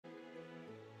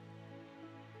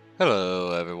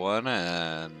Hello, everyone,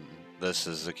 and this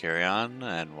is Zakarian,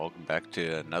 and welcome back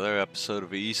to another episode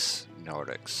of East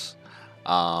Nordics.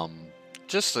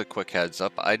 Just a quick heads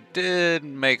up, I did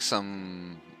make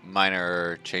some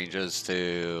minor changes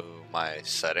to my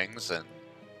settings and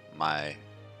my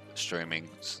streaming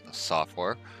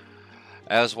software,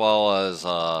 as well as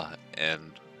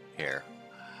in here.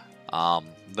 The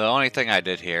only thing I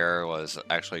did here was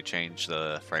actually change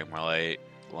the frame rate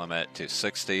limit to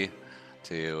 60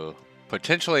 to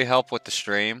potentially help with the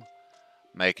stream,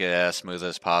 make it as smooth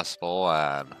as possible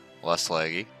and less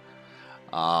laggy.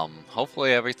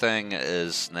 Hopefully everything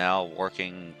is now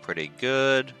working pretty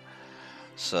good,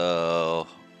 so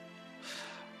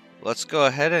let's go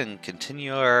ahead and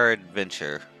continue our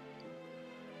adventure,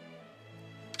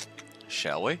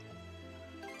 shall we?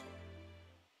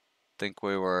 Think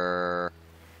we were...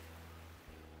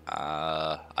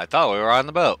 I thought we were on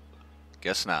the boat.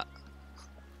 Guess not.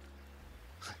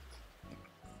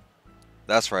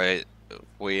 That's right.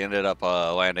 We ended up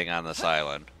landing on this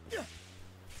island.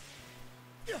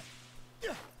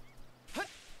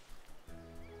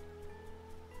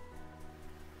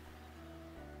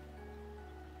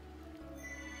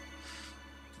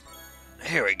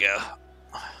 Here we go.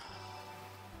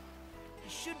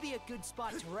 This should be a good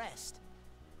spot to rest.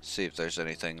 See if there's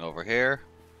anything over here.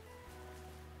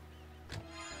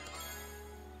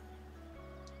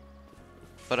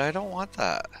 But I don't want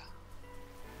that.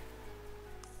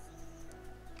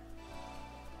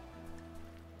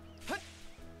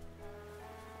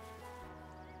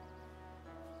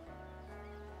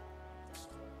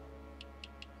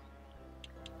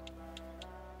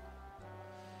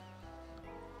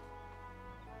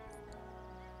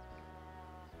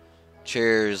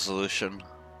 Cheers, Lucian.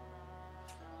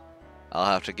 I'll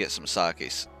have to get some sake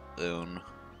soon.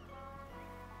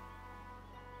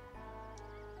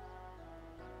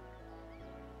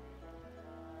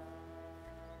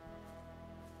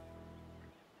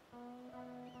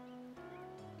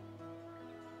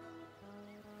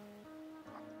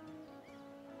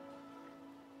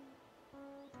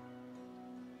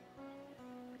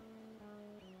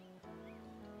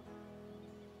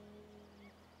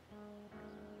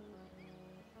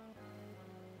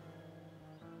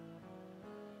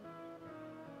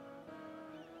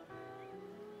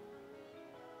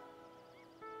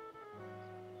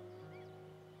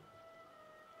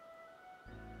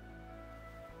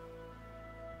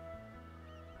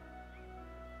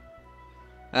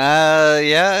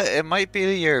 Yeah, it might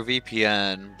be your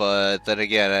VPN, but then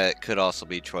again, it could also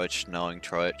be Twitch, knowing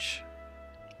Twitch.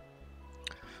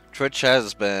 Twitch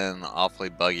has been awfully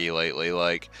buggy lately,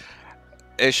 like,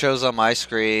 it shows on my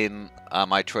screen, on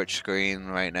my Twitch screen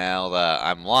right now that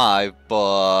I'm live,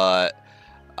 but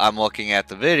I'm looking at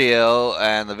the video,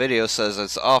 and the video says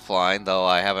it's offline, though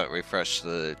I haven't refreshed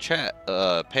the chat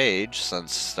page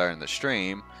since starting the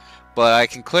stream, but I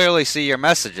can clearly see your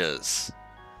messages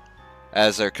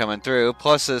as they're coming through.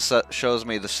 Plus, this shows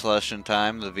me the session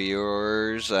time, the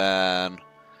viewers, and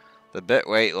the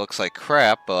bitrate looks like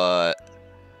crap, but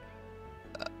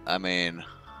I mean,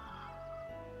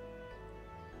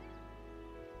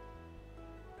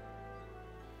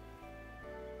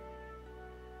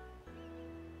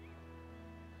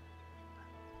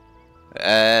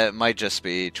 it might just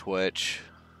be Twitch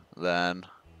then.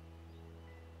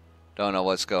 Don't know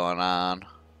what's going on.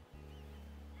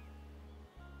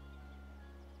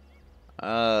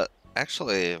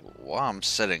 Actually, while I'm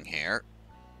sitting here,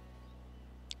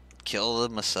 kill the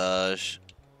massage.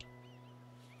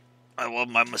 I love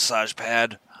my massage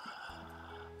pad.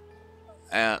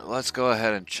 And let's go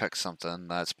ahead and check something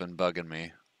that's been bugging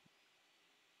me.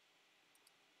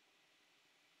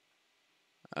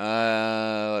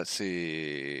 Let's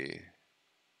see.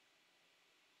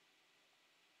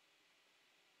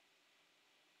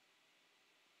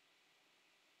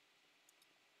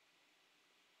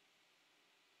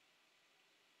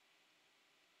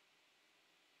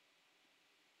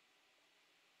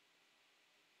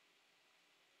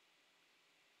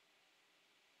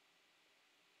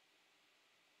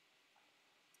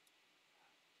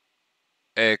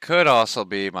 It could also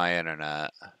be my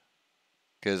internet,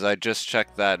 because I just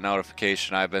checked that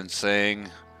notification I've been seeing,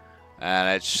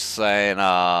 and it's saying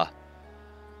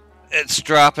it's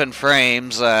dropping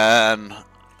frames, and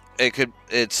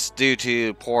it's due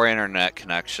to poor internet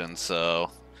connection,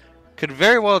 so could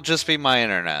very well just be my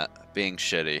internet being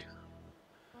shitty.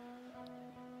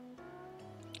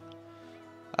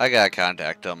 I gotta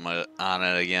contact them on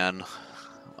it again.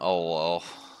 Oh well.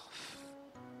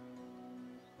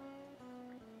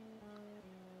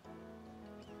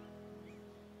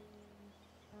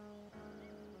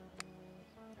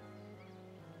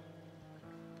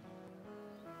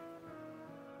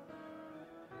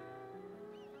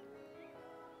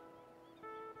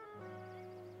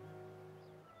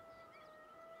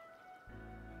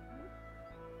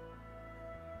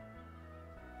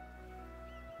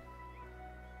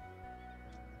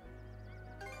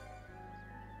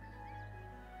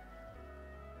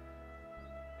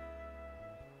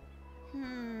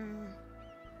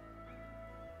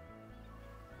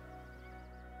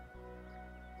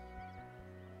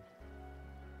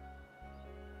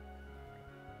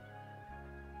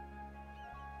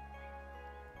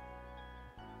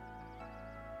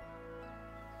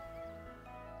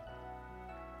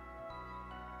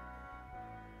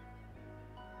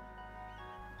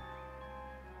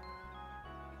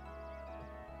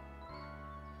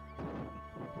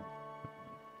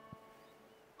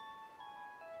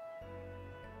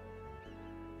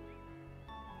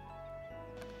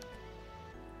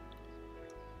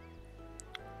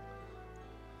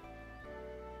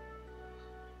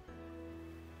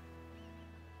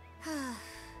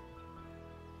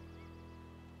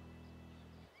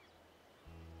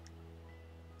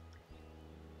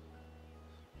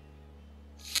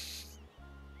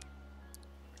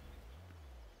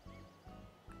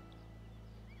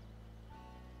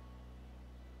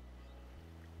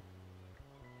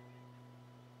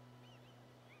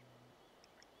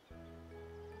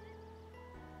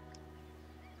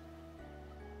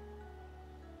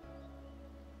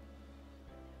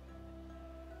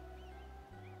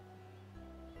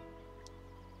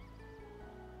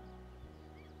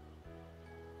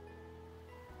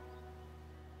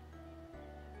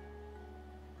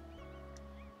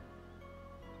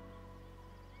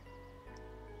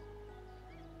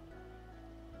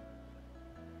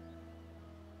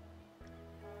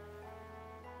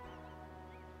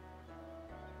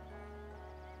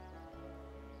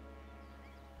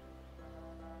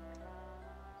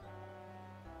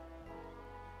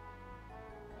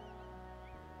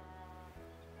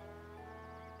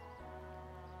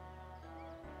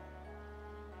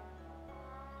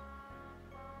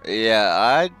 Yeah,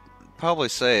 I'd probably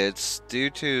say it's due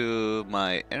to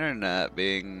my internet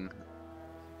being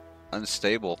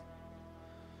unstable.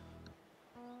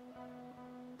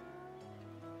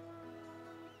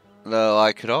 Though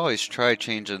I could always try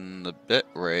changing the bit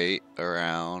rate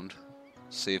around,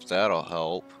 see if that'll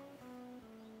help.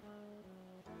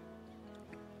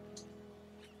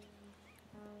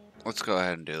 Let's go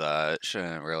ahead and do that. It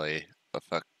shouldn't really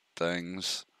affect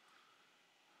things.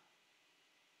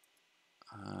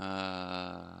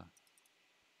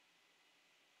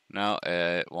 No,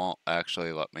 it won't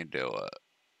actually let me do it.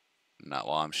 Not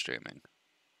while I'm streaming.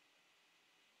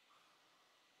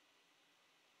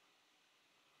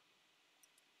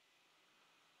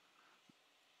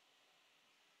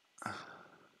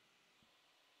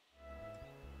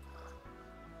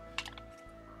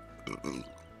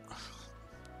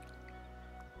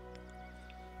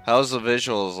 How's the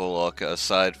visuals look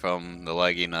aside from the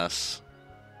lagginess?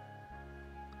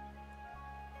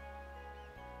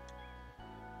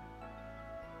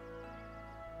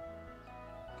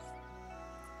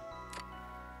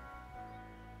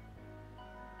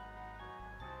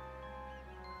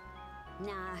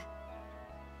 Nah.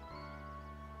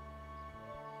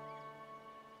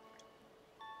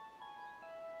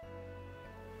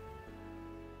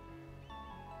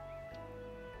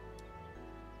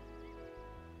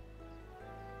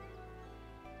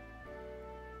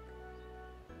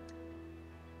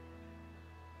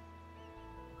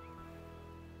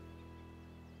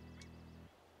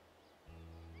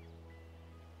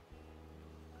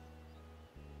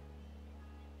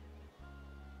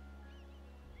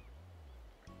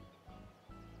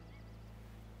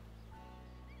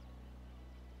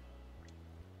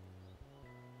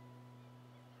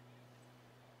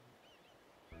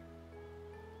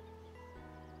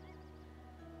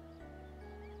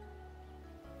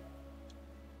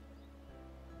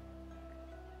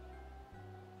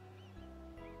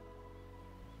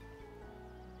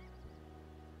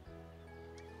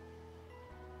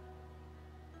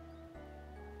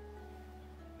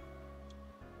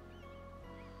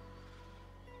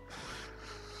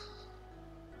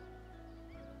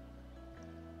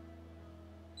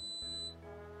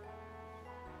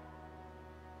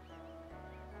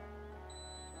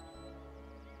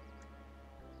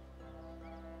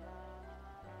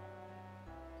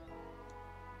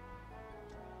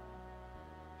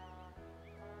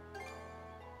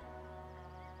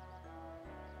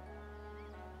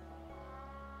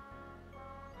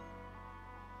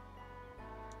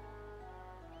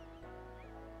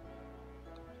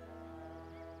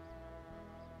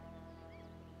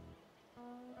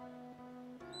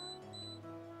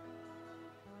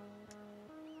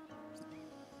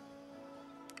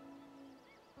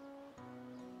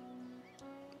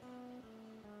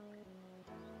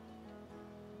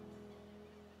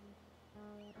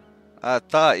 I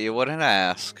thought you wouldn't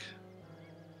ask.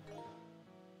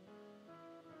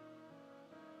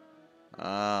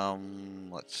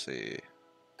 Let's see.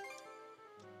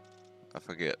 I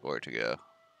forget where to go.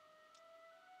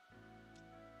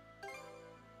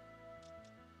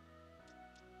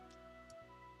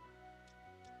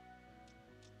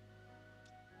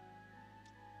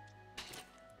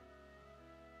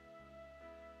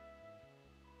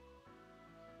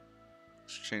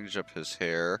 Let's change up his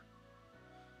hair.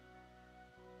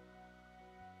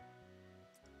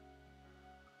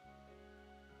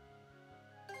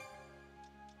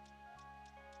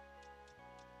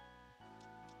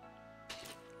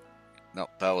 Nope,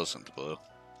 that wasn't the blue.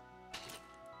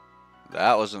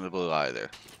 That wasn't the blue either.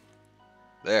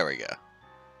 There we go.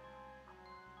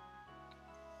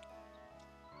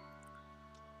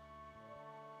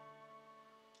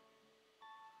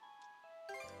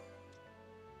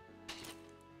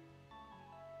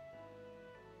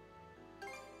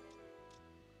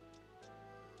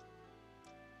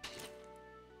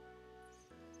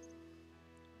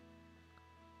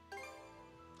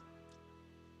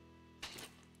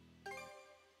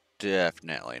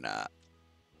 Definitely not.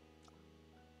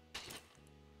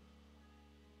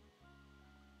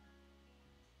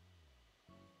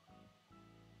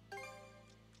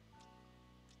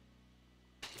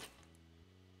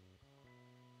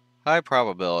 High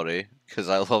probability, because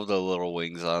I love the little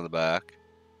wings on the back.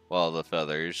 Well, the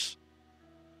feathers.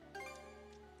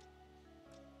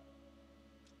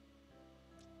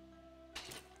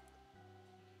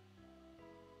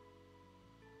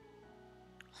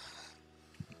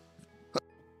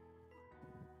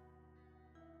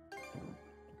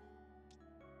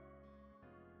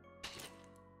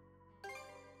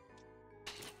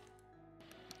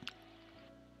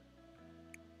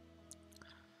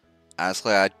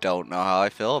 Honestly, I don't know how I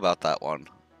feel about that one.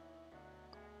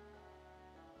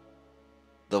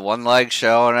 the one leg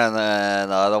showing and then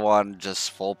the other one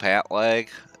just full pant leg.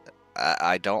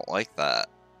 I don't like that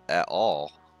at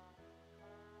all.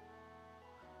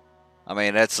 I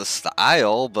mean, it's a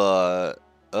style, but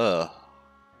ugh.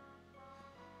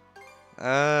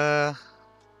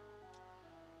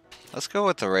 Let's go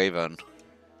with the Raven.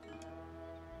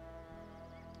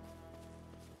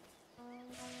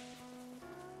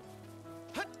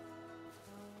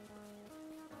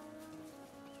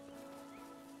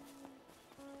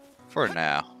 For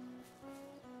now.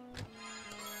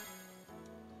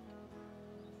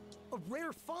 A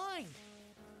rare find.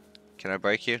 Can I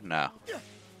break you? No.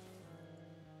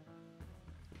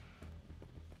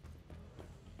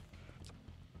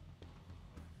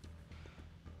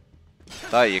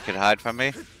 Thought you could hide from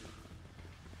me.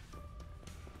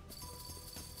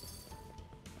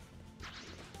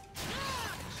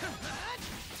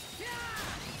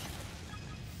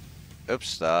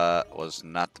 Oops, that was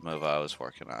not the move I was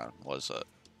working on, was it?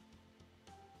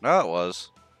 No, it was.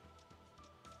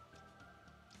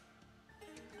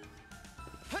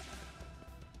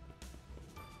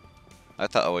 I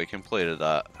thought we completed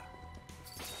that.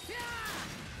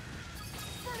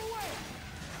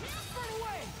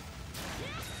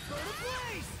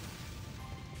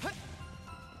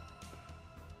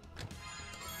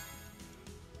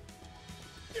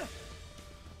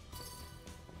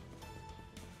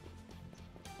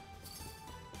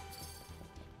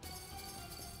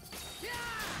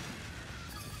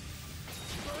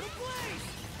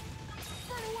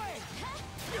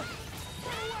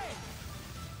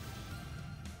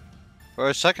 For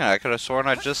a second, I could have sworn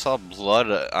I just saw blood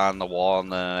on the wall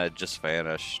and then it just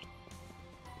vanished.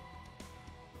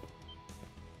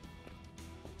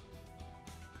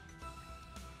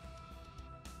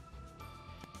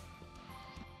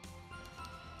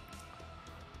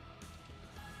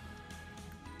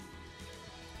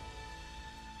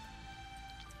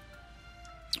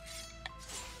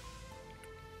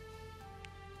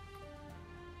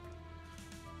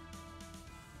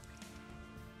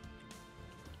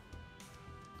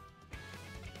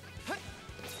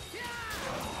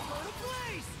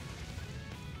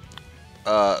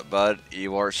 Bud,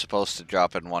 you weren't supposed to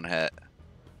drop in one hit.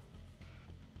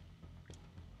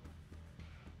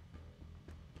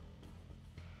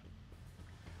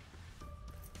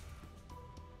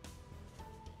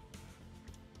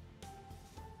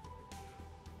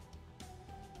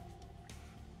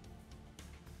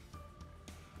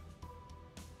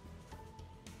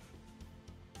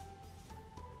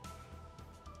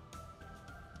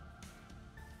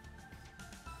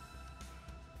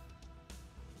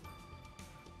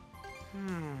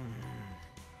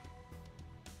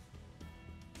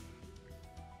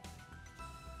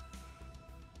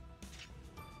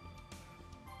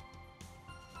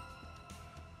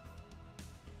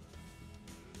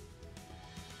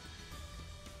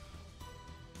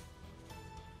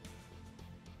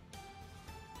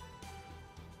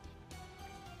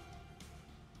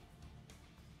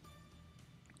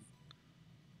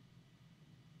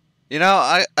 You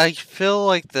know, I feel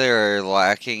like they're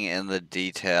lacking in the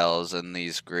details in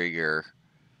these Grieger.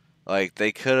 Like,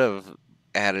 they could have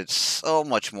added so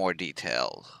much more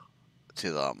detail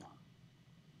to them.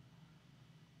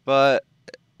 But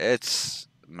it's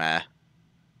meh.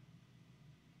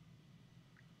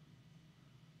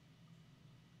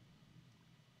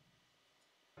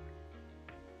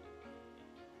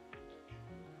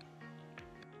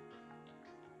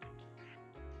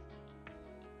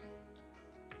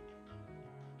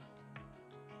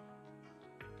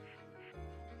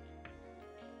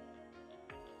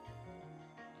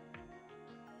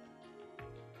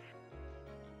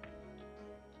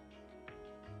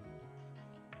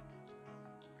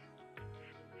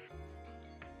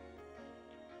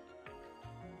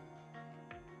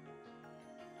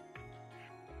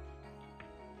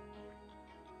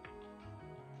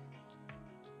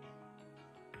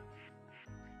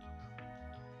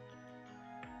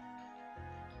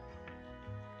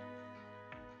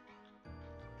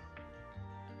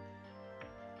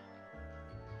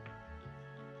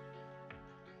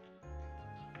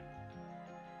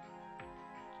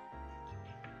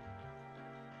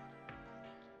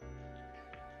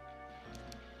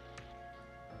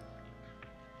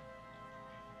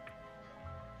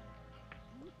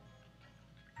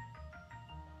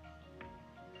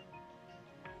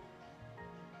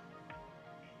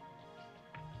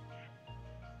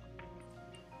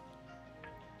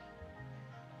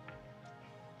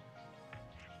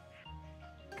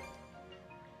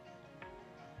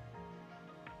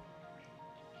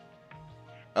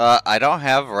 I don't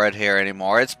have red hair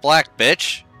anymore. It's black,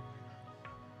 bitch.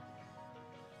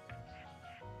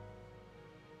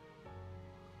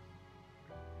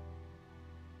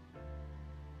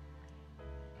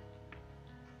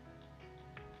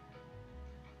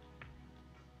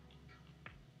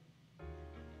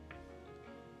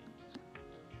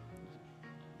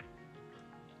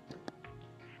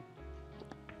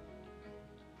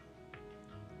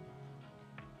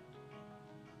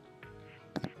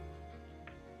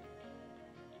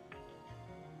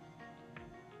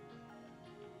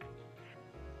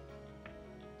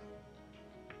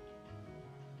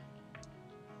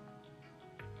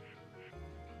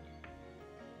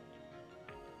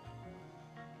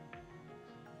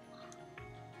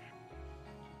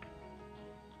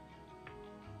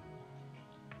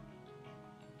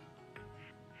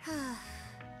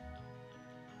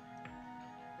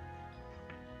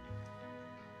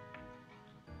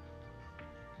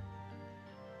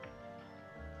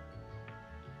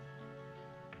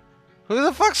 Who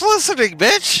the fuck's listening,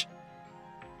 bitch?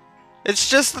 It's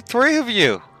just the three of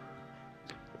you.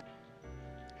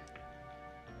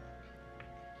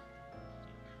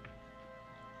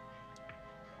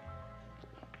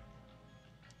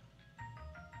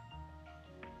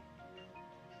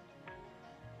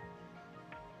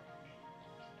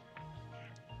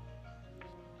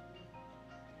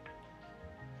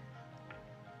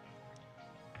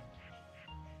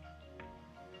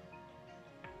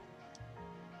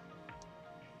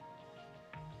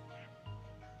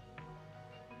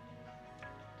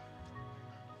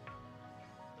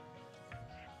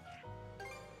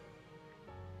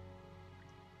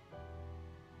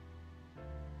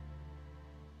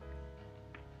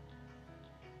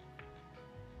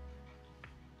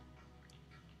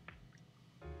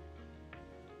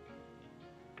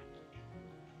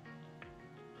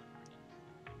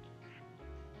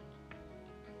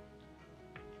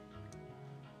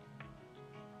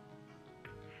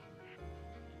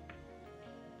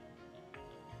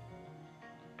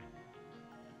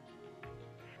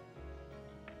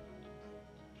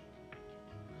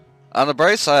 On the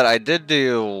bright side, I did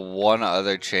do one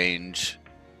other change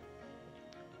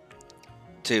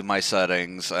to my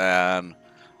settings, and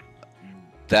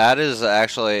that is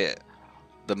actually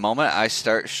the moment I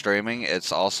start streaming,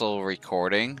 it's also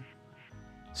recording.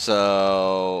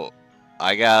 So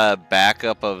I got a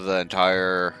backup of the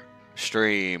entire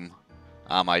stream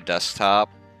on my desktop.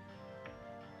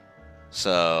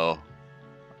 So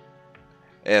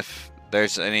if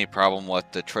there's any problem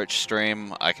with the Twitch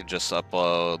stream, I can just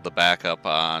upload the backup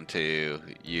onto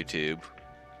YouTube.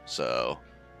 So,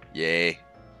 yay.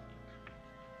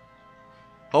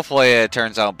 Hopefully it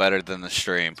turns out better than the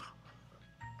stream.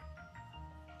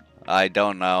 I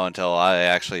don't know until I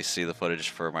actually see the footage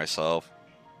for myself.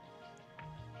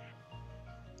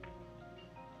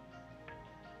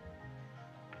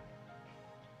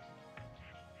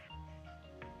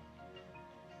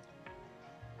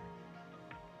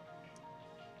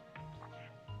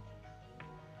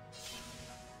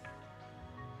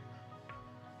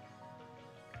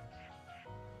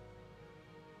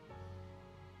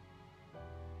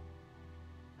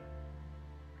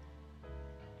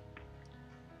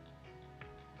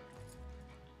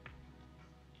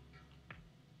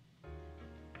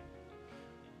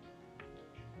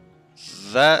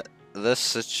 This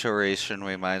situation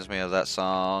reminds me of that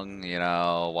song, you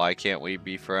know, Why Can't We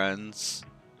Be Friends?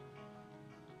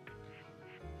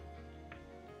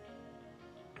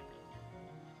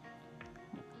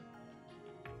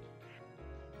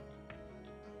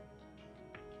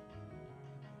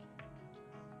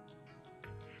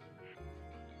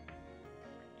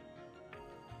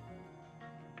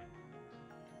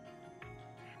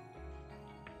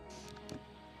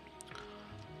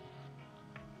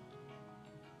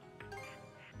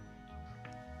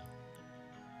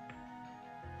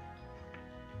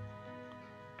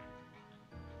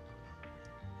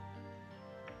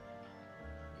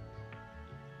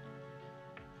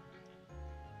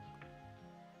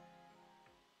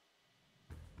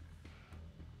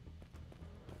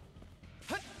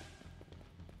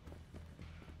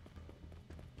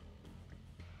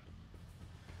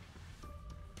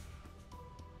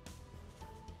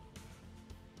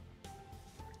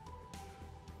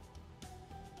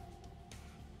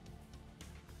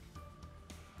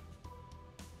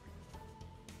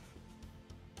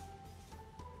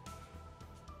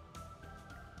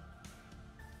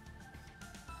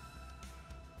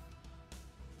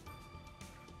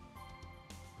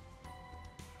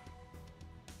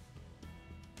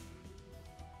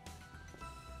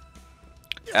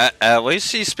 At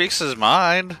least he speaks his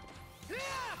mind.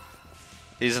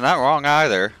 He's not wrong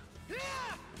either.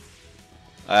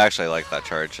 I actually like that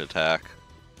charge attack.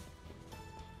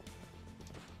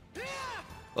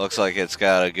 Looks like it's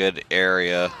got a good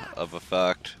area of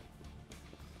effect.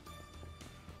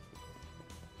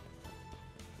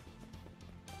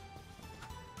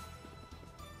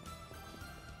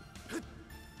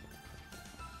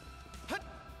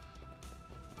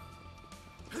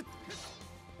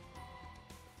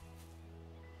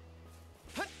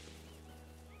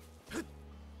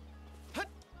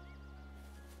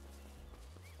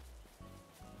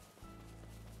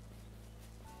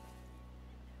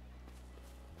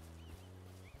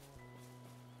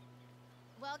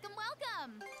 Welcome,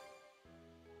 welcome!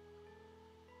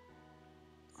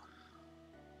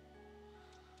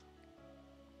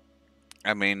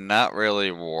 I mean, not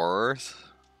really worth.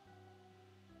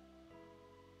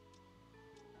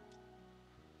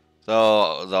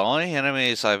 So, the only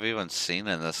enemies I've even seen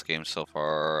in this game so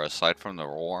far, aside from the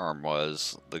worm,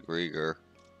 was the Grieger.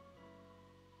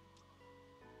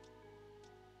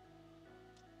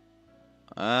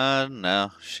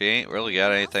 No. She ain't really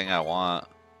got anything I want.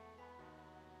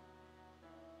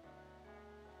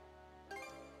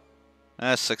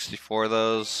 64 of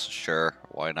those? Sure,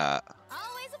 why not?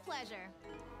 Always a pleasure.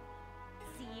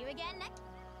 See you again next.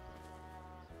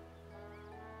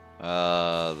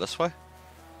 This way?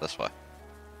 This way.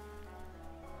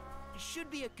 It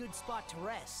should be a good spot to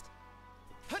rest.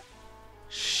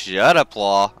 Shut up,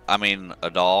 Law. I mean, a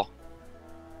doll.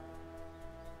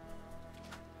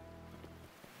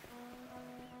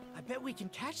 I bet we can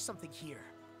catch something here.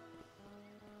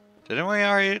 Didn't we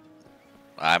already?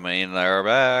 I mean, they're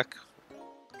back.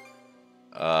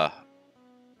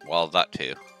 Well, that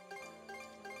too.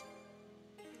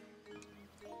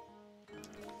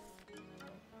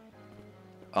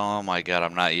 Oh my god,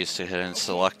 I'm not used to hitting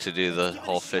select to do the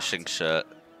whole fishing shit.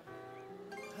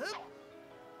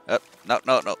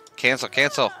 No.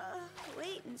 Cancel.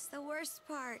 Waiting's the worst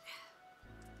part.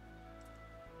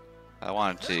 I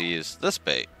wanted to use this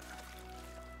bait.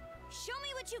 Show me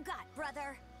what you got,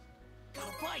 brother. Got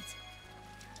a bite.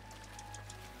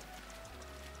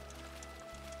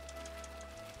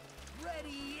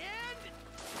 Ready and...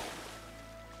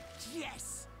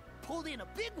 Yes! Pulled in a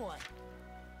big one.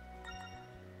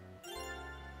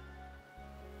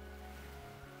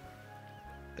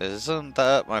 Isn't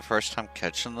that my first time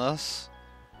catching this?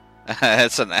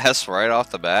 It's an S right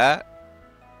off the bat.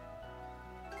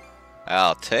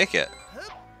 I'll take it.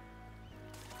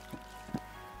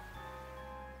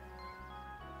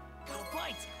 Got a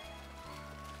bite.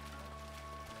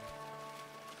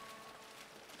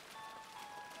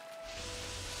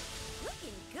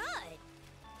 Looking good.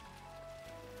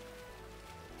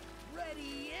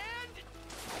 Ready and...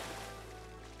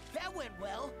 That went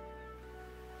well.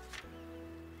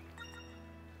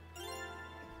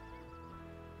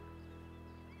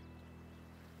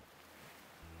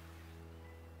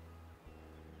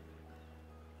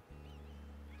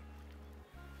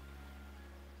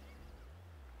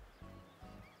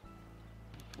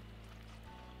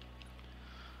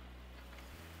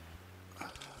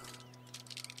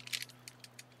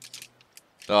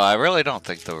 So I really don't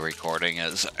think the recording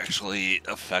is actually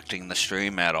affecting the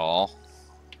stream at all.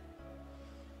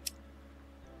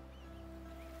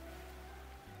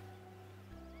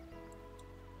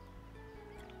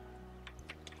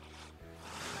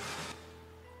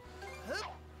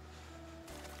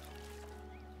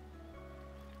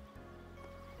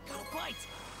 Got a bite.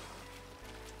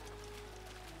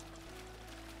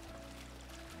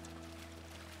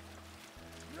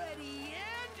 Ready and...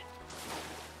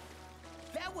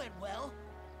 That went well.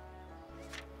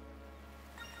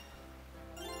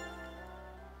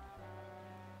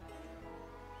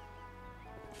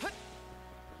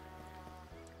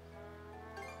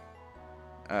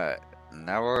 Alright,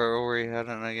 now where are we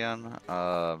heading again?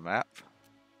 Map?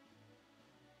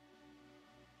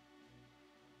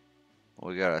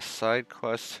 We got a side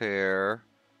quest here.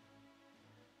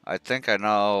 I think I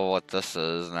know what this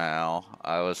is now.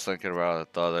 I was thinking about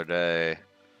it the other day.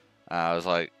 And I was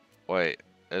like, wait,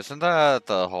 isn't that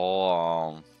the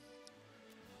whole,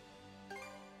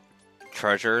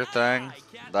 treasure thing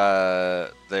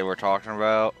that they were talking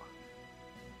about?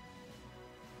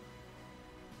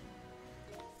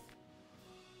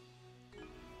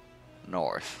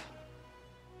 North.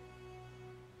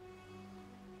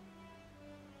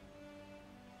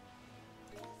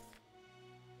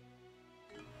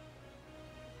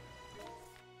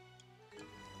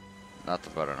 Not the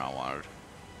button I wanted.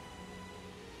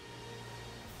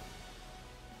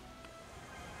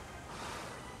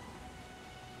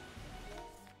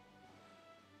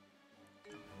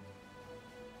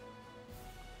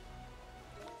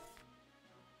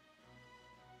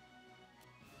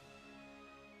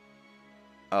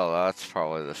 Oh, that's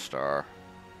probably the star.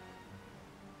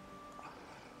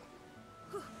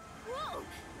 Whoa!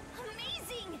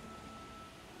 Amazing!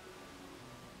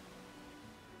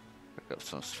 Pick up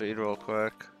some speed real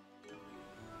quick.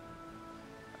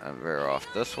 And veer off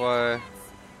this way.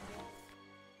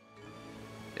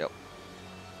 Yep.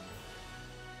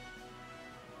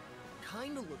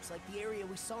 Kinda looks like the area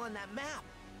we saw on that map.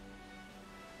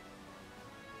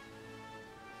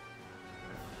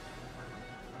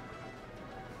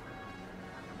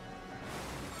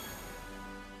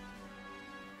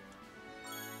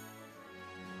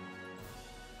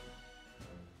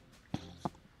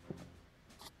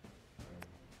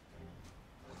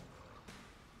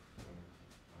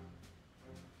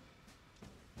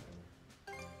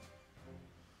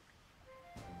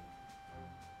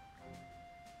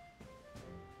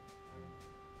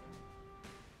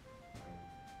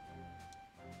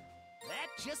 That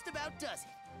just about does it.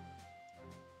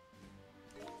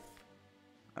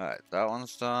 Alright, that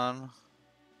one's done.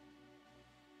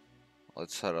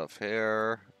 Let's head up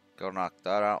here. Go knock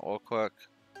that out real quick.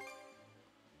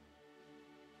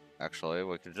 Actually,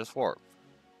 we could just warp.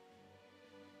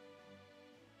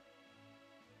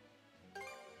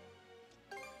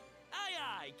 Aye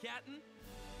aye, Captain.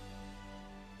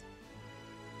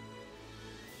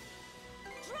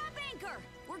 Drop anchor!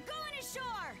 We're going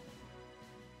ashore!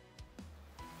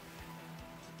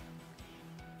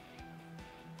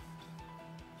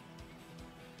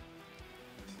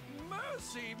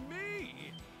 Mercy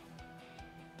me!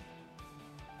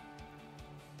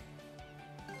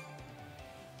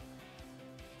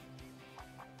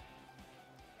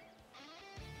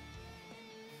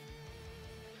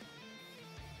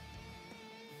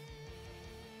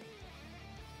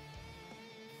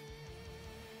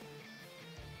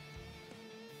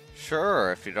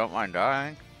 Sure, if you don't mind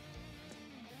dying.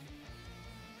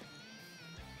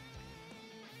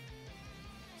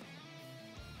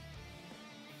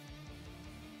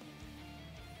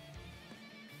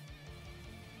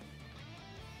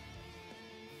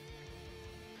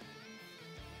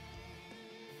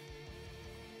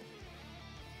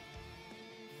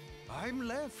 I'm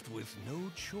left with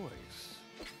no choice.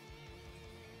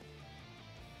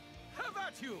 Have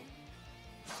at you!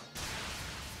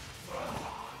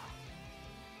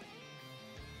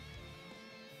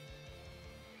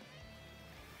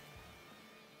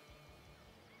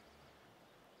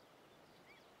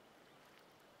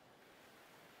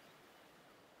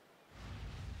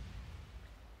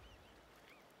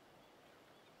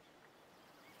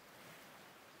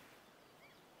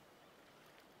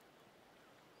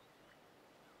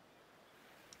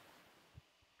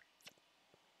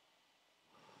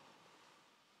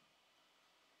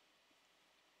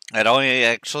 I don't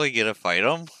actually get to fight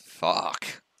him?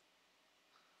 Fuck.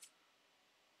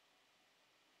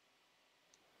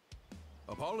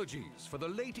 Apologies for the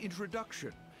late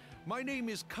introduction. My name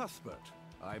is Cuthbert.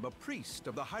 I'm a priest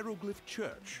of the Hieroglyph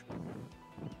Church.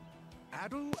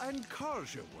 Adel and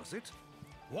Karja, was it?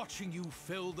 Watching you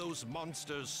fell those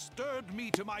monsters stirred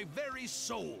me to my very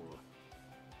soul.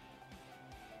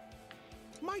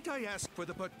 Might I ask for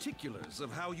the particulars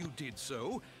of how you did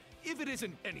so? If it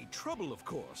isn't any trouble, of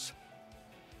course.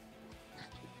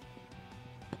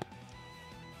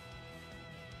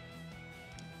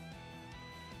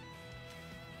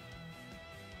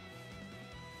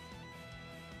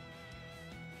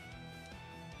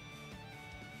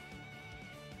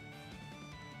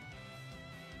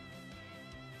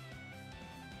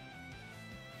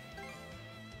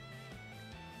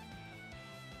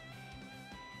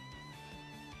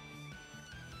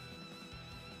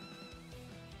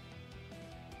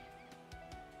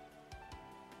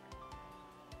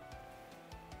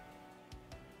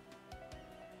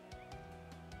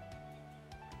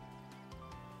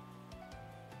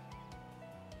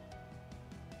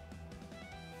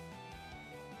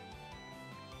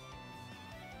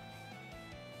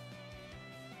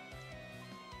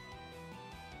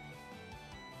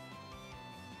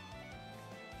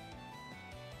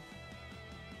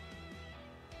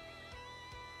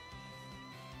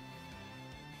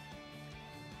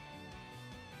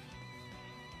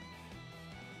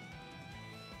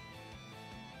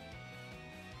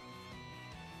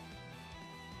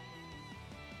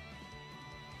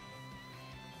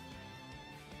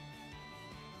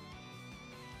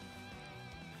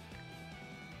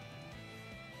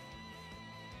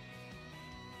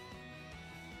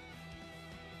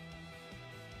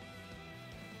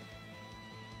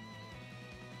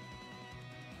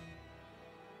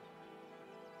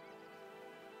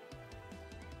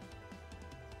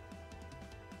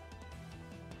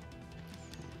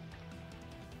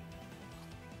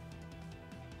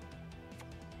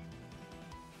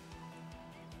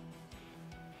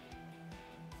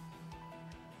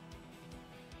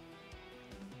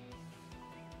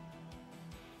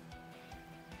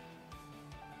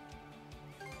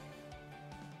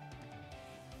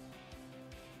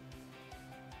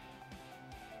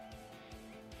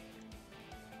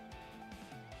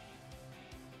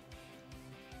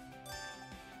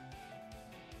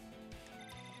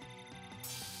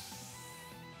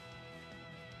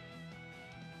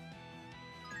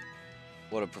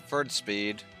 Would have preferred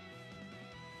speed.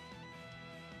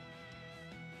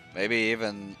 Maybe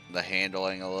even the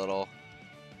handling a little.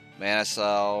 Mana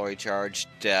cell, recharge,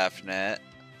 definite,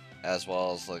 as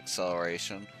well as the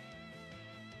acceleration.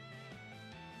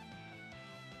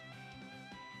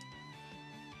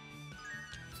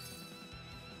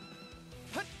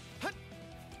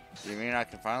 You mean I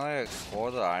can finally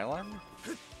explore the island?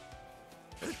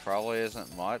 Which probably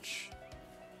isn't much.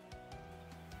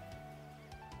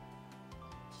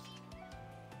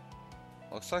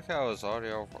 Looks like I was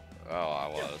already over. Oh, I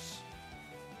was.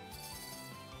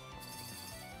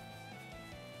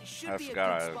 It should I be a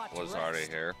forgot good I spot to was already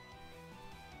rest. here.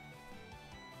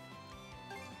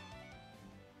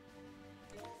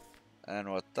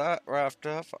 And with that wrapped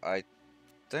up, I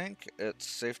think it's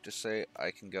safe to say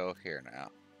I can go here now.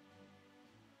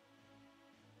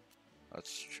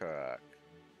 Let's check.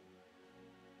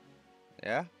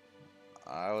 Yeah,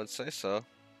 I would say so.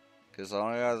 Because the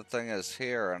only other thing is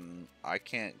here, and I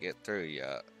can't get through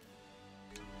yet.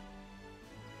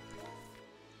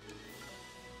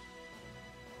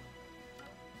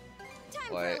 Time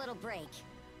for a little break.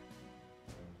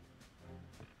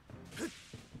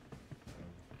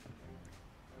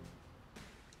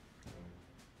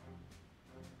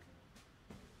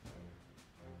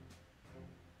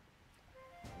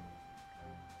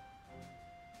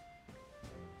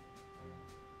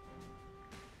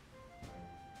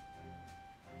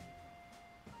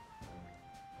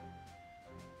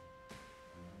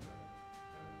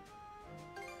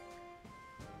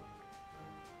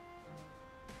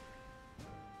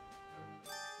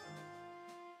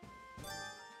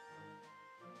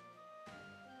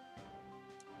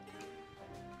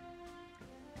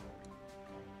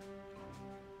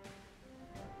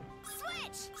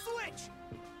 Switch!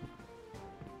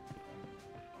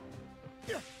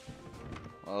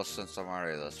 Well, since I'm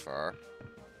already this far.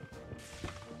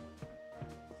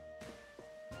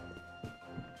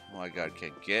 Oh my god,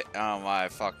 kid, get out of my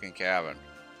fucking cabin.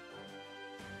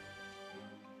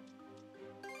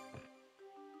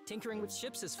 Tinkering with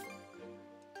ships is...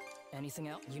 Anything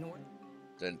else? You know where?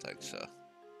 Didn't think so.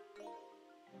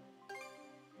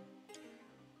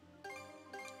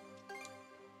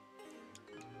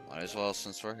 Might as well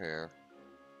since we're here.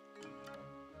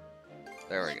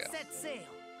 There we go. Let's set sail.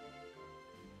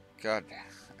 God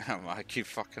damn, I keep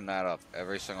fucking that up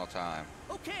every single time.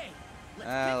 Okay.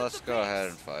 Let's Let's go ahead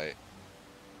and fight.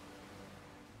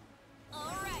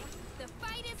 All right, the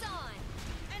fight is on.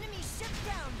 Enemy ship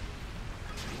down.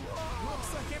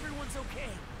 Looks like everyone's okay.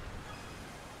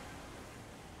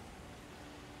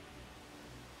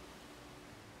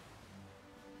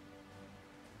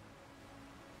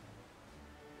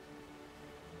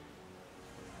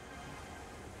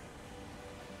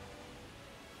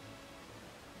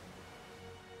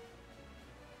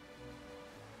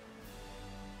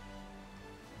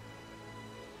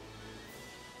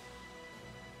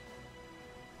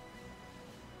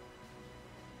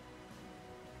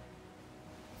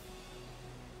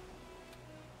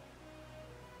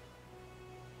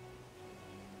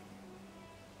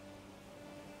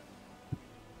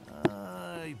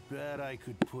 I bet I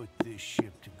could put this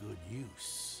ship to good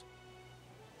use.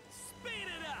 Speed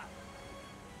it up.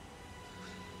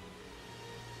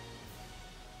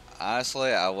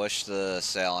 Honestly, I wish the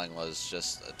sailing was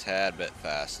just a tad bit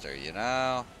faster, you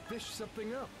know? Fish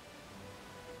something up.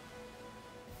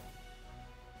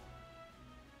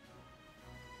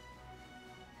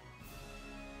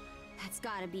 That's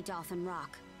gotta be Dolphin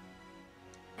Rock.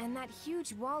 And that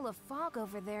huge wall of fog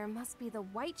over there must be the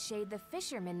white shade the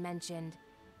fisherman mentioned.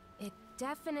 It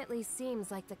definitely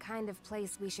seems like the kind of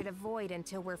place we should avoid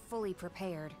until we're fully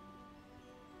prepared.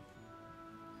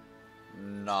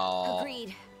 No.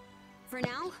 Agreed. For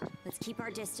now, let's keep our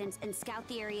distance and scout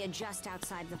the area just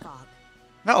outside the fog.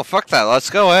 No, fuck that. Let's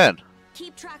go in.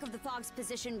 Keep track of the fog's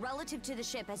position relative to the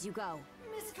ship as you go.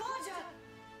 Miss Kaja!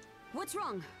 What's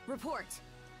wrong? Report.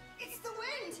 It's the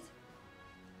wind!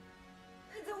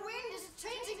 The wind is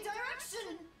changing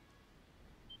direction!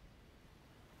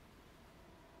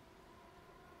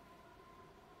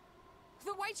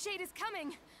 The white shade is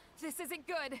coming! This isn't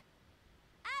good!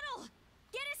 Adel!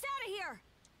 Get us out of here!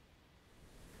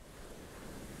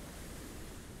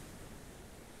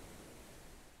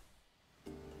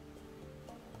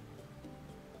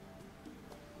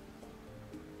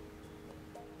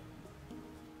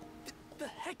 The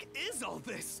heck is all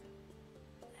this?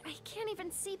 I can't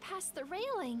even see past the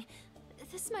railing.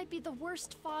 This might be the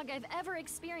worst fog I've ever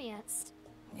experienced.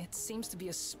 It seems to be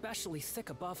especially thick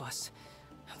above us.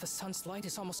 The sun's light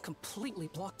is almost completely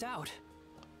blocked out.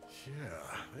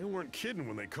 Yeah, they weren't kidding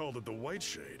when they called it the White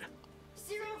Shade.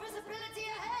 Zero visibility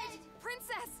ahead!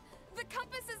 Princess! The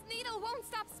compass's needle won't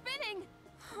stop spinning!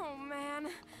 Oh man,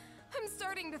 I'm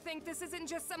starting to think this isn't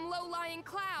just some low-lying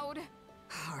cloud.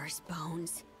 Horse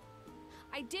bones.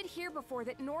 I did hear before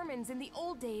that Normans in the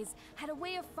old days had a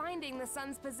way of finding the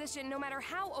sun's position no matter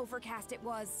how overcast it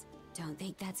was. Don't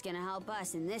think that's gonna help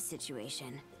us in this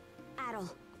situation.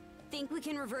 Adel, think we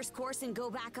can reverse course and go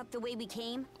back up the way we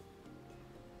came?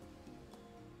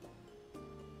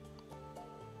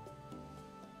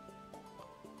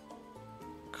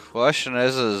 Question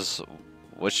is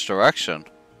Which direction?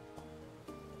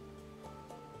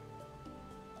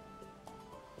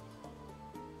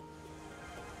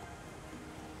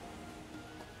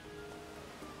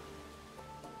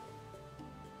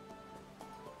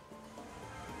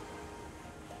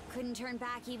 Couldn't turn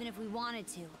back even if we wanted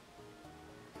to. I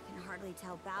can hardly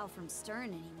tell bow from stern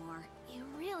anymore. You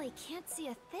really can't see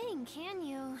a thing, can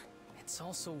you? It's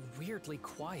also weirdly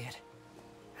quiet.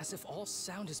 As if all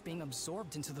sound is being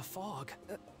absorbed into the fog.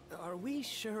 Are we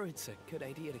sure it's a good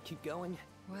idea to keep going?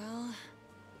 Well,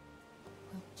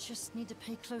 we'll just need to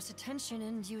pay close attention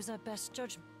and use our best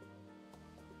judgment.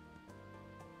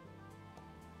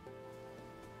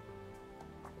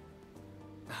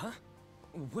 Huh?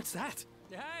 What's that?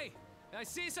 Hey! I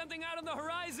see something out on the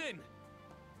horizon!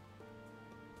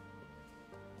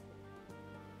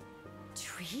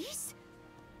 Trees?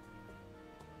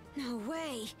 No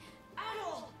way!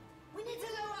 Adol! We need to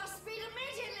lower our speed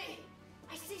immediately!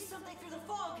 I see something through the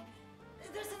fog!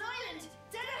 There's an island!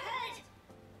 Dead ahead!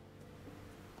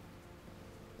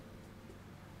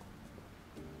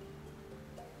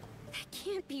 That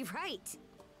can't be right.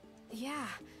 Yeah,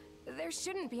 there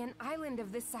shouldn't be an island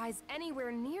of this size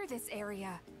anywhere near this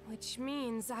area. Which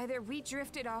means either we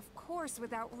drifted off course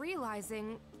without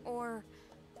realizing, or...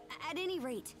 At any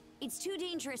rate, it's too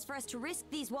dangerous for us to risk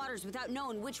these waters without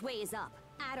knowing which way is up.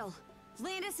 Adol,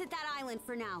 land us at that island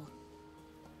for now.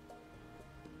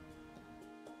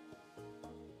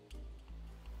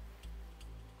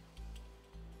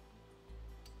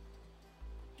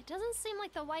 It doesn't seem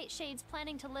like the White Shade's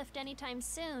planning to lift anytime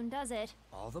soon, does it?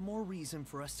 All the more reason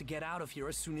for us to get out of here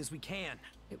as soon as we can.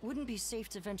 It wouldn't be safe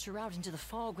to venture out into the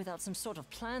fog without some sort of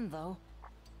plan, though.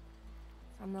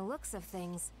 From the looks of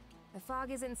things, the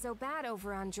fog isn't so bad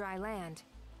over on dry land.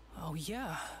 Oh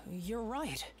yeah, you're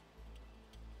right.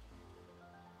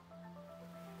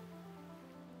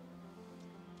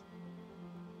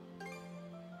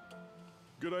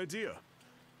 Good idea.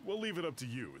 We'll leave it up to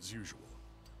you, as usual.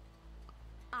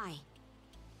 Aye.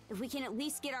 If we can at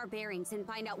least get our bearings and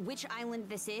find out which island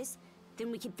this is,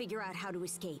 then we can figure out how to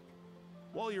escape.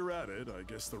 While you're at it, I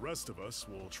guess the rest of us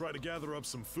will try to gather up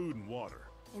some food and water.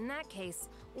 In that case,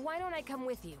 why don't I come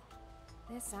with you?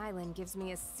 This island gives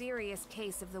me a serious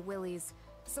case of the willies,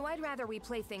 so I'd rather we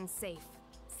play things safe.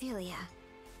 Celia.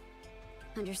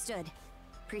 Understood.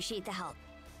 Appreciate the help.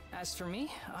 As for me,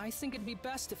 I think it'd be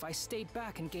best if I stayed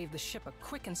back and gave the ship a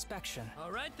quick inspection.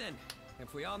 Alright then.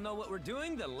 If we all know what we're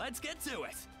doing, then let's get to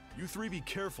it! You three be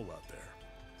careful out there.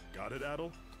 Got it,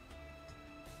 Adol?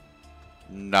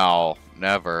 No,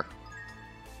 never.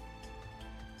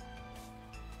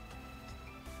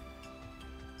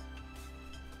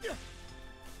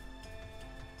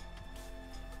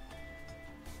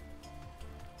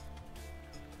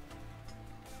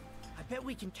 I bet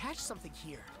we can catch something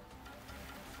here.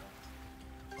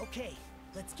 Okay,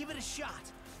 let's give it a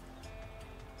shot.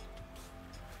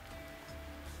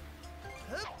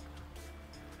 Hup.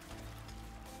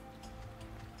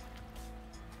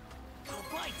 Got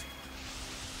a bite.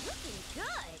 Looking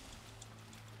good.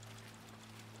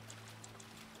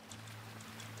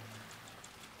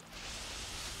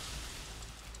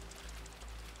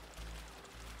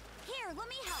 Here, let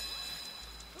me help.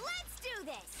 Let's do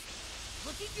this.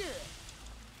 Looking good.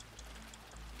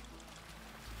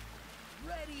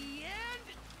 Ready and...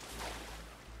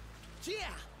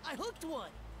 Yeah, I hooked one.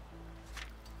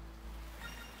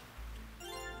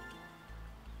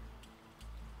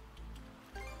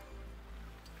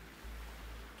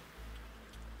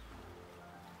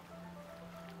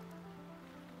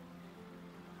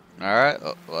 Alright,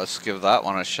 let's give that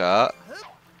one a shot.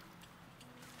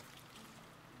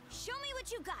 Show me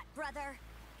what you got, brother.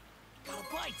 Got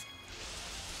a bite.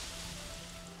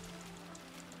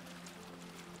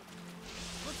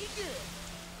 Looking good.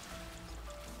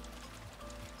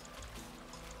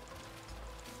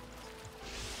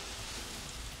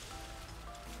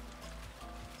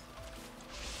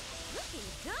 Looking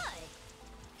good.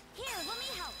 Here, let me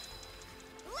help.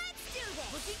 Let's do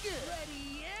this. Looking good.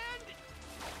 Ready and...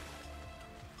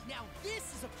 Now this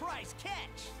is a prize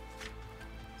catch.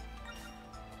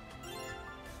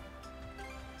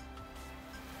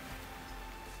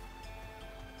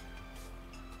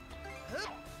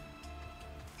 Hup.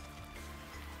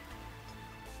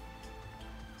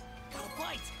 Got a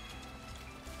bite.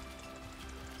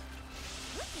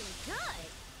 Looking good.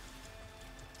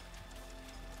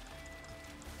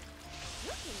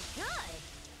 Looking good.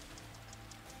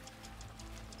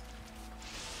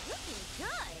 Looking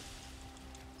good.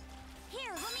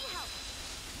 Here, let me help.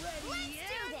 Ready Let's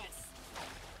and... do this.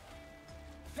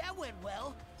 That went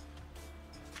well.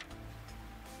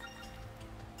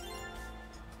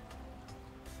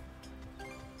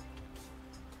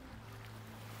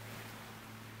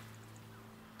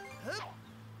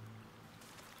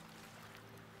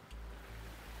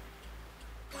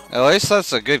 At least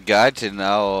that's a good guide to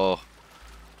know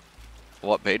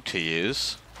what bait to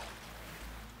use.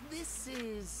 This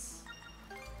is...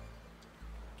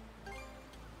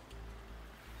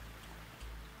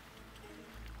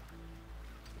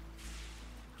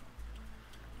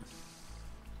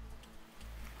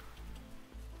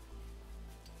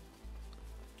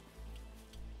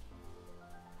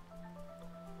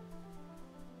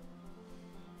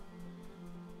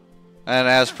 And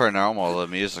as per normal, the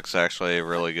music's actually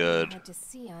really good. Hard to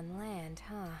see on land,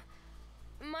 huh?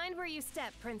 Mind where you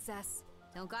step, princess.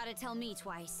 Don't gotta tell me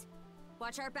twice.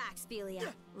 Watch our backs,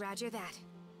 Belia. Roger that.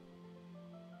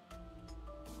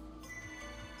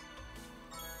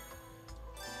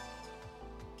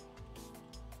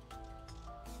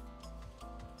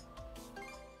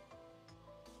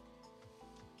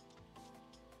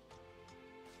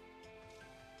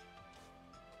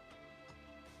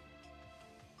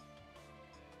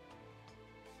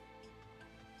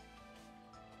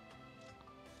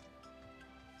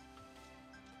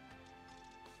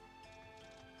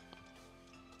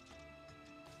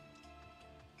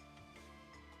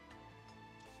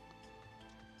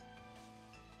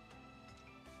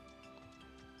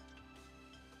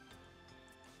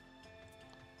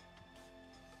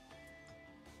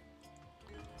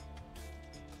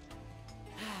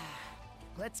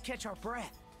 Let's catch our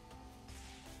breath.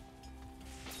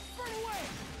 Burn away!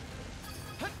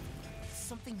 Huh.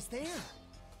 Something's there.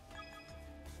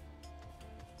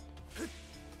 Huh.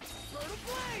 Burn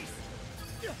ablaze!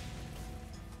 Yeah.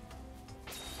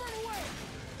 Burn away!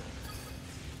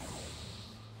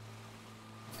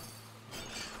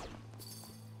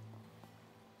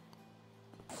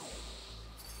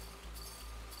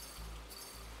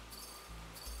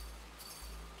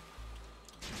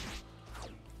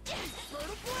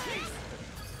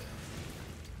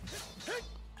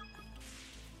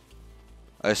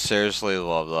 I seriously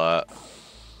love that.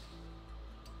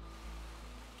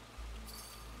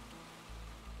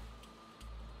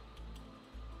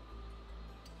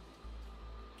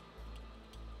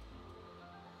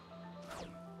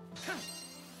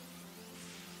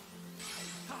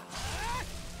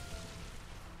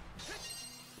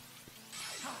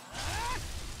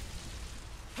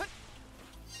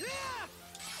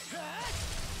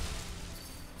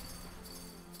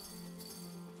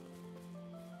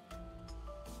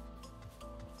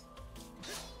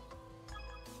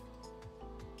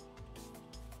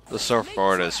 The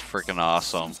surfboard is freaking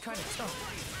awesome.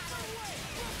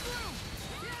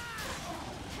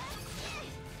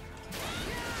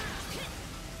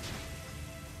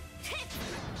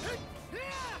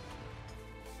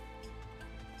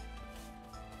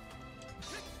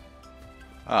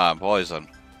 Ah, poison.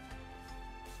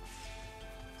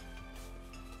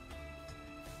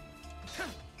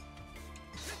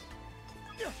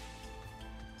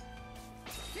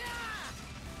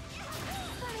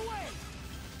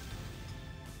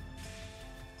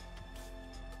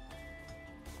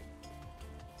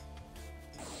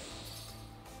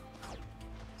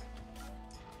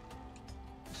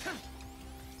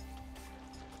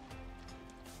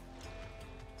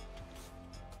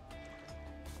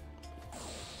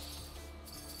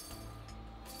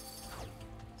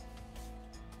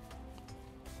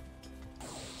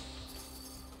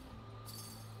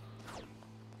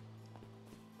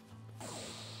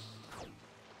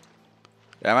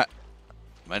 Damn it.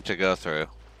 Meant to go through.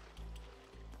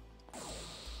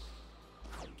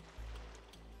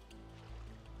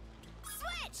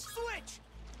 Switch! Switch!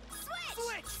 Switch!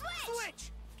 Switch!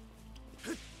 Switch!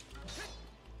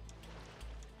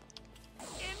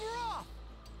 And we're off!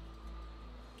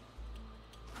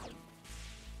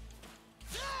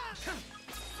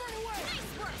 Burn away!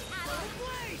 Nice work, Burn Adel.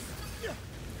 ablaze!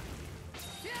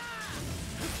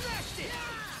 Smashed it!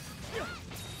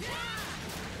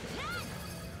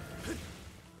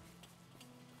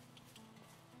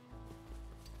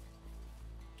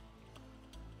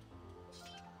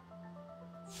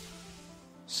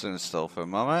 Stand still for a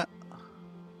moment.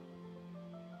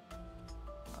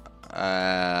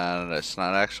 And it's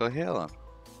not actually healing.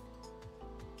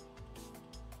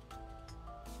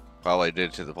 Probably due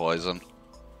to the poison.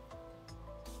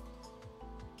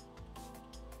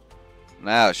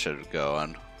 Now it should go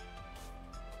in.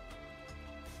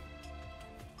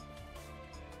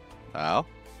 Now?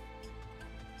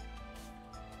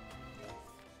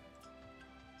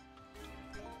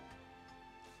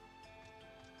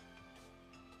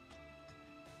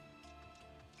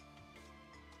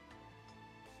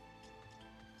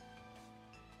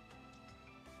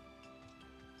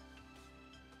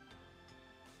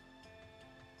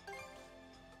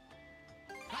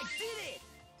 I did it!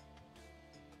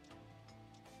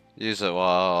 Use it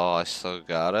while I still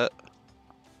got it.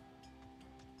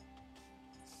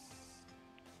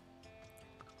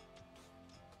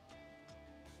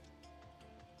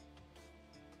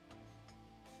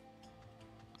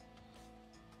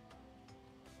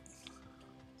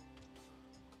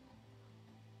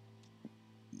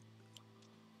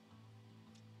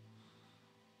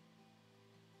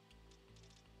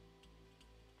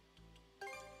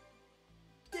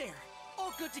 There,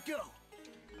 all good to go.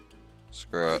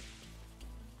 Screw it.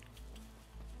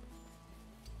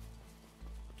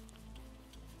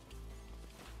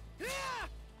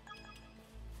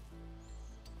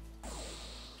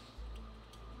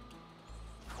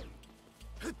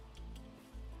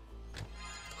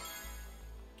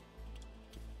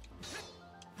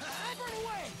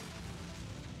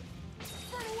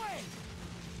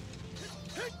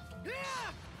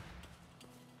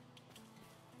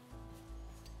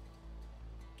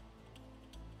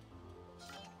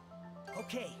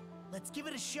 Okay, let's give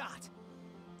it a shot.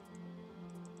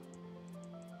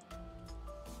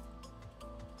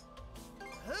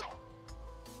 Hup.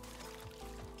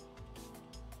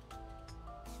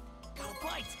 Got a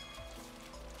bite.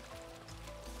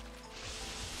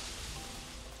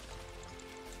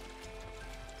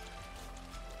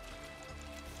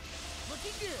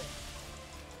 Looking good.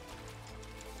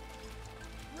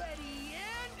 Ready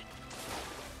and...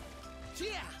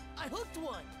 Yeah, I hooked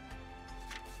one.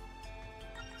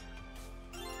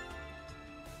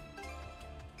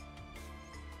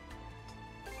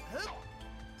 Hup.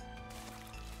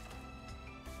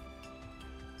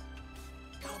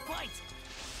 Got a bite.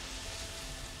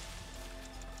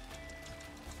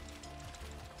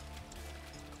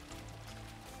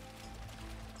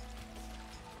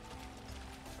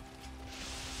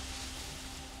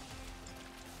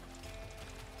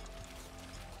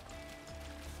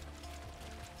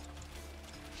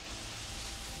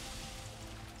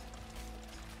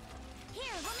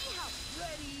 Here, let me help.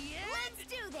 Ready and... Let's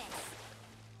do this.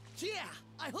 Yeah,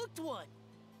 I hooked one.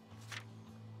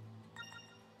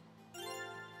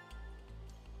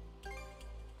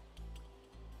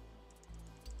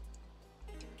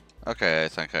 Okay, I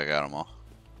think I got them all.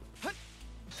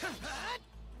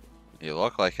 You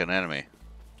look like an enemy.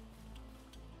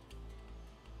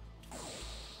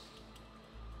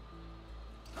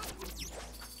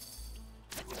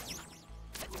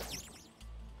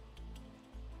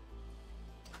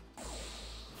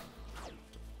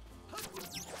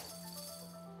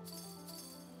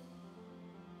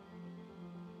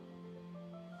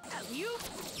 Alley-oop.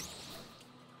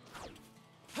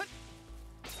 Hut.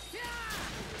 Yeah!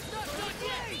 Not done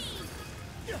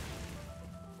yet!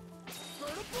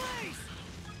 Burn a blaze!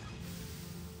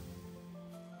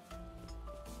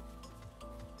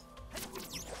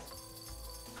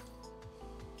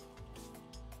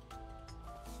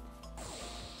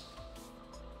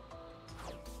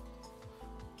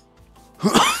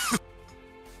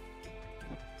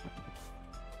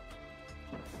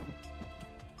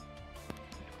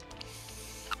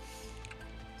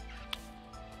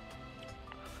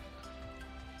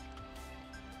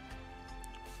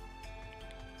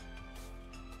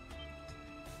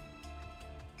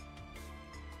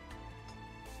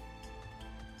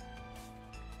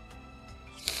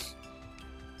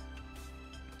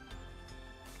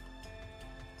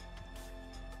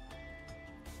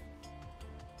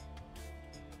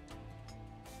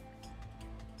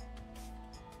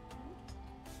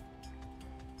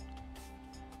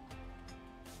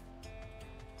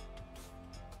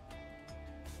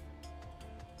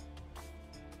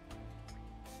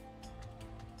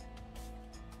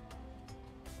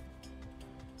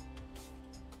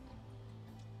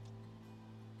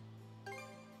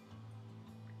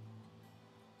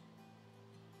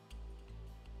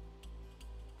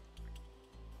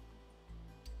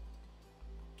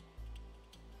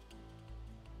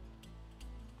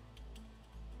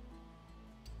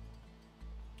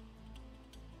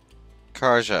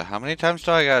 Karja, how many times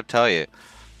do I gotta tell you?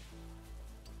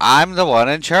 I'm the one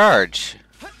in charge.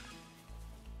 Burn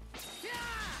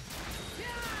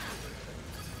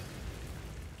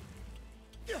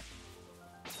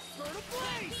a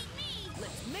blaze!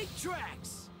 Let's make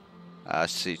tracks! I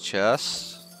see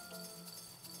chest.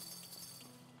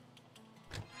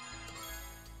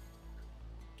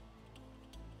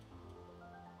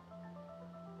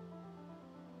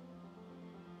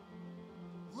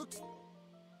 Looks...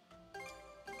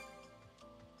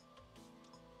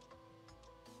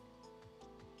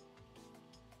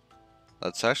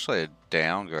 That's actually a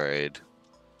downgrade.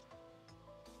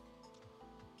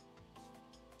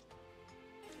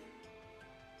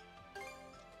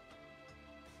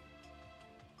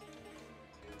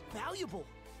 Valuable!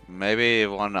 maybe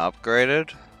one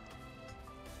upgraded.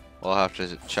 We'll have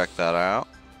to check that out.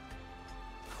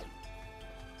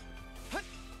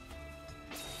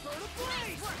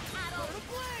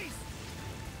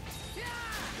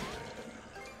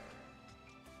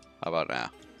 How about now?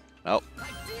 Nope.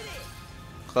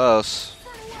 Close.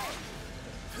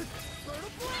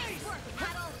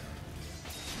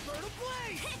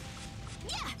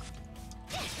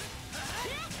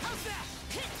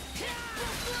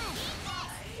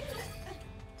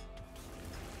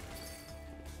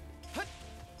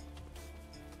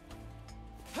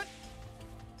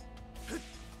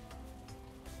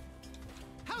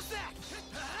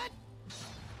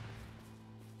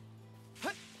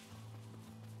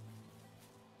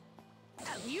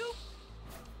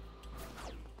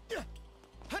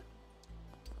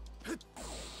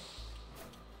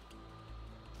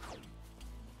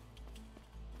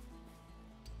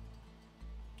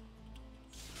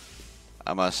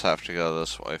 I must have to go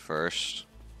this way first.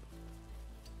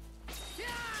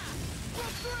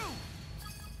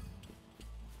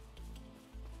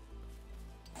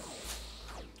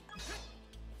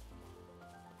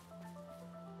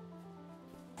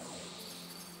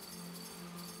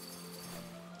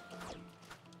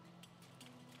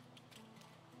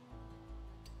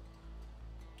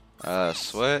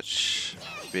 Switch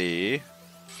B.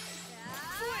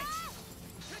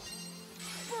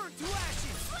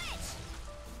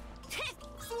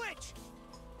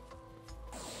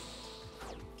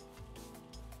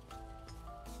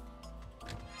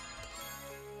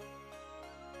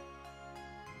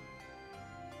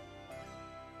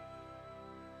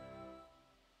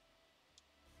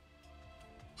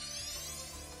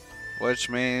 Which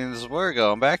means we're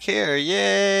going back here.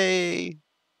 Yay!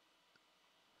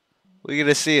 We're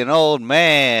gonna see an old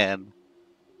man.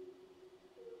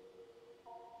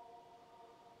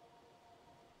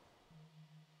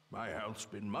 My health's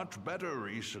been much better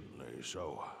recently,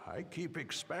 so I keep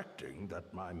expecting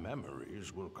that my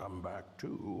memories will come back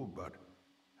too, but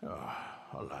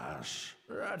alas.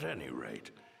 At any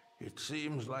rate, it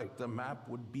seems like the map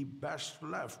would be best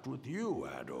left with you,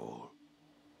 Adol.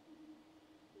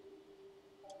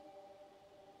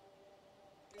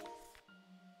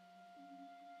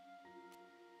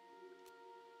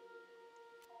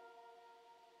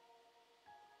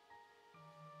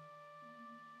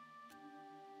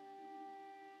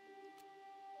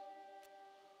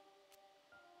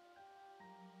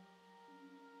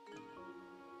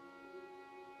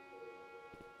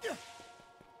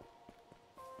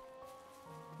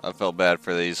 I feel bad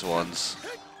for these ones.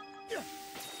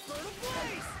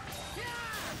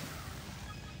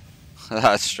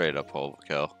 That's straight up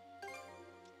overkill.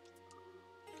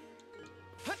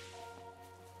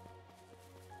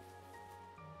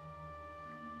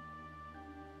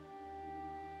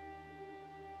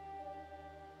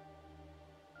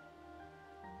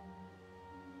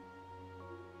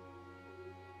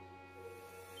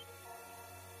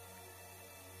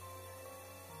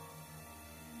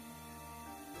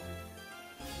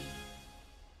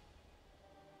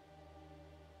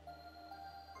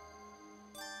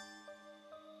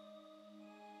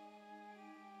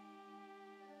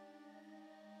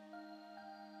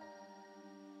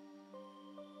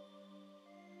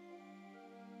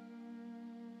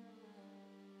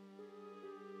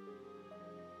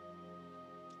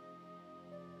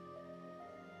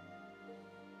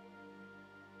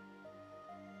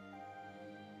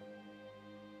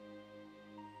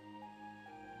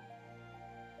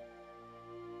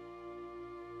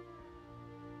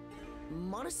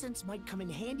 Monosynths might come in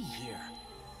handy here.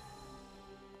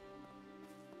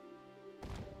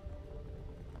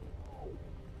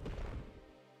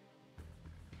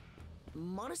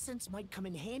 Monosynths might come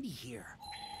in handy here.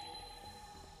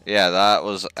 Yeah, that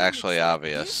was actually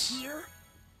obvious.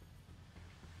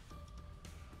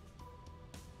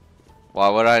 Why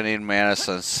would I need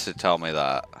Monosynths to tell me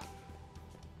that?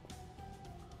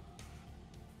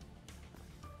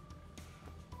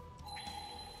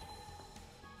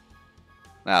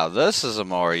 Now, this is a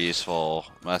more useful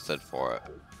method for it.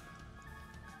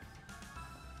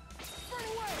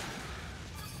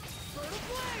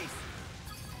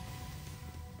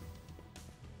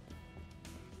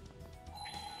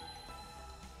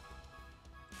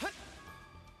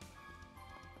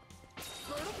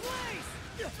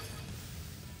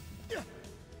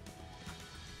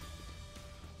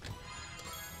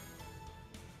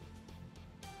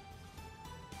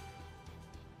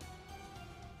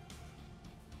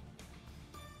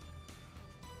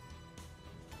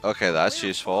 Okay, that's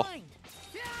useful.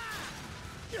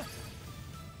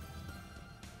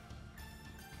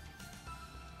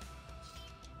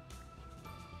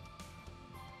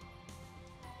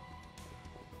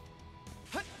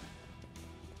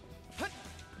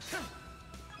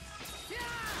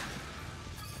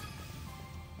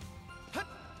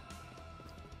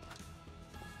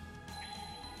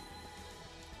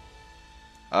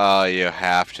 Oh, you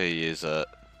have to use it.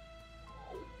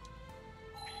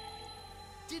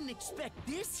 Didn't expect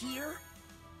this here.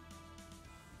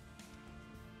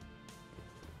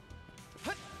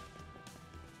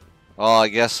 Well, I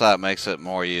guess that makes it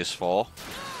more useful.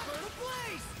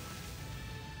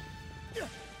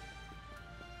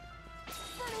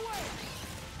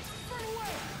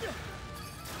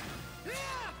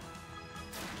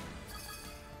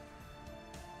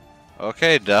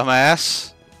 Okay, dumbass.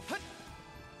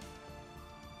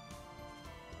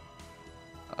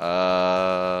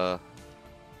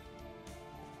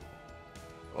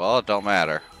 Well, it don't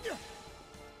matter.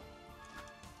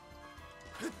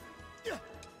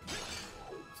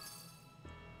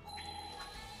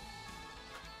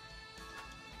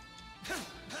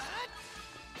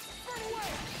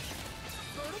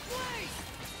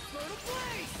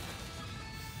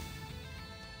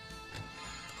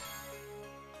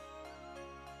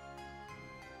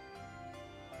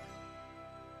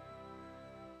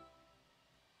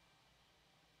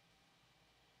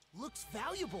 Looks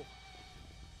valuable.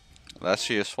 That's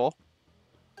useful.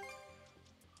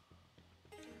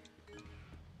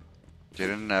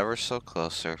 Getting ever so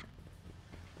closer.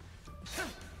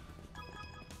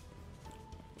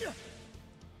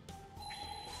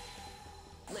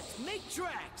 Let's make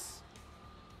tracks.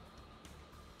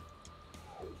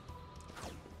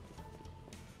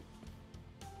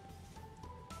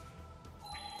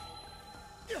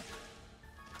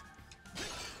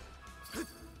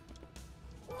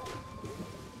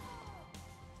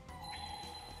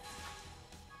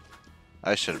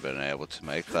 I should have been able to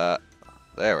make that.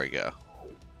 There we go.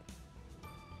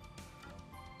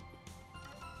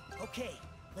 Okay,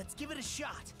 let's give it a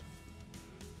shot.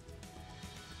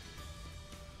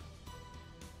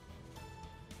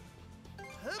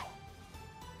 Hup.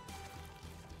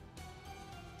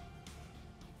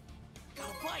 Got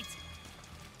a bite.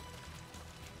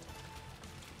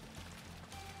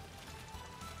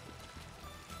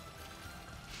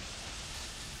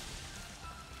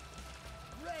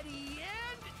 Ready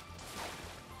and...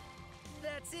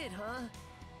 That's it, huh?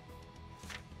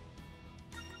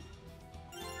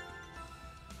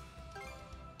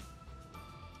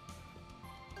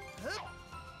 Hup.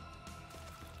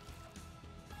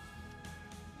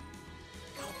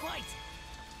 Got a bite.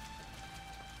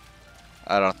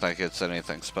 I don't think it's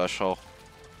anything special.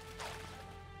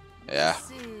 Yeah.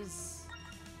 This is...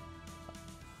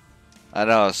 I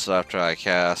noticed after I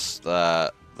cast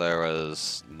that there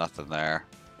was nothing there.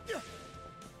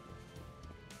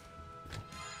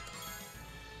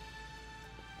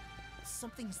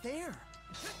 Something's there.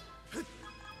 Burn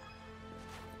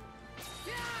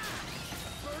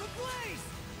a blaze!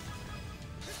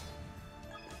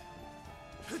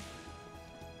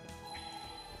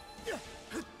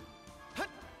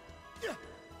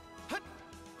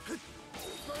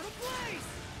 Burn a blaze!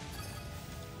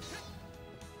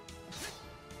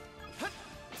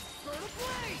 Burn a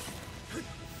blaze!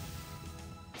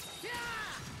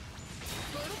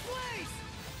 Burn a blaze! Burn a blaze!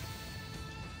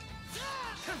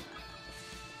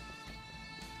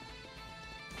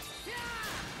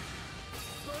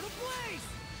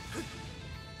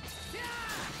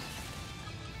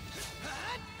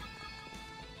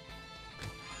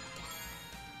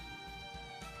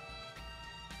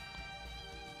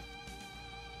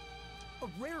 A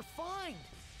rare find!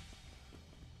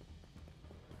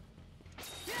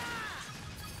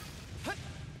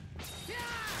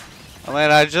 I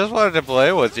mean, I just wanted to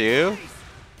play with you.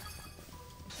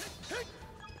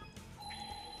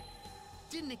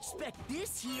 Didn't expect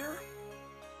this here.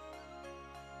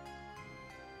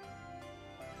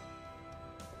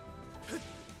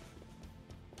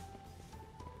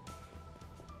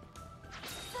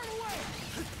 Burn away!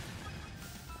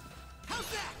 How's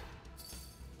that?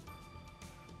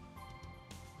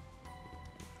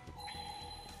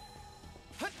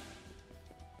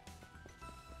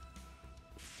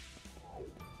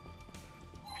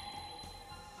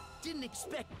 Didn't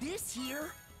expect this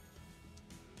here.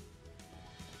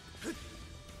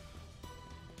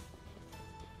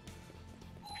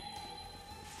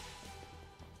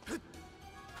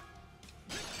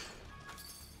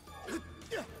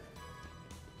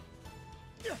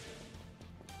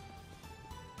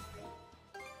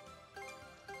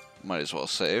 Might as well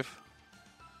save.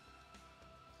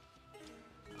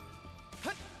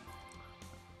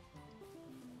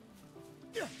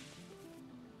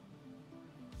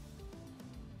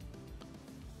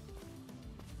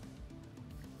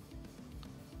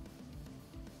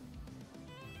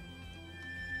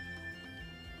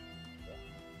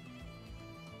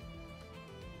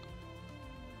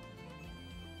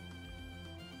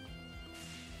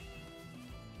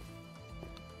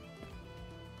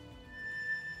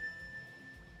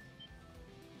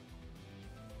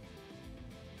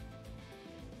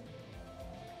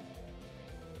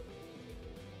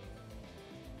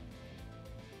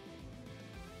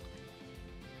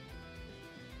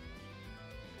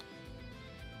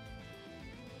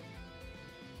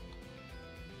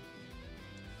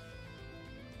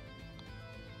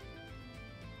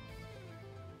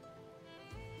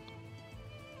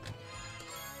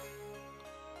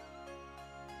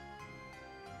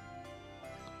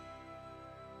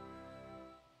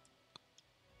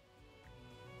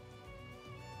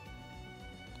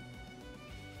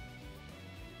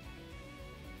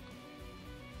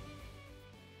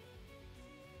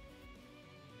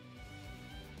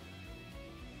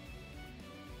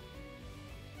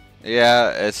 Yeah,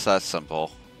 it's that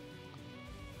simple.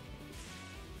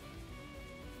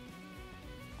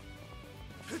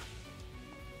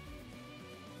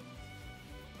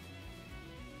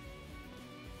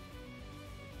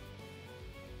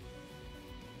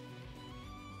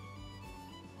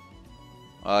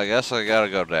 Well, I guess I gotta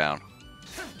go down.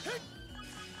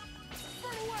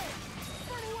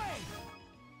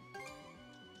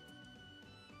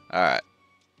 Alright.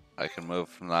 I can move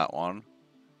from that one.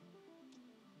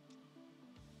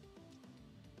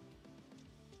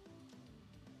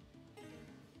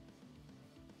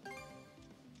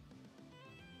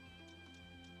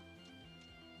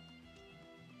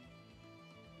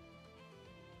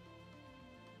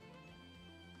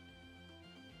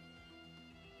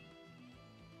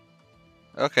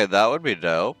 Okay, that would be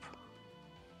dope.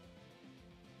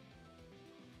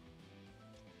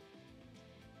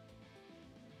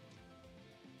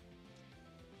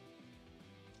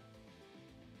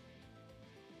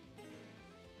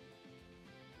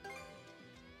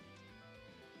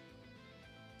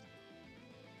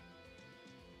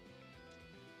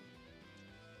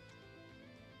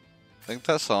 I think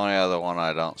that's the only other one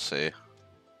I don't see.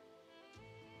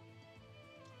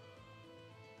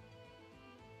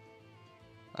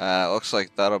 It looks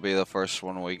like that'll be the first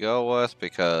one we go with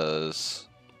because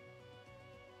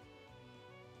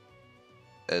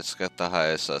it's got the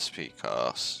highest SP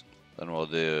cost. Then we'll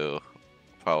do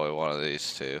probably one of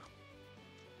these two.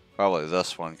 Probably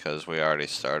this one because we already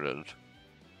started.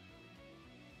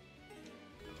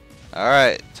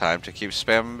 Alright, time to keep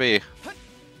spamming B.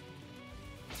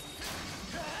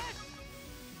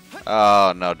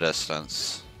 Oh, no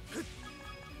distance.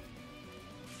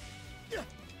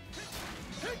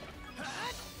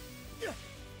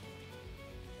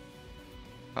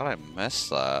 How'd I miss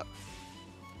that?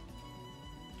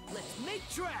 Let's make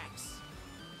tracks.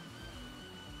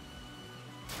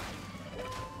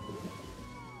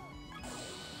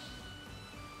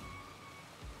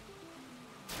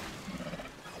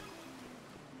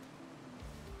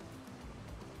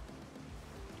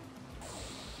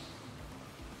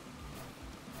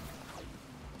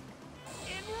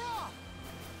 And raw.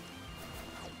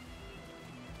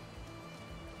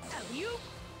 Alley-oop.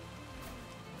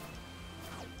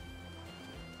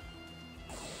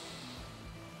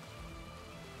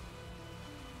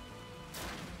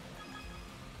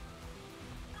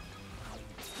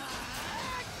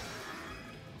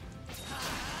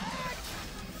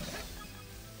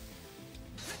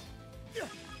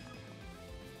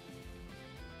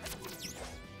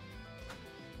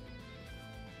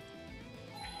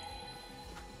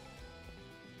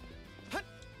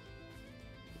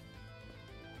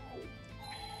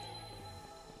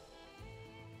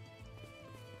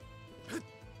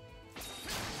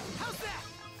 How's that?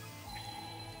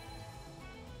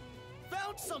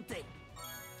 Found something.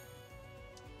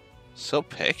 So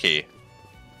picky.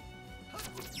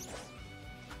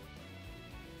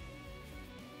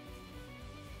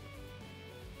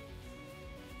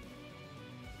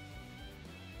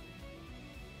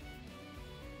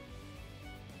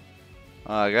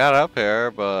 I got up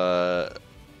here, but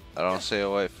I don't see a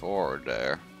way forward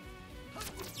there.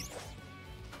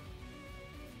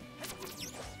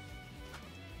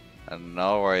 And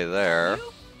no way there.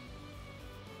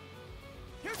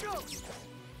 Here goes.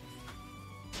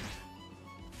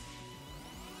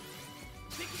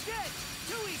 Think he's dead.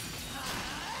 Too easy.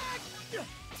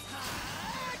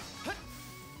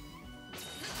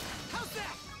 How's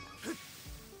that?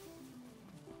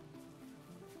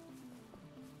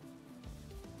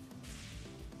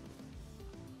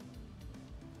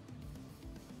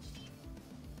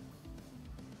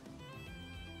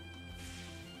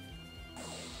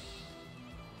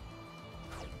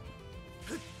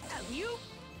 Alley-oop.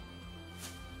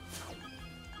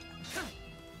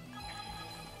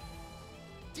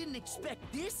 Didn't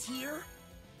expect this here.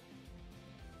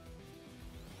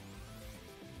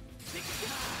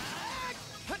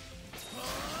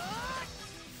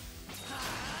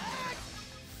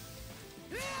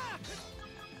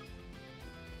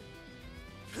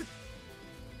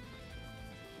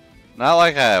 Not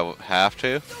like I have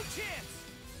to. No chance.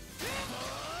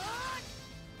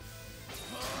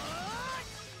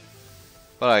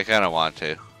 But I kind of want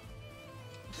to.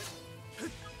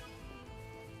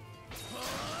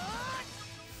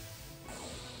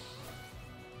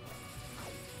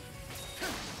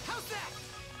 How's that?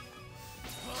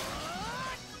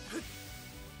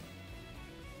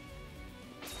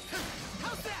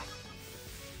 How's that?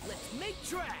 Let's make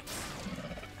tracks.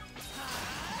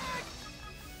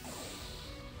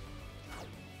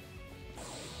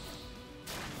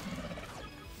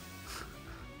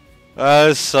 That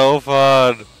is so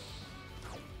fun.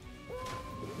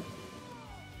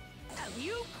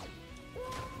 Alley-oop!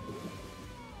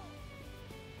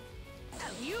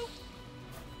 Alley-oop!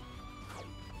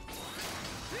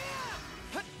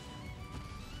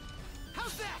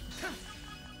 How's that?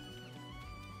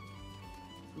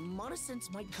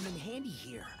 Monosense might come in handy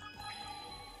here.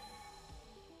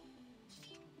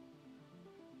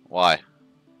 Why?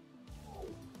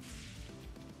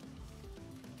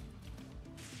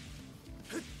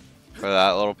 For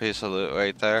that little piece of loot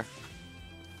right there?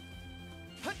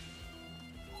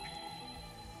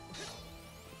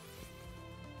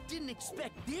 Didn't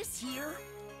expect this here.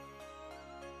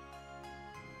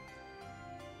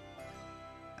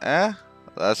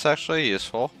 That's actually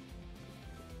useful.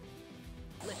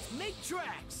 Let's make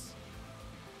tracks.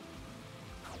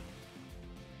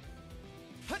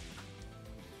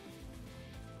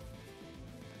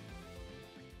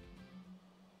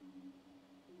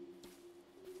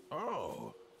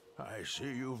 Oh, I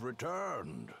see you've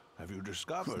returned. Have you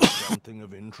discovered something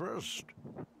of interest?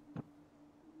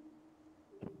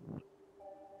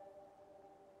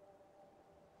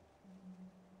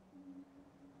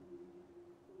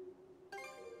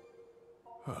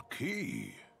 A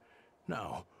key?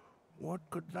 Now, what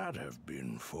could that have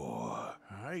been for?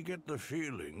 I get the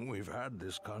feeling we've had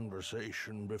this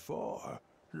conversation before.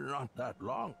 Not that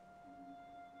long.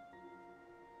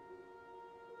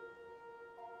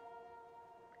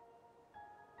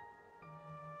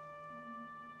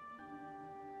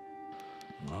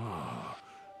 Ah,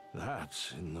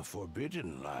 that's in the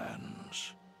Forbidden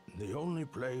Lands. The only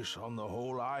place on the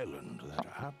whole island that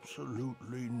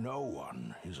absolutely no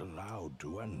one is allowed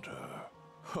to enter.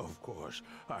 Of course,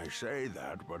 I say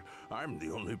that, but I'm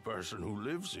the only person who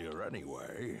lives here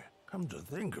anyway. Come to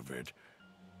think of it,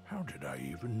 how did I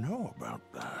even know about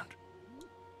that?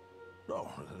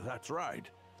 Oh, that's right.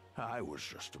 I was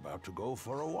just about to go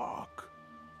for a walk.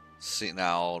 See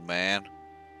now, old man.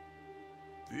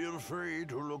 Feel free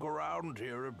to look around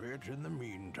here a bit in the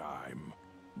meantime.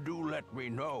 Do let me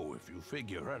know if you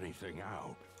figure anything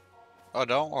out. Oh,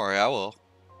 don't worry, I will.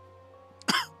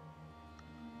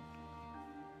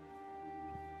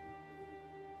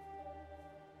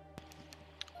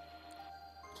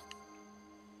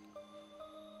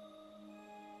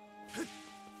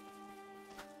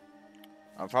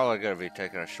 I'm probably going to be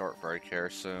taking a short break here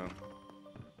soon.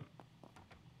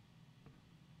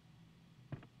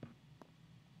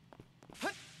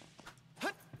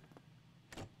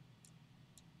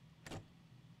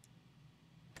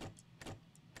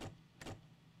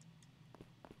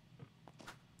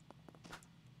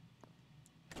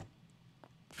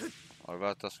 What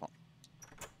about this one?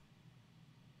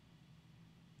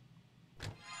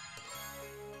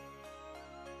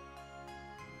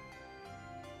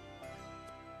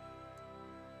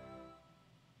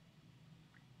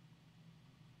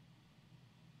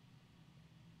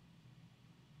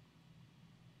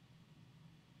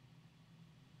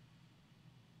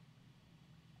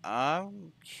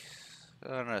 I'm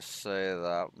gonna say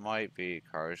that might be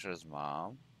Karja's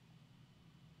mom.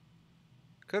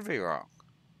 Could be wrong.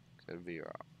 Could be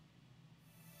wrong.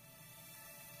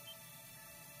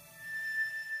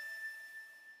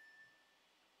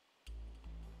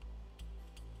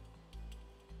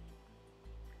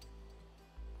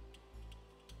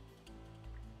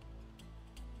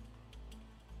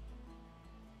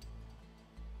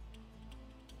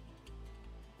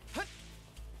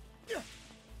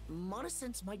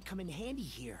 Monosense might come in handy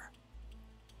here.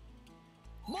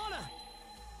 Mana!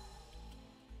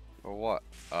 For what?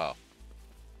 Oh.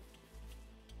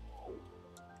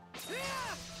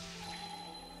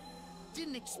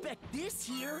 Didn't expect this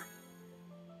here.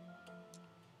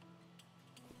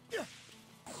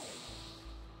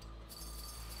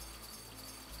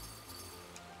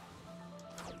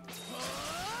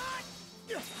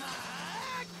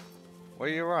 Where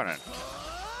are you running?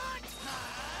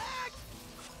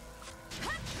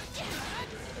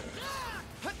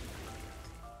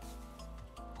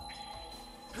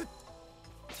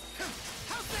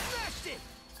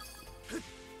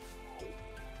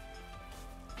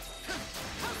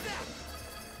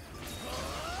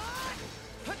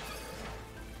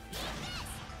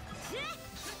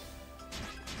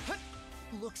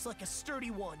 Looks like a sturdy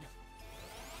one.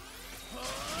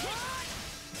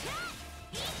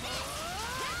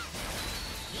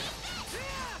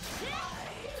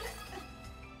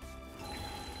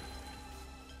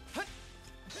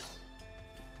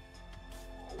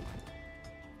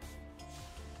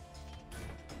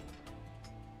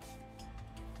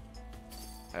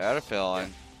 I had a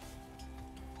feeling.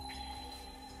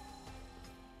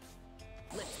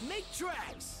 Let's make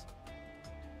tracks.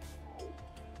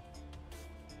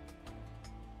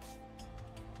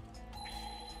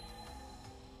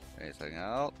 Anything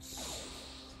else?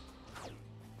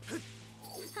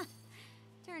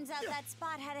 Turns out that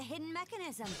spot had a hidden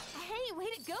mechanism. Hey, way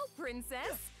to go,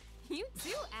 princess! You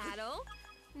too, Adel.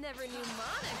 Never knew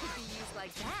mana could be used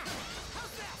like that.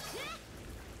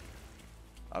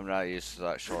 I'm not used to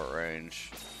that short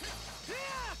range.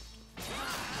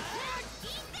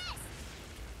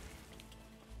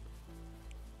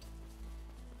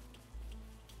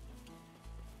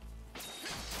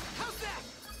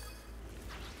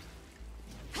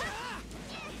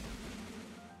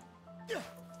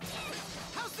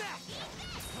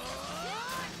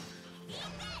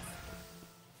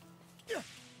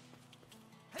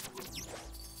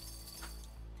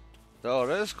 Though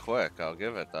it is quick, I'll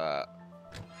give it that.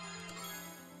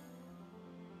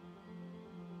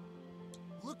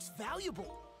 Looks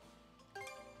valuable.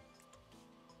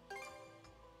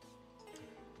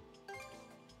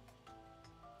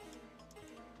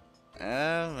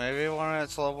 And maybe when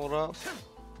it's leveled up.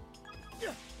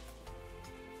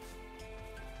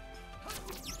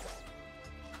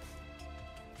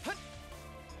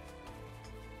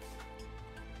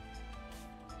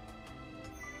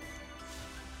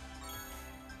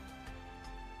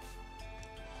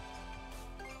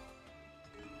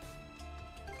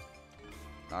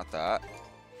 Not that.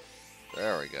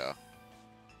 There we go.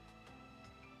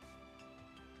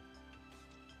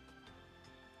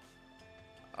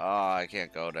 Oh, I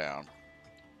can't go down.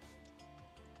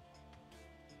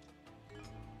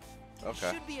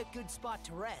 Okay. Should be a good spot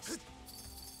to rest.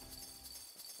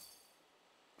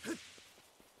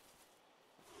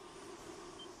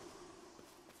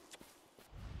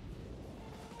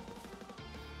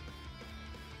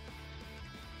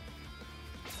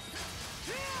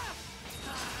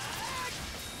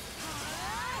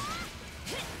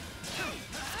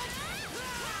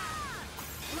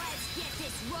 Let's get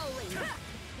this rolling.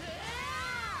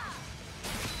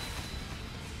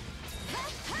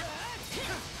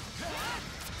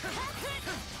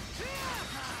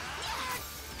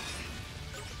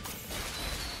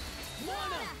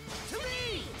 Mana to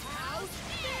me! How's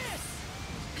this?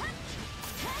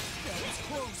 That was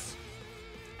close.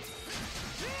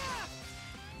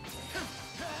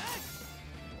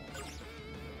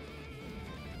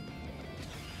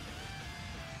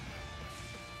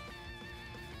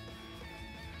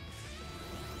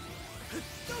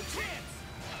 No chance!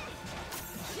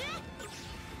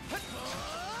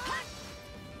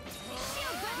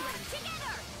 Shield brethren,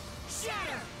 together!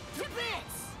 Shatter to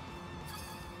bits!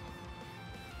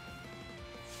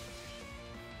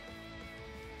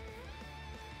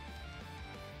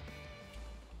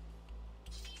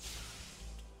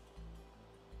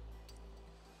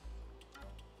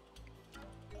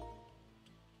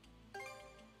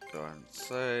 Go ahead and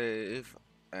save.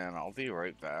 And I'll be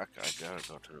right back. I gotta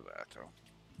go to the bathroom.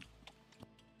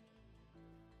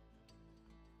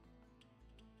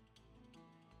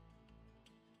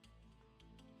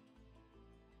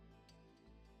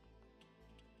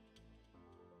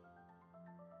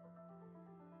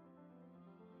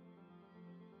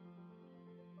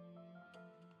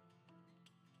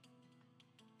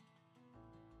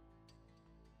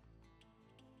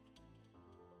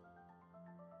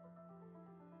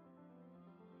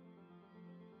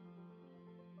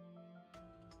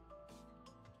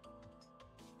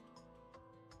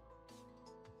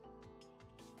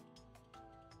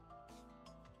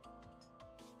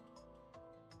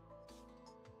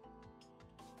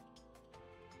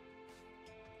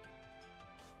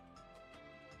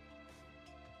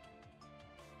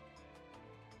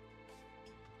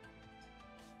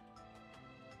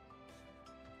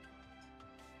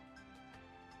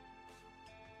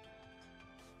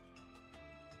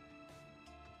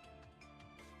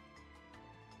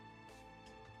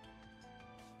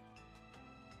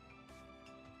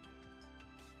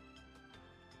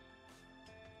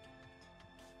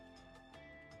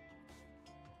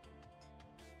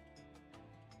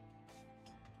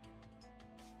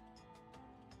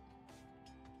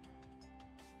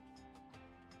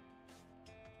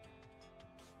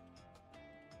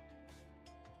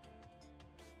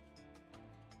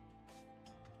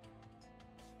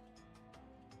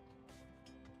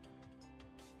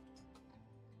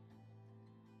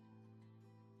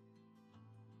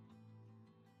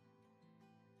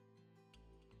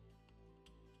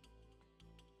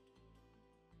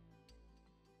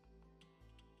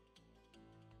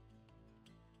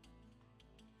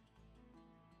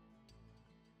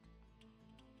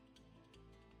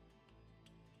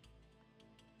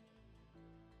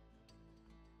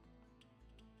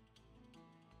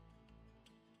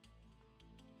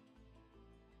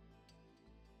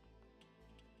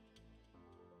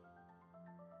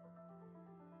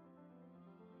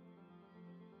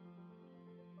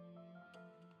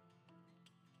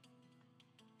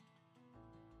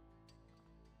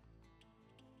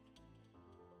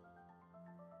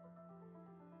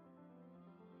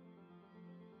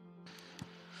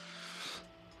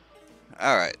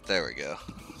 Alright, there we go.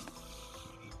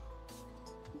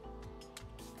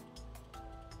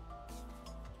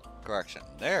 Correction,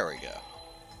 there we go.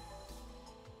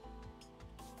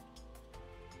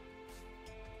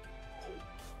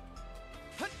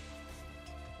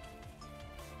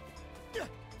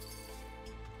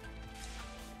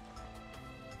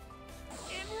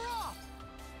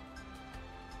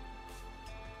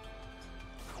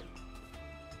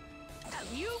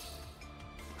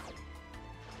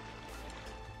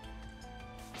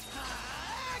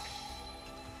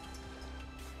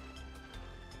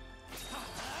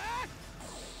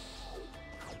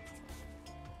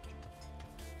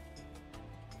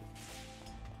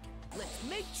 Let's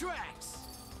make tracks!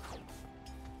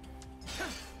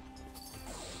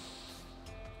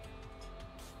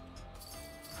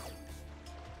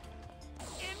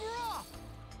 And we're off!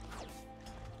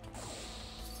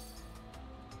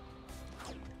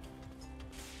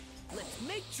 Let's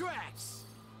make tracks!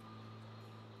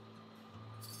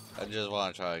 I just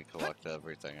want to try and collect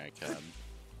everything I can.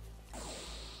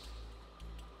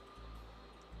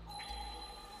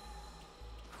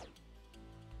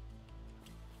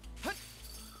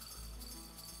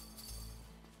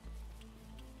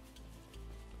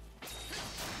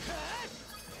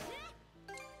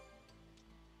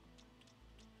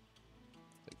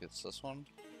 It's this one.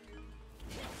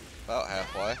 About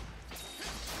halfway.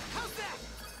 How's that?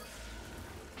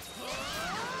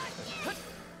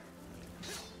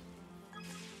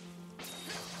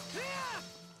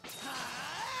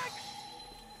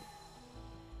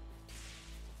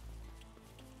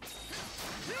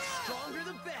 Stronger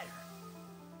the better.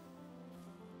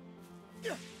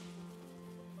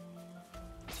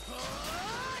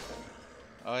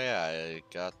 Oh yeah, I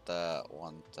got that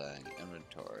one thing.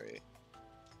 Inventory.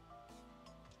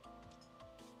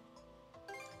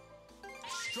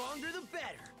 Stronger the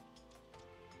better.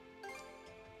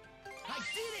 I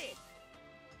did it!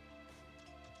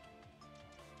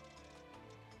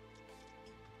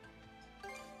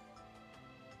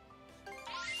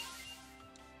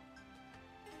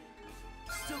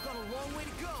 Still got a long way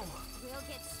to go. We'll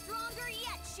get stronger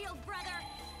yet, Shield Brother.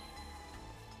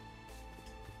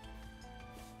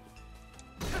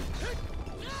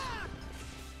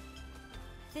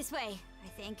 This way, I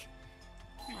think.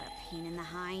 What a pain in the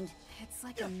hind. It's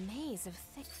like a maze of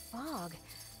thick fog.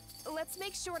 Let's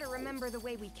make sure to remember the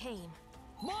way we came.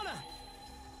 Mana!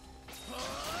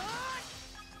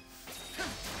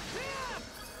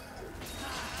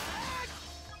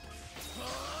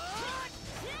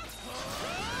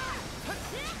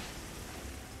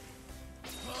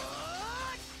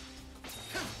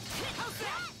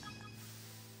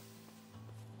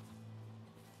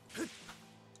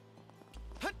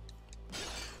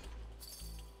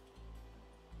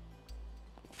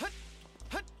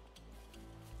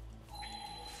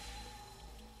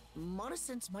 Mana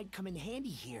sense might come in handy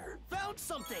here. Found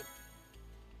something!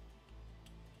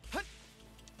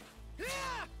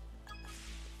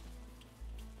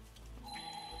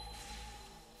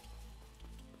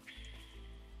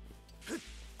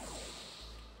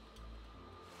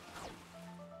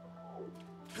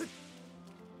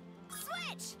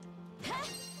 Switch!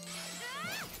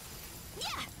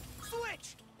 Yeah!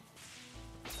 Switch!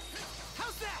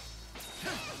 How's that?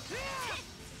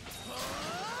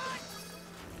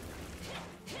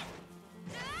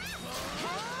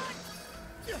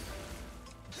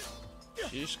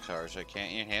 Jeez, Karja,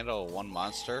 can't you handle one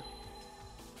monster?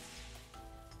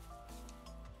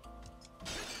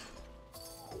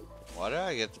 Why do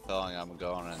I get the feeling I'm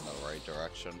going in the right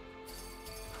direction?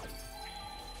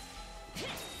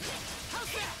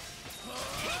 How's that?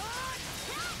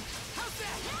 How's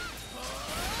that?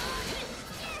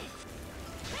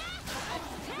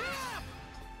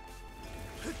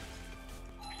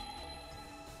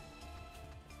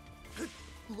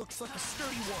 Looks like a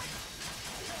sturdy one.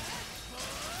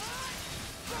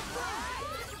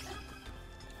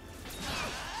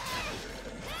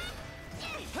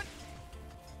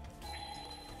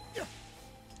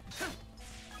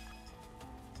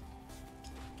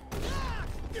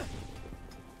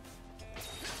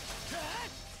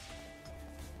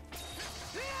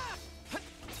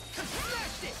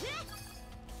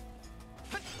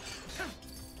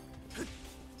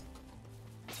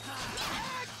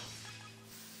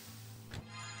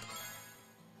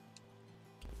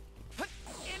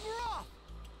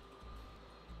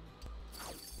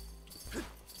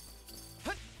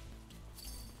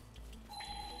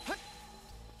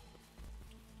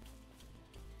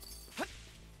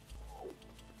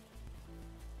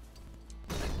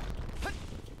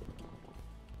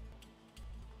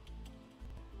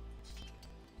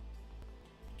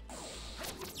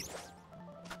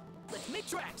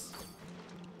 Snake tracks!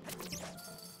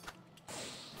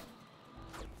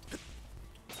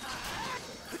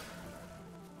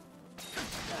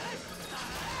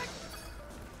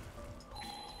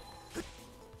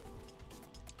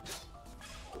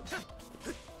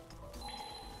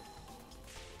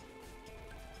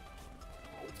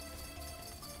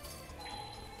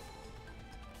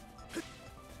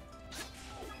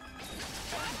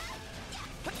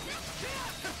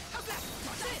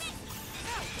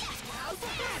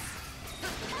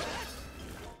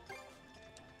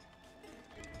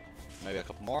 Maybe a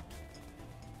couple more.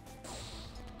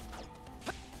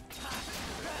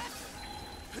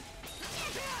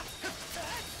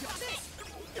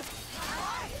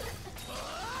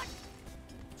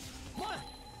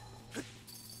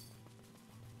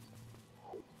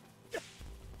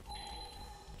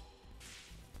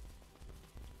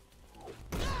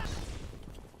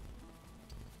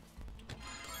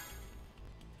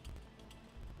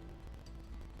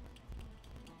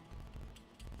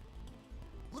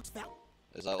 Looks that.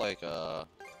 Is that like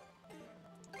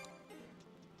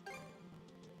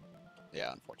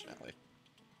yeah, unfortunately.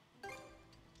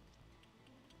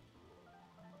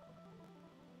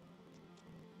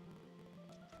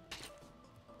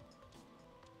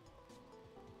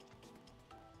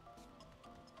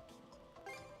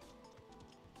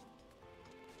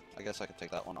 I guess I could take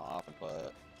that one off and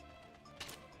put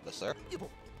this there.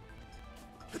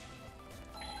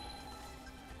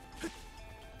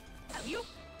 You.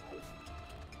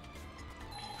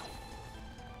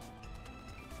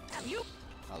 You.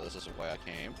 Oh, this is the way I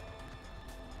came.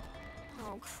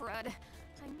 Oh, crud.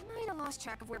 I might have lost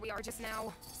track of where we are just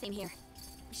now. Same here.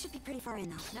 We should be pretty far in,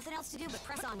 though. Nothing else to do but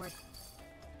press onward.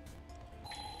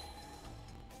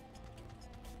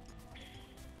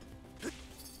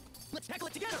 Let's tackle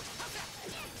it together!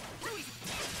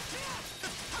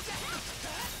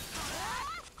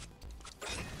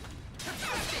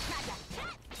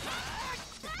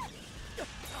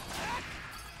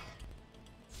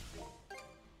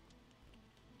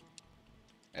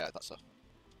 Yeah, I thought so.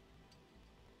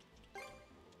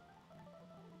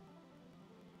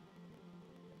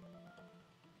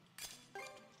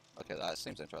 Okay, that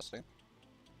seems interesting.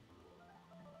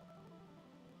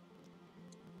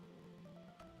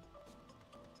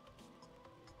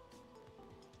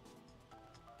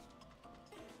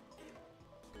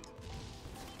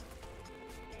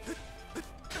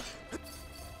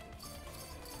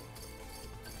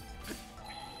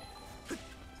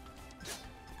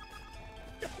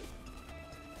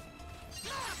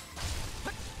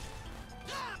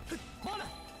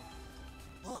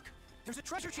 Look, there's a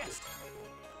treasure chest.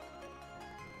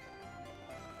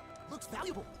 Looks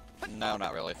valuable. No,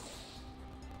 not really.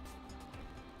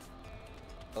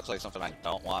 Looks like something I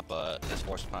don't want, but is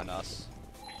forced upon us.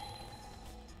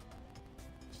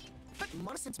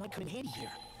 Monosense might come in handy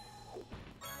here.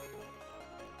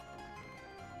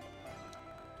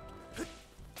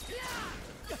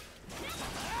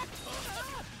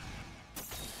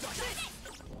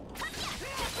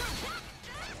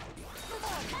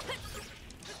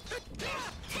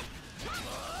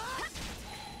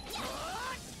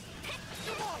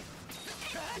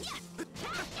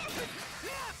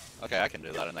 Okay, I can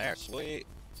do that in there. Sweet.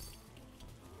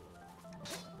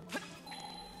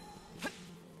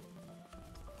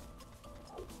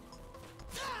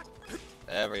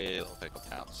 Every little pickle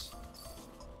counts.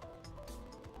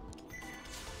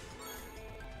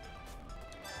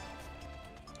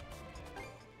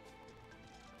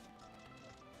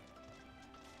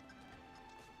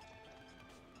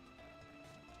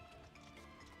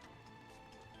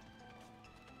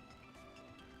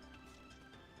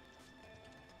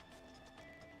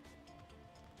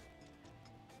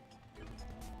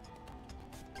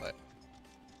 But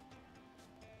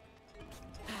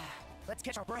Let's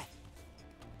catch our breath.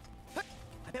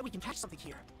 I bet we can catch something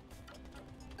here.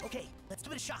 Okay, let's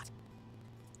give it a shot.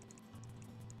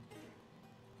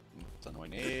 something we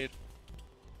need.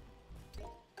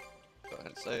 Go ahead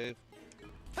and save.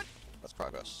 Let's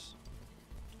progress.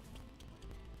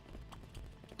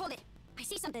 Hold it! I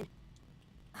see something!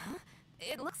 Huh?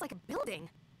 It looks like a building.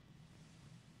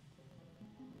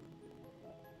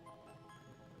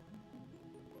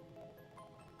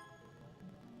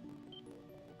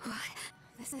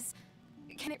 This is...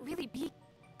 Can it really be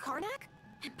Karnak?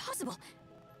 Impossible!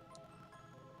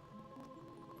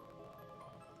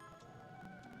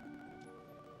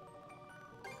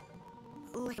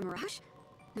 Like a mirage?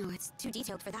 No, it's too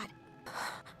detailed for that.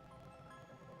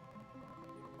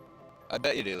 I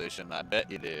bet you do, Lucian. I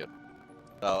bet you do.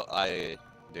 Though I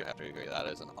do have to agree that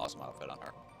is an awesome outfit on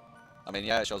her. I mean,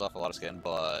 yeah, it shows off a lot of skin,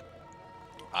 but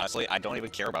Honestly, I don't even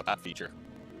care about that feature.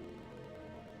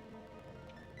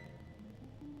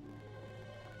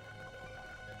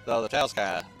 Though the tails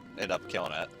kind of end up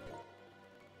killing it.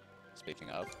 Speaking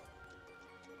of,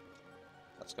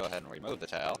 let's go ahead and remove the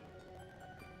tail.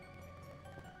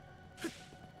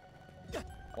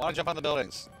 I want to jump on the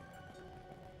buildings.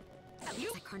 That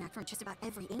looks like Karnak from just about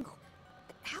every angle.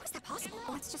 How is that possible?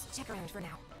 Let's just check around for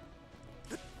now.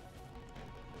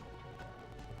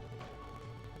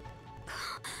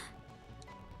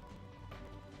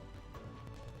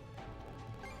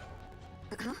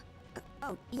 Huh?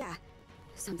 Oh, yeah.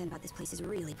 Something about this place is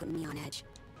really putting me on edge.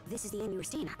 This is the inn you were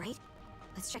staying at, right?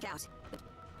 Let's check it out.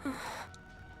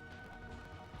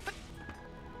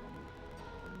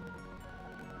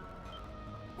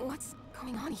 What's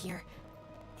going on here?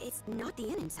 It's not the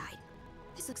inn inside.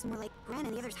 This looks more like Gran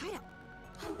and the others' hideout.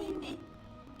 Don't leave me.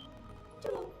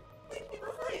 Don't leave me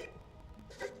behind.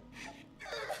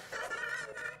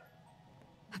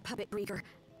 A puppet breaker.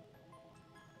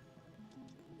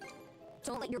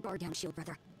 Don't let your guard down, shield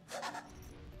brother.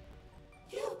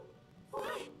 You?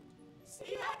 Why?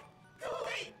 Stay back. Go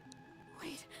away.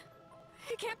 Wait.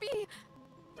 It can't be.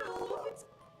 Don't.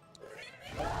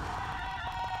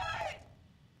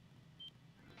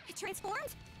 It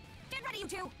transformed? Get ready, you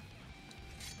two!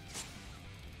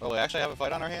 Well, we actually have a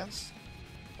fight on our hands?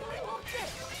 I won't get.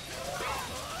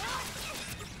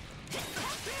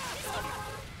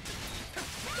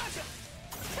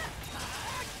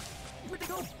 Where'd they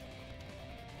go?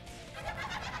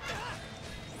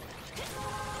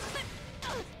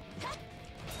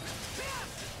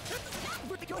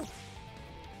 Where'd they go?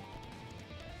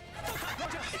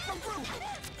 It's come through!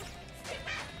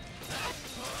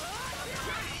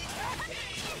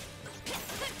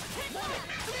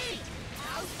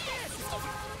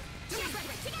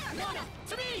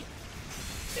 To me!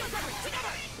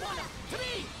 To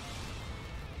me!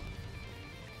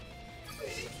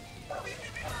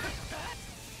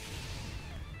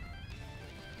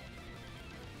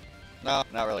 No,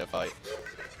 not really a fight.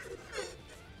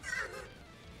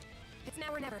 It's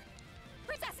now or never.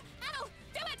 Princess! Adel!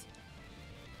 Do it!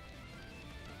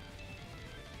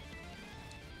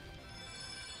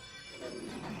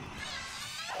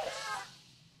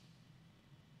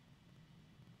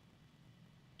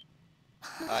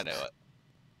 I knew it.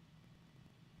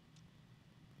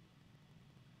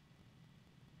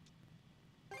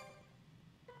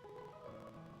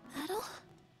 Adel?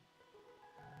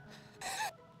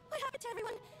 What happened to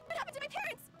everyone? What happened to my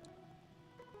parents?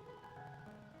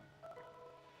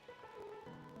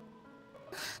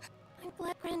 I'm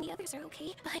glad Gran and the others are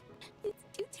okay, but it's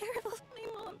too terrible. My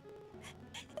mom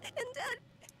and Dad,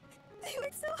 they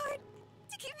worked so hard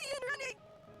to keep the inn running.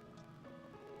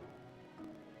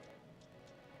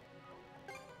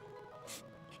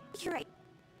 You're right.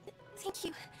 Thank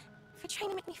you for trying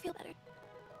to make me feel better.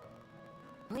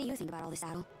 What do you think about all this,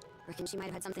 Adel? Reckon she might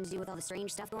have had something to do with all the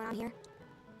strange stuff going on here?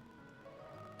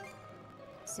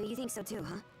 So you think so too,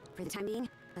 huh? For the time being,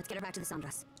 let's get her back to the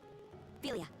Sandras.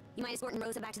 Philia, you mind escorting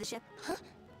Rosa back to the ship? Huh?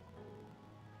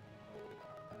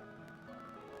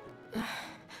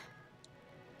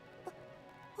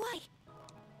 Why?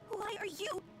 Why are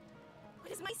you?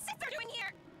 What is my sister doing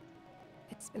here?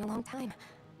 It's been a long time,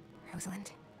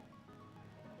 Rosalind.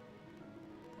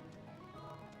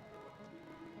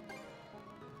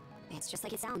 It's just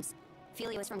like it sounds.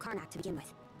 Philia was from Karnak to begin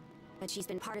with. But she's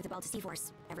been part of the Baltasy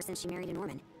Force ever since she married a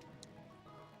Norman.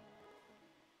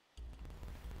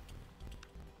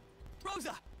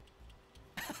 Rosa!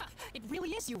 It really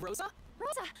is you, Rosa!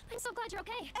 Rosa, I'm so glad you're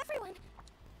okay. Everyone!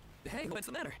 Hey, what's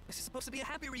the matter? This is supposed to be a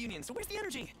happy reunion, so where's the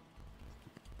energy?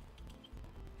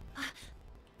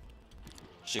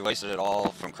 She wasted it all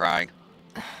from crying.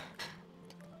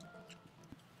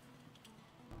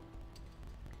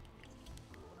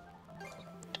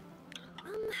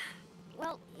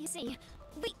 Well, you see...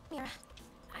 Wait, Mira.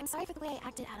 I'm sorry for the way I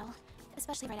acted, Adel.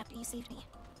 Especially right after you saved me.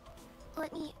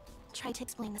 Let me try to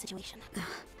explain the situation.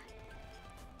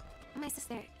 My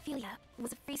sister, Philia,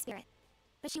 was a free spirit.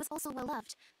 But she was also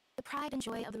well-loved. The pride and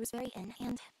joy of the Roosevary Inn,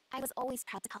 and I was always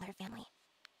proud to call her family.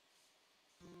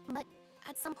 But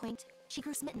at some point, she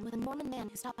grew smitten with a Norman man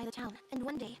who stopped by the town, and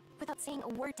one day, without saying a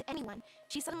word to anyone,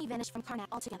 she suddenly vanished from Karnak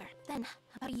altogether. Then,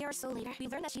 about a year or so later, we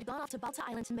learned that she'd gone off to Balta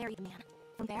Island to marry the man.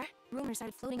 From there, rumors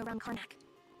started floating around Karnak.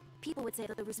 People would say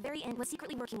that the Roosevary Inn was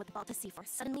secretly working with the Balta Sea Force.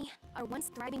 Suddenly, our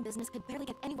once thriving business could barely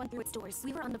get anyone through its doors.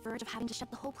 We were on the verge of having to shut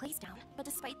the whole place down. But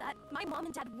despite that, my mom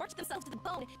and dad worked themselves to the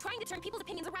bone, trying to turn people's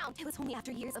opinions around. It was only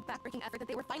after years of backbreaking effort that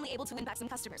they were finally able to win back some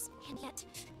customers. And yet,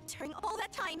 during all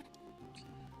that time...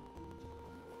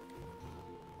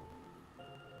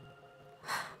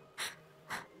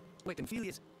 Wait, then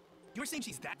Felia's... You're saying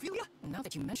she's that Felia? Now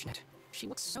that you mention it, she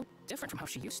looks so different from how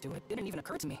she used to, it didn't even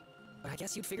occur to me. But I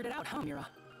guess you'd figured it out, huh, Mira?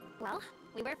 Well,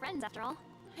 we were friends after all.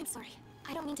 I'm sorry.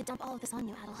 I don't mean to dump all of this on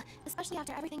you, Adel, especially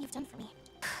after everything you've done for me.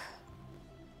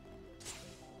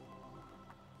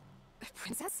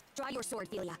 Princess? Draw your sword,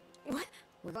 Felia. What?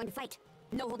 We're going to fight.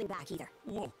 No holding back either.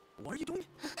 Whoa, what are you doing?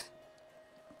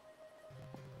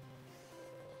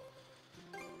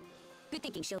 Good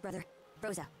thinking, Shield Brother.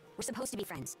 Rosa, we're supposed to be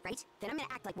friends, right? Then I'm gonna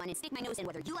act like one and stick my nose in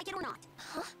whether you like it or not.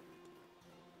 Huh?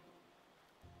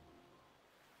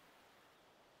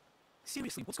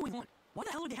 Seriously, what's going on? Why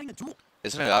the hell are they having a duel?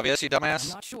 Isn't it obvious, you dumbass?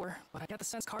 I'm not sure, but I get the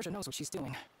sense Karja knows what she's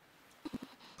doing.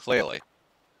 Clearly.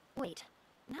 Wait,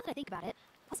 now that I think about it,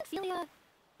 wasn't Felia...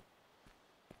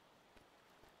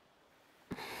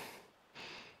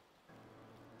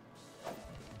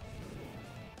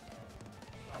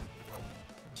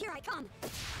 Here I come!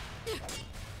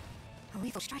 A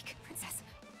lethal strike, Princess.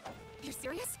 You're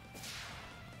serious?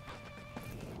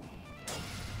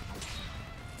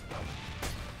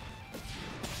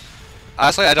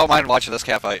 Honestly, I don't mind watching this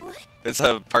cat fight. It's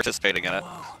participating in it.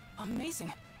 Wow,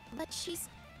 amazing. But she's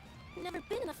never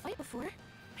been in a fight before.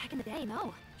 Back in the day,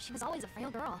 no. She was always a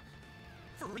frail girl.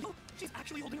 For real? She's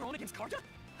actually holding her own against Karja?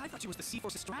 I thought she was the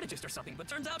Sea-Force's strategist or something, but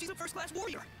turns out she's a first-class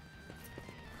warrior.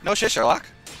 No shit, Sherlock.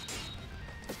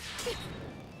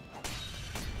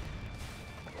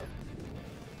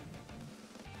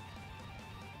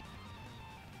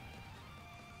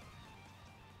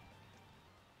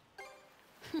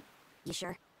 You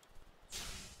sure?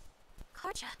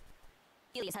 Karja.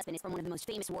 Felia's husband is from one of the most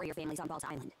famous warrior families on Ball's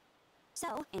Island.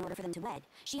 So, in order for them to wed,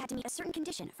 she had to meet a certain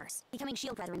condition first, becoming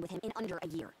shield brethren with him in under a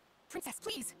year. Princess,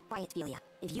 please! Quiet, Felia.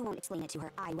 If you won't explain it to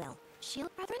her, I will.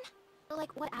 Shield brethren?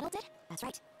 Like what Adel did? That's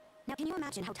right. Now, can you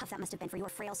imagine how tough that must have been for your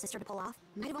frail sister to pull off?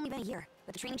 Might have only been a year,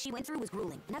 but the training she went through was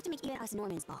grueling, enough to make even us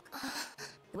Normans balk.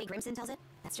 The way Grimson tells it,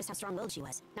 that's just how strong-willed she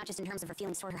was. Not just in terms of her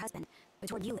feelings toward her husband, but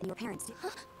toward you and your parents, too.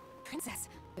 Princess!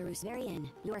 The Rooseveri Inn,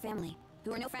 your family,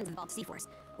 who are no friends of the Bald Sea-Force,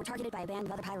 were targeted by a band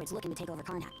of other pirates looking to take over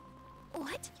Karnak.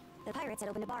 What? The pirates had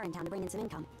opened a bar in town to bring in some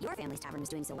income. Your family's tavern was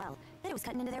doing so well that it was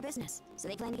cutting into their business. So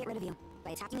they planned to get rid of you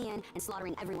by attacking the inn and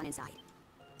slaughtering everyone inside.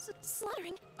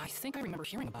 Slaughtering? I think I remember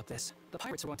hearing about this. The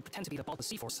pirates were going to pretend to be the Balta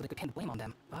Sea-Force so they could pin the blame on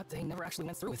them, but they never actually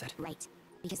went through with it. Right,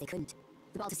 because they couldn't.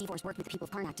 The Balta Sea-Force worked with the people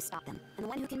of Karnak to stop them, and the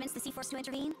one who convinced the Sea-Force to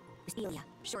intervene was Felia.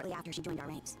 Shortly after she joined our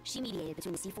ranks, she mediated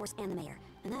between the Sea-Force and the mayor,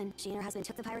 and then she and her husband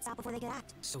took the pirates out before they could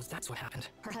act. So that's what happened.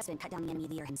 Her husband cut down the enemy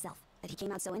of the year himself, but he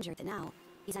came out so injured that now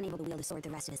he's unable to wield a sword the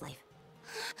rest of his life.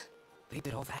 They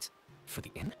did all that? For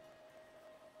the inn?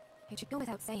 It should go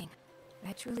without saying.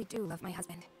 I truly do love my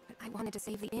husband, but I wanted to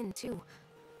save the inn, too.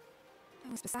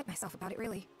 I was beside myself about it,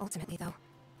 really. Ultimately, though,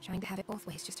 trying to have it both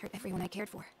ways just hurt everyone I cared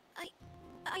for.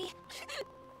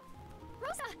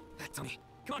 Rosa! Tell me.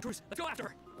 Come on, Cruz, let's go after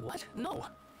her! What? No!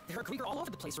 There are Krieger all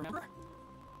over the place, remember?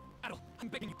 Adel, I'm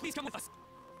begging you, please come with us!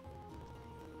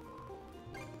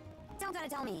 Don't gotta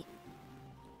tell me.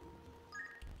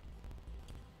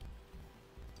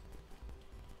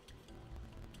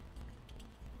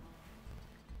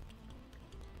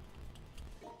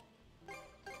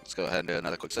 Let's go ahead and do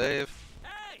another quick save.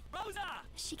 Hey, Rosa!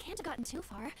 She can't have gotten too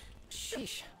far.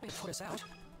 Sheesh, they put us out.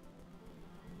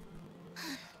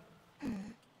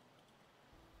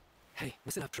 Hey,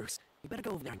 listen up, Cruz. You better go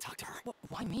over there and talk to her.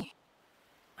 Why me?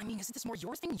 I mean, isn't this more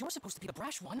your thing? You're supposed to be the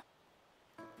brash one.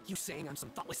 You saying I'm some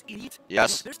thoughtless idiot?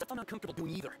 Yes. No, there's stuff I'm not comfortable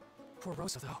doing either. Poor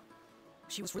Rosa, though.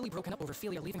 She was really broken up over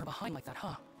Felia leaving her behind like that,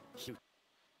 huh?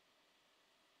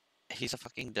 He's a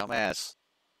fucking dumbass.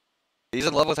 He's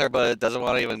in love with her, but doesn't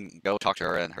want to even go talk to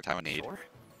her in her time of need. Sure.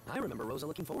 I remember Rosa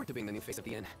looking forward to being the new face of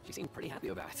the inn. She seemed pretty happy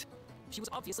about it. She was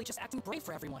obviously just acting brave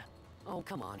for everyone. Oh,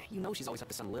 come on. You know she's always up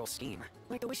to some little scheme.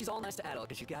 Like the way she's all nice to Adel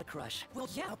because she's got a crush. Well,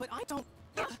 yeah, but I don't...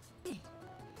 The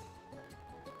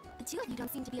two of you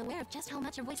don't seem to be aware of just how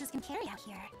much your voices can carry out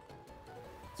here.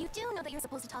 You do know that you're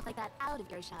supposed to talk like that out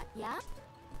of earshot, yeah?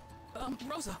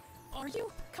 Rosa, are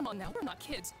you? Come on now, we're not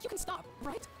kids. You can stop,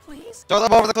 right? Please? Throw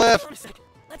them over the cliff! Hold on a sec.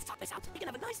 Let's talk this out. We can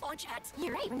have a nice long chat.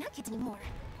 You're right, we're not kids anymore.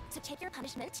 So take your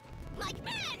punishment like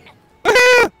men!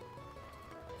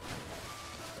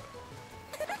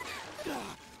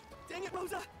 Dang it,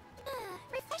 Rosa!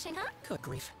 Refreshing, huh? Good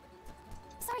grief.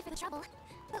 Sorry for the trouble,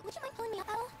 but would you mind pulling me up,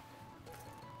 Adel?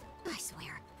 I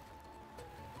swear.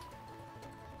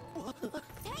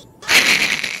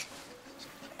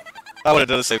 I would have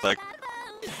done the same thing.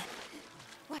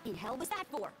 What in hell was that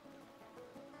for?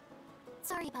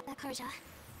 Sorry about that, Karja.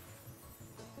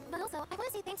 But also, I want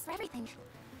to say thanks for everything.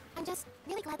 I'm just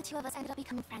really glad the two of us ended up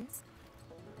becoming friends.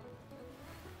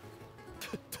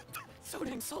 So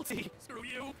dang salty. Screw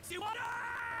you. Seawater!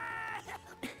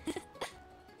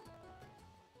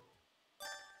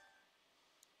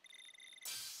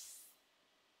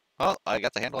 Well, I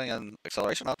got the handling and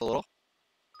acceleration up a little.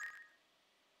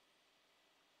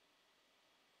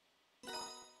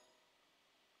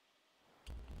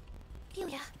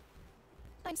 Julia,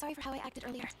 I'm sorry for how I acted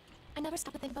earlier. I never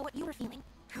stopped to think about what you were feeling.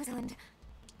 Rosalind.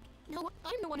 No,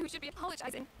 I'm the one who should be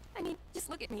apologizing. I mean, just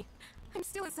look at me. I'm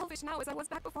still as selfish now as I was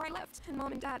back before I left. And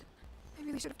Mom and Dad, I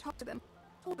really should have talked to them.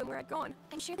 Told them where I'd gone.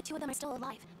 I'm sure the two of them are still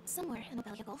alive, somewhere in the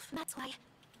Belia Gulf. That's why,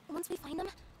 once we find them,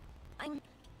 I'm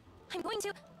going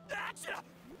to...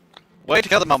 Way to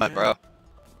kill the moment, bro.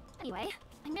 Anyway,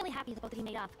 I'm really happy that both of you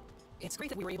made up. It's great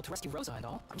that we were able to rescue Rosa and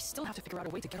all. We still have to figure out a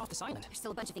way to get off this island. There's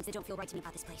still a bunch of things that don't feel right to me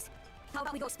about this place. How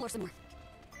about we go explore some more?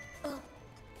 Oh.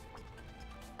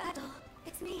 Adol,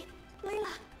 it's me, Layla.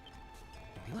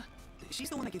 Layla? She's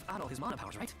the one that gave Adol his mana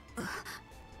powers, right?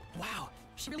 Wow,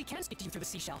 she really can speak to you through the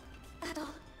seashell. Adol,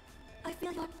 I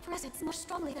feel your presence more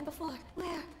strongly than before.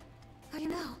 Where are you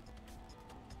now?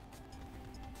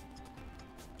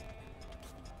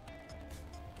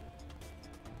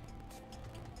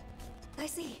 I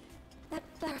see. That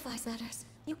clarifies matters.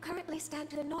 You currently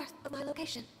stand to the north of my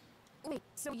location. Wait,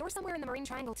 so you're somewhere in the Marine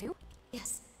Triangle too?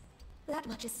 Yes. That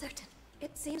much is certain.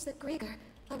 It seems that Grieger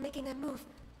are making their move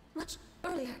much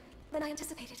earlier than I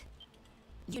anticipated.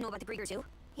 You know about the Grieger too?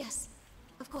 Yes,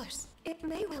 of course. It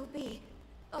may well be,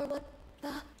 or what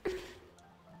the...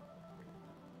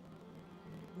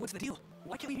 What's the deal?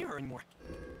 Why can't we hear her anymore?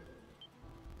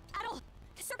 Adol!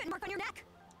 The serpent mark on your neck!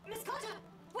 Miss Carter!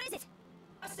 What is it?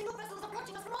 A single vessel is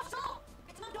approaching us from offshore!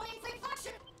 It's an annoying fleet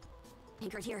flagship!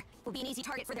 Anchored here. We'll be an easy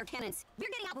target for their cannons. We're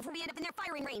getting out before we end up in their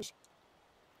firing range.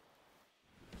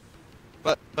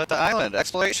 But the island,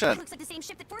 exploration. Looks like the same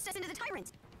ship that forced us into the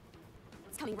Tyrant.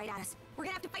 It's coming right at us. We're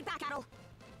gonna have to fight back, Adol.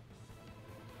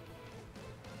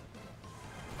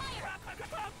 Fire!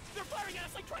 They're firing at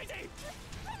us like crazy!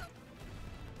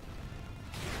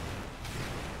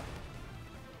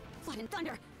 Flood and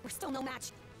thunder. We're still no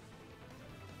match.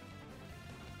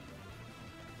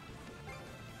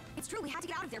 It's true, we had to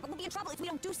get out of there, but we'll be in trouble if we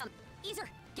don't do something. Easer,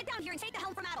 get down here and take the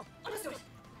helm from Adol. Understood.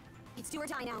 It's do or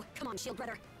die now. Come on, shield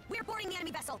brother. We're boarding the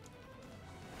enemy vessel.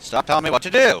 Stop telling me what to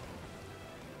do.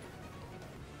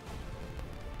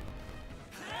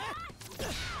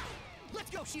 Let's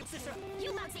go, shield sister!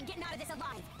 You lousy ain't getting out of this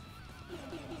alive.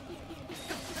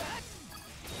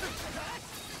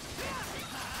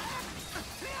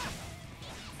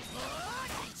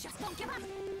 Just won't give up.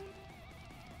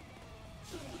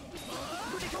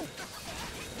 Where'd they go?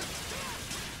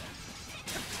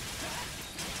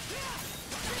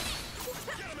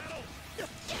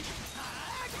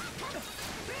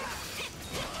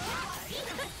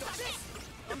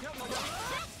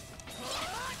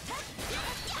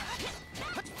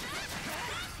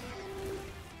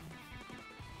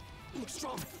 You look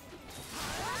strong.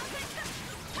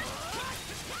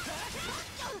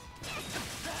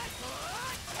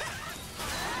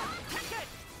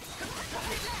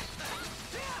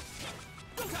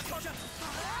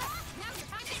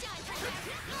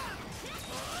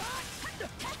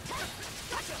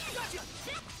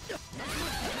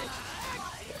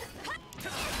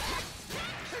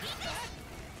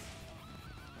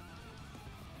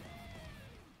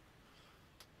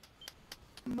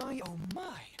 My, oh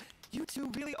my! You two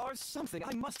really are something,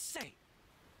 I must say!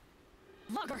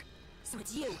 Lugger! So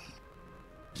it's you!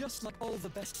 Just like all the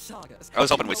best sagas, I was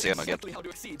hoping you we'd know see him again. exactly how to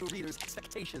exceed the reader's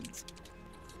expectations.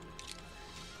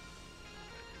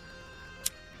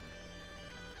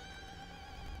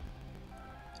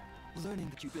 Learning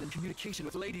that you've been in communication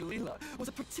with Lady Leela was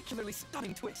a particularly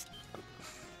stunning twist.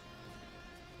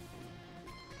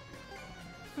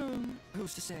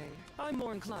 Who's to say? I'm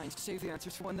more inclined to save the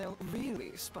answers for when they'll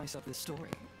really spice up this story.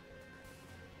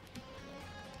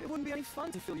 It wouldn't be any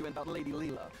fun to fill you in about Lady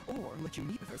Leela, or let you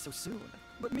meet with her so soon.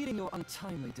 But meeting your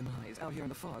untimely demise out here in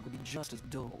the fog would be just as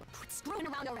dull. Quit screwing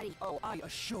around already! Oh, I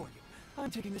assure you,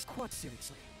 I'm taking this quite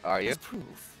seriously. Are you? As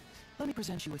proof, let me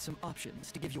present you with some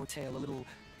options to give your tale a little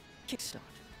kickstart.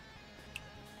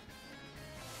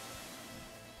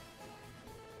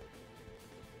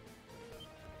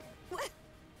 What?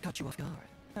 Caught you off guard,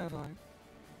 have I?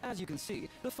 As you can see,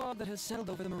 the fog that has settled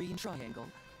over the Marine Triangle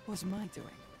was my doing.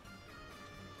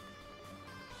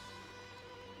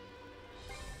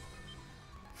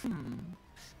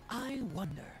 I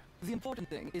wonder. The important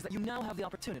thing is that you now have the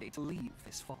opportunity to leave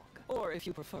this fog. Or, if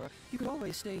you prefer, you could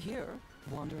always stay here,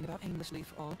 wandering about aimlessly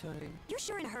for all eternity. You're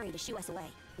sure in a hurry to shoo us away.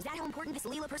 Is that how important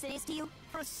this Leela person is to you?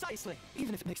 Precisely!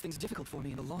 Even if it makes things difficult for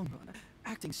me in the long run,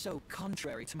 acting so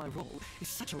contrary to my role is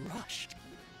such a rush.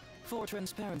 For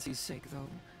transparency's sake, though,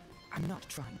 I'm not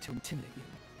trying to intimidate you.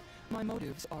 My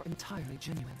motives are entirely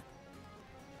genuine.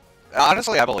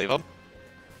 Honestly, I believe him.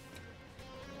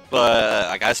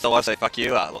 But I still want to say fuck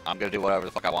you. I'm gonna do whatever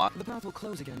the fuck I want. The path will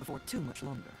close again before too much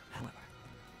longer, however.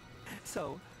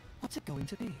 So, what's it going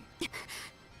to be?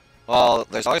 Well,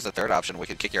 there's always the third option. We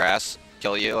could kick your ass,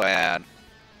 kill you, and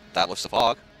that lifts the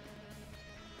fog.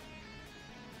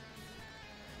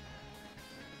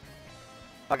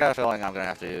 I got a feeling I'm gonna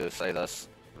have to say this,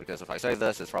 because if I say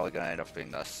this, it's probably gonna end up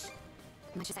being this.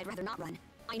 Much as I'd rather not run,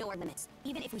 I know our limits.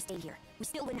 Even if we stayed here, we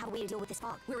still wouldn't have a way to deal with this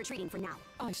fog. We're retreating for now.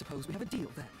 I suppose we have a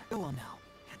deal then. Go on now.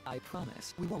 I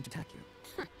promise we won't attack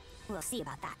you. We'll see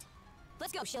about that.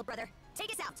 Let's go, Shield Brother.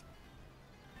 Take us out.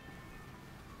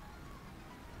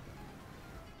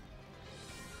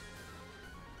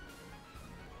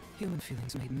 Human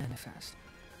feelings made manifest.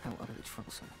 How utterly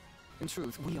troublesome. In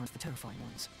truth, we aren't the terrifying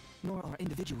ones, nor are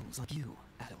individuals like you,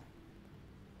 Adel.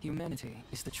 Humanity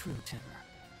is the true terror.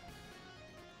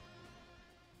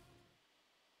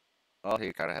 Well,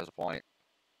 he kind of has a point.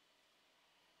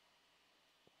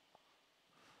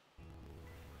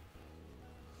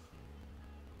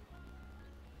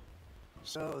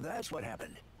 So that's what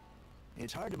happened.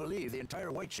 It's hard to believe the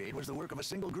entire White Shade was the work of a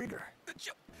single Grieger.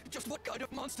 Just what kind of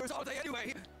monsters are they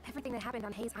anyway? Everything that happened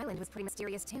on Hayes Island was pretty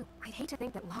mysterious too. I'd hate to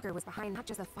think that Logger was behind not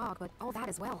just the fog, but all that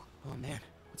as well. Oh man,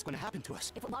 what's going to happen to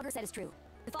us? If what Logger said is true,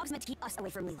 the fog's meant to keep us away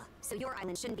from Leela, so your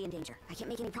island shouldn't be in danger. I can't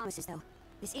make any promises though.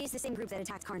 This is the same group that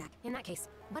attacked Karnak. In that case,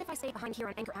 what if I stayed behind here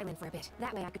on Anchor Island for a bit?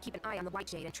 That way I could keep an eye on the White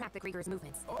Shade and track the Grieger's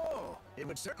movements. Oh, it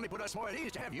would certainly put us more at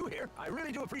ease to have you here. I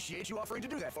really do appreciate you offering to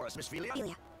do that for us, Miss Felia.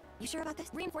 Felia, you sure about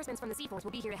this? Reinforcements from the Sea Force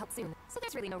will be here to help soon, so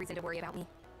there's really no reason to worry about me.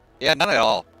 Yeah, none at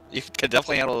all. You could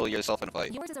definitely handle yourself in a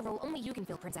fight. Yours is a role only you can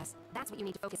fill, Princess. That's what you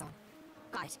need to focus on.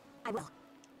 Got it. I will.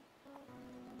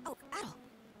 Oh, Adel.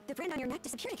 The brand on your neck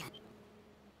disappeared again.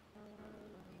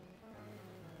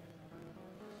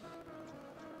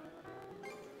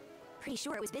 Pretty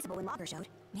sure it was visible when Logger showed.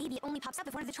 Maybe it only pops up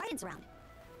if one of the tridents around.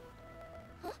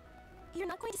 Huh? You're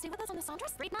not going to stay with us on the Sandra?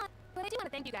 Afraid not. But I do want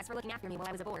to thank you guys for looking after me while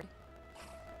I was aboard.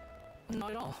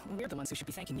 Not at all. We're the ones who should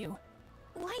be thanking you.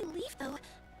 Why leave, though?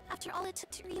 After all it took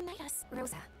to reunite us.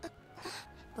 Rosa.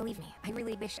 Believe me, I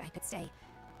really wish I could stay.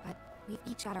 But we've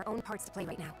each got our own parts to play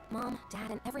right now. Mom,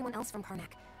 Dad, and everyone else from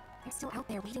Karnak. They're still out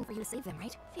there waiting for you to save them,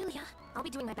 right? Felia. I'll be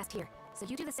doing my best here, so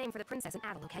you do the same for the Princess and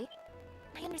Adel, okay?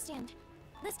 I understand.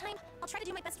 This time, I'll try to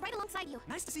do my best right alongside you.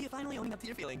 Nice to see you finally owning up to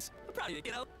your feelings. I'm proud of you,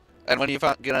 kiddo. And when are you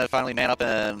gonna finally man up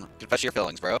and confess your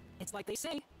feelings, bro? It's like they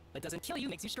say, what doesn't kill you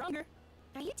makes you stronger.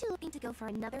 Are you two looking to go for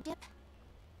another dip?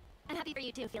 I'm happy for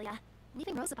you too, Felia.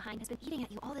 Leaving Rosa behind has been eating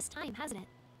at you all this time, hasn't it?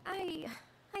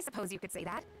 I suppose you could say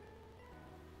that.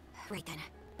 Right then.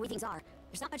 The way things are,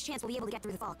 there's not much chance we'll be able to get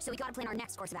through the fog, so we gotta plan our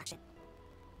next course of action.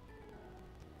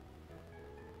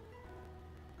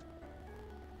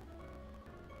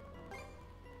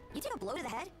 You took a blow to the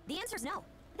head? The answer's no.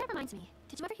 That reminds me.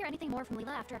 Did you ever hear anything more from Leela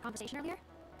after our conversation earlier?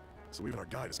 So even our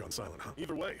guide has gone silent, huh?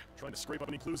 Either way, trying to scrape up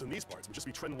any clues in these parts would just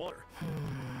be treading water.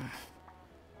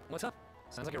 What's up?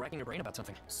 Sounds like you're racking your brain about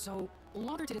something. So,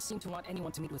 Logger didn't seem to want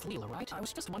anyone to meet with Leela, right? I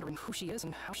was just wondering who she is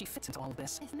and how she fits into all of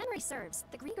this. If memory serves,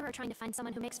 the Grieger are trying to find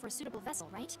someone who makes for a suitable vessel,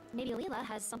 right? Maybe Leela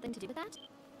has something to do with that?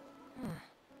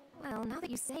 Well, now that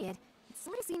you say it, it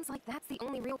sort of seems like that's the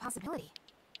only real possibility.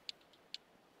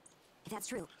 If that's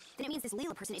true, then it means this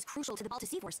Leela person is crucial to the Baltic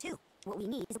Sea Force too. What we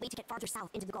need is a way to get farther south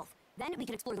into the Gulf. Then we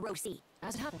can explore the Rogue Sea.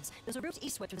 As it happens, there's a route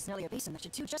eastward to the Snelia Basin that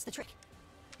should do just the trick.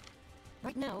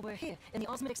 Right now, we're here, in the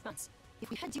Osmid Expanse. If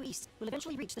we head due east, we'll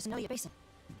eventually reach the Snelia Basin.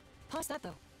 Past that,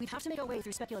 though, we'd have to make our way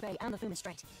through Specular Bay and the Flumen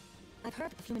Strait. I've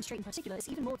heard that the Flumen Strait in particular is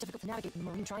even more difficult to navigate than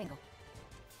the Marine Triangle.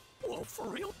 Whoa, for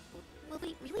real? Will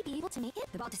we really be able to make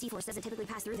it? The Baltic Sea Force doesn't typically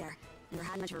pass through there. Never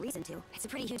had much of a reason to. It's a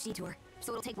pretty huge detour,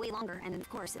 so it'll take way longer, and of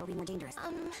course, it'll be more dangerous.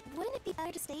 Wouldn't it be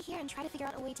better to stay here and try to figure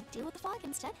out a way to deal with the fog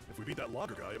instead? If we beat that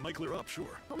logger guy, it might clear up,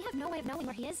 sure. But we have no way of knowing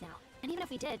where he is now. And even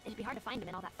if we did, it'd be hard to find him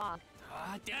in all that fog.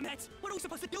 Ah, damn it! What are we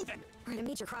supposed to do then? We're at a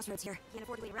major crossroads here. Can't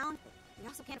afford to wait around, but we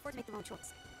also can't afford to make the wrong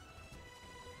choice.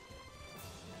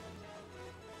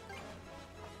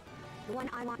 The one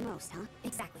I want most, huh?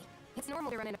 Exactly. It's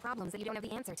normal to run into problems that you don't have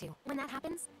the answer to. When that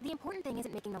happens, the important thing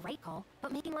isn't making the right call,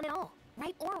 but making one at all.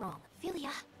 Right or wrong.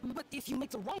 Felia. But if you make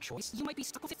the wrong choice, you might be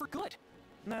stuck with it for good.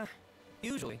 Nah.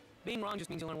 Usually, being wrong just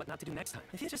means you learn what not to do next time.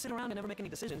 If you just sit around and never make any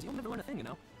decisions, you'll never learn a thing, you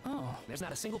know? Oh. There's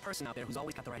not a single person out there who's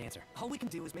always got the right answer. All we can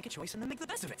do is make a choice and then make the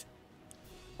best of it.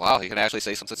 Wow, he can actually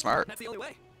say something smart. That's the only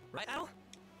way. Right, Adel?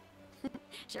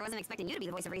 Sure wasn't expecting you to be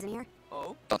the voice of reason here.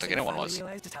 Oh? Don't think anyone was. You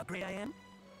realize just how great I am?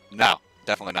 No,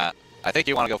 definitely not. I think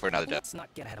you want to go for another dip. Let's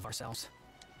not get ahead of ourselves.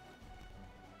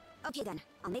 Okay then,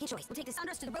 I'll make a choice. We'll take the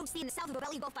Sunrise to the road sea in the south of the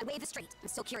Valley Gulf by way of the Strait. I'm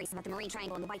so curious about the Marine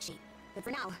Triangle and the White Sheet. But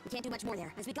for now, we can't do much more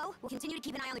there. As we go, we'll continue to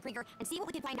keep an eye on the Krieger and see what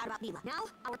we can find out about Mila. Now,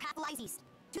 our path lies east.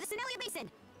 To the Senelia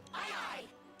Basin! Aye aye!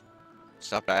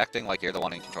 Stop acting like you're the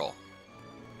one in control.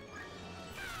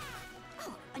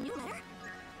 Oh, a new letter?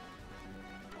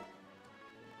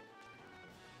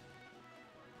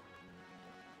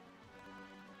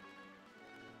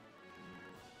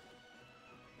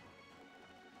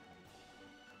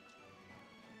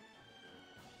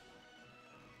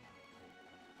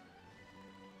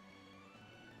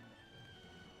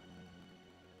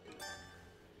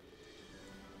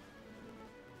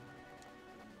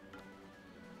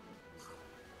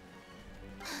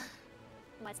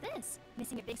 What's this?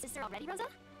 Missing your big sister already, Rosa?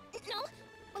 No.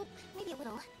 Well, maybe a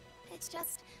little. It's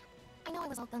just... I know I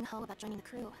was all gung-ho about joining the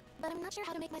crew, but I'm not sure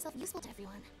how to make myself useful to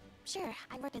everyone. Sure,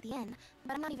 I work at the inn,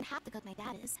 but I'm not even half the cook my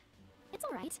dad is. It's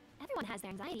alright. Everyone has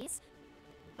their anxieties.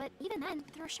 But even then,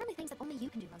 there are surely things that only you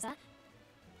can do, Rosa.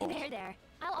 There.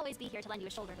 I'll always be here to lend you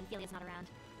a shoulder when Felia's not around.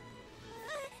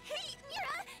 Hey,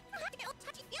 Mira! You don't have to get all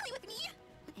touchy-feely with me!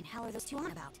 What in hell are those two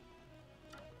on about?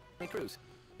 Hey, Cruz.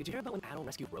 Did you hear about when Adol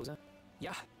rescued Rosa?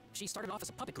 Yeah, she started off as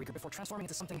a puppet Krieger before transforming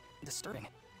into something disturbing.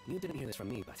 You didn't hear this from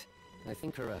me, but I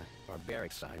think her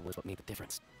barbaric side was what made the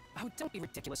difference. Oh, don't be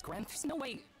ridiculous, Gran. There's no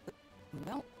way...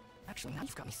 Well, actually, now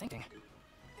you've got me thinking.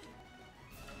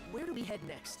 Where do we head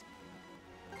next?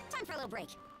 Time for a little break.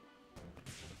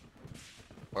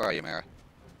 Where are you, Mara?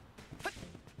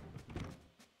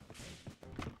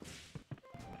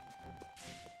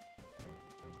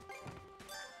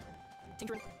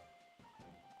 Tinkering.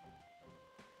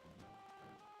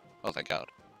 Oh, thank God.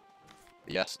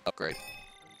 Yes, upgrade.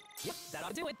 Yep, that ought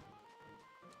to do it.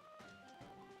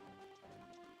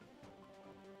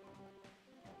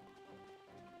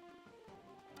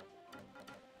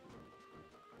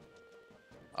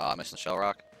 Missing Shell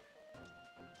Rock.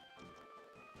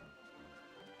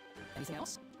 Anything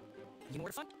else? You know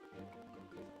where to find?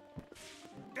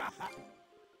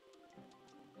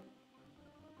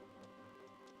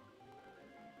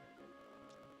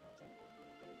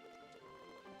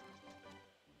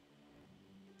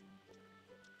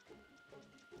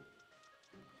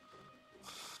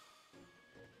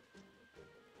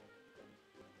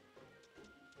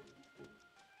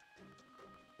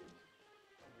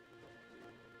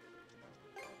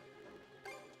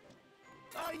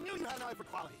 I knew you had an eye for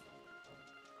quality.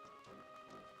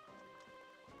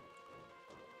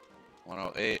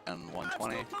 108 and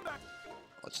 120.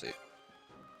 Let's see.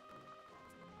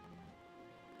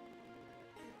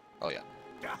 Oh, yeah.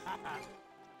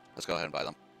 Let's go ahead and buy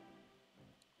them.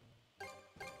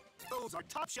 Those are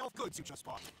top shelf goods you just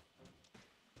bought.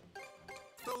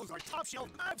 Those are top shelf.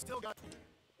 I've still got.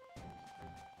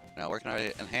 Now, where can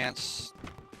I enhance?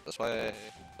 This way,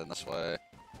 then this way.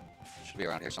 Should be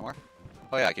around here somewhere.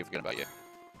 Oh yeah, I keep forgetting about you.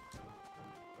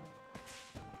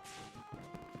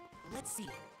 Let's see.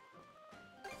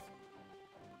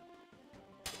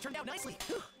 Turned out nicely.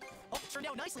 Oh, turned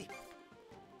out nicely.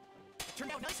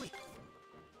 Turned out nicely.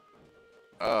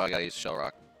 Oh, I gotta use Shell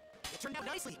Rock. It turned out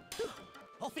nicely.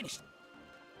 All finished.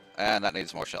 And that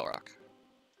needs more Shell Rock.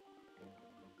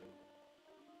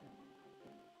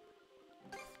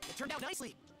 It turned out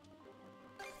nicely.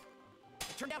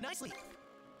 It turned out nicely.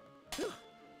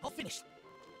 All finished.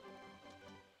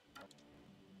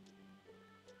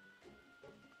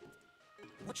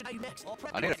 What should I do next? All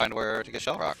prep. I need to find where to get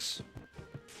Shell Rocks.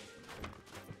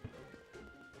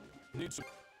 Need some.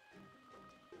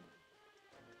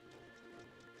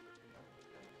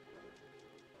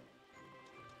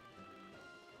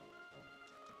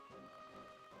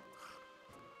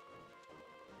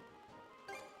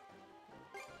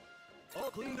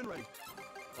 All cleaned and ready.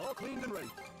 All cleaned and ready.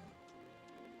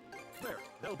 There,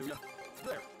 that'll do ya.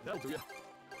 There, that'll do ya.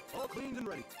 All cleaned and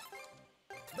ready.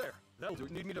 There, that'll do.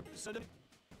 Need me to send it?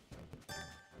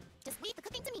 Just leave the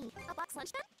cooking to me. A box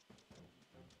lunch then?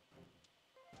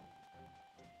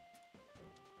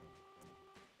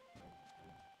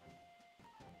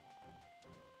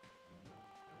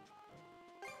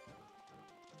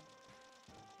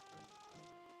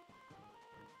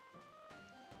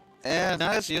 And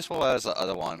not as useful as the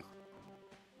other one.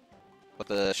 But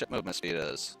the ship movement speed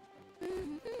is.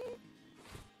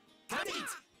 Time to eat.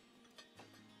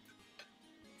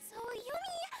 So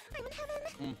yummy! I'm in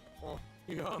heaven. Oh,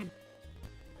 yum.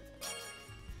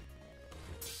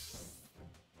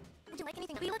 Would you like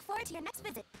anything? We look forward to your next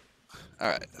visit.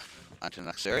 Alright, on to the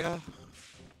next area.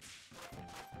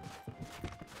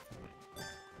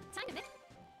 Time to visit.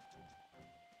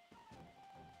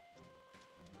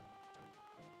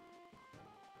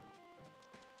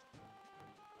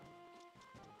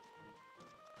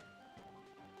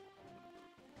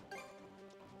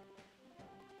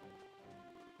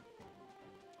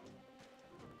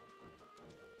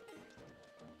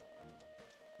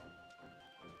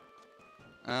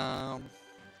 There,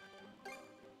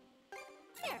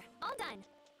 all done.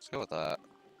 Let's go with that.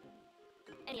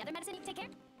 Any other medicine you can take care?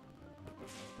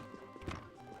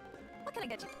 What can I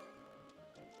get you?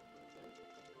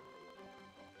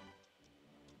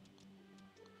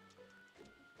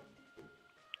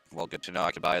 Well, good to know.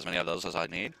 I can buy as many of those as I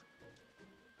need.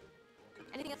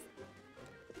 Anything else?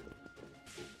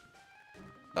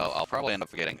 Oh, I'll probably end up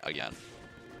forgetting again.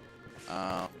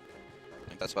 I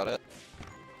think that's about it.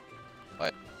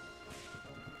 Wait.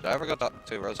 Did I ever go talk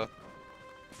to Rosa?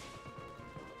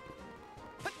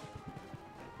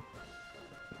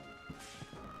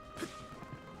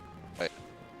 Wait.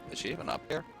 Is she even up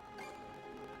here?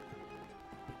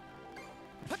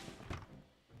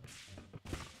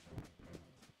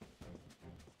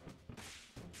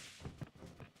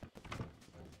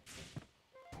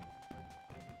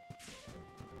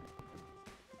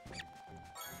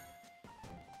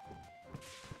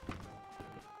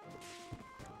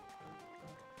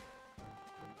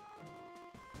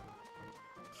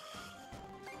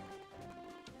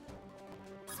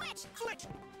 Switch!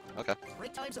 Okay.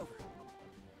 Break time's over.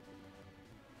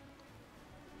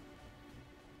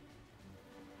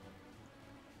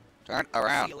 Turn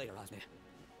around. See you later, Osmir.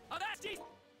 Avastis!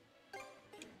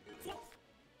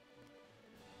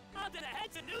 On to the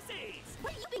heads and nooses!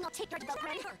 What are you being all take-guard about,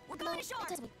 Granny? We're going ashore!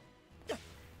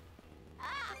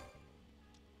 Ah!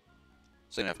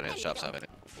 Seeing if any of the shops have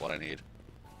what I need.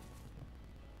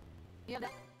 You have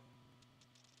that?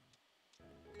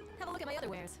 Have a look at my other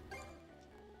wares.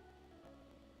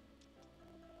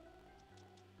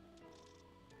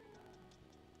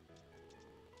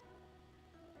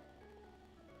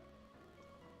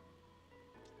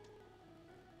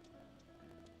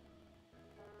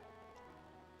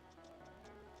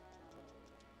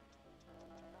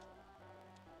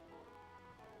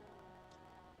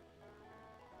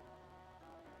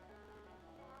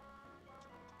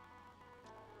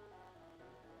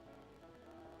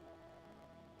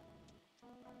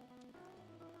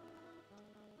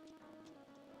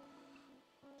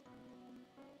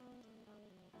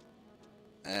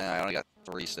 I only got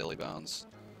 3 silly bones.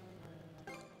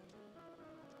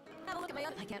 Have a look at my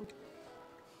other... I can.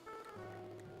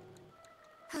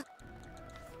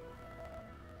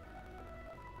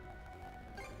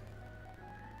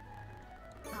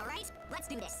 All right, let's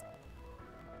do this.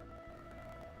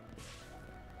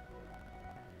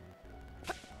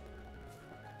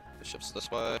 The ship's this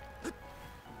way.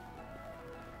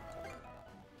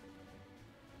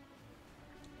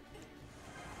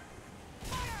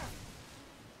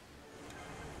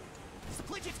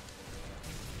 Split it!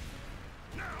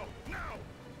 Now!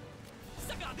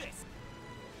 Suck on this!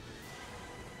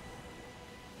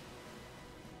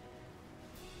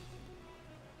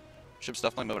 Ship's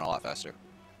definitely moving a lot faster.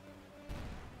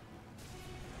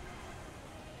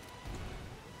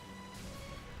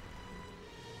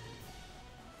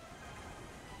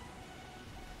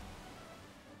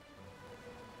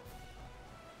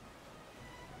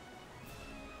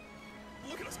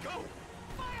 Look at us go!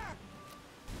 Fire!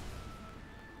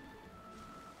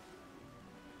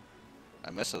 I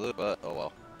missed a little bit, oh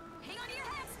well. Hang on to your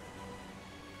hats!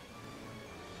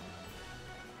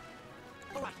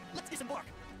 Alright, let's disembark.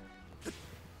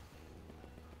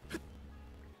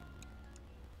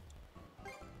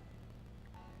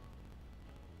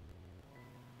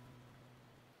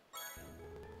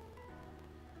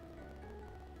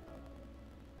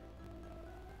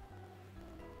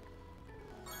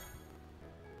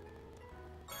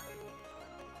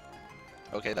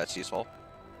 Okay, that's useful.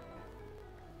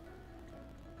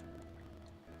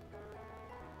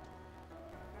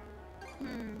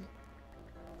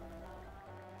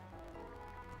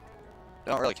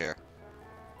 Don't really care.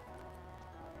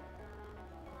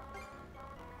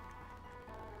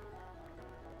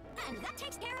 And that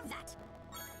takes care of that.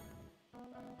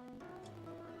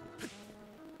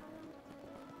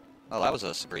 Oh, that was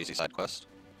a super easy side quest.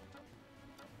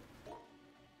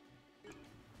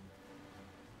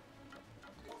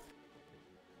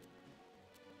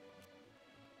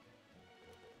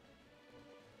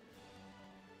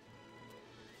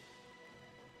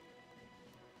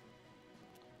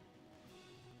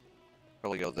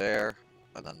 Probably go there,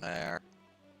 and then there.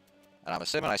 And I'm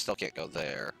assuming I still can't go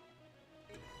there.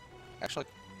 Actually,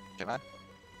 can I?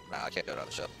 No, I can't go down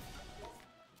the ship.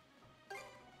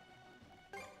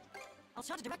 I'll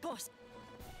charge a direct course.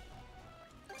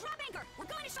 Drop anchor! We're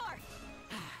going ashore!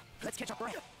 Let's catch our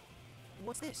breath.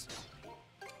 What's this?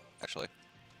 Actually.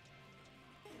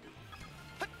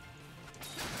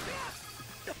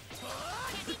 Can't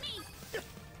beat me!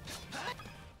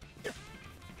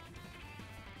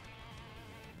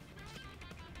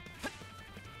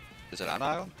 Is Is it on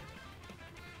island?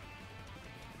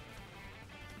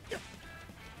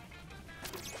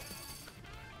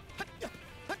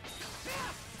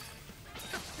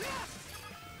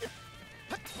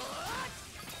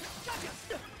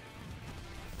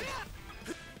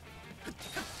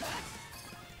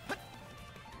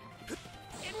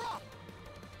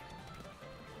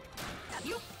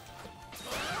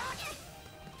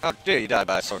 How dare you die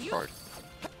by a sword cord?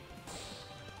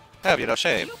 Have you no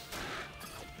shame?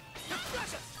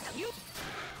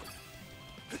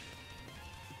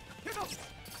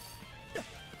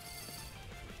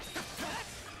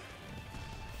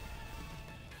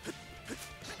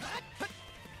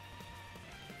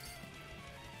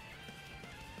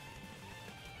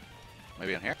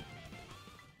 Maybe in here?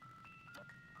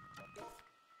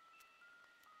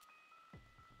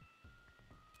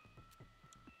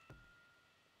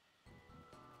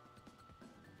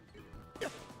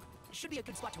 Should be a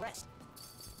good spot to rest.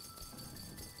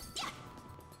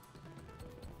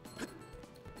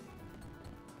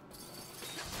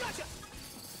 Gotcha!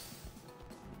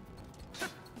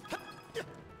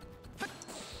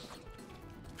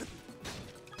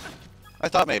 I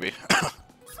thought maybe.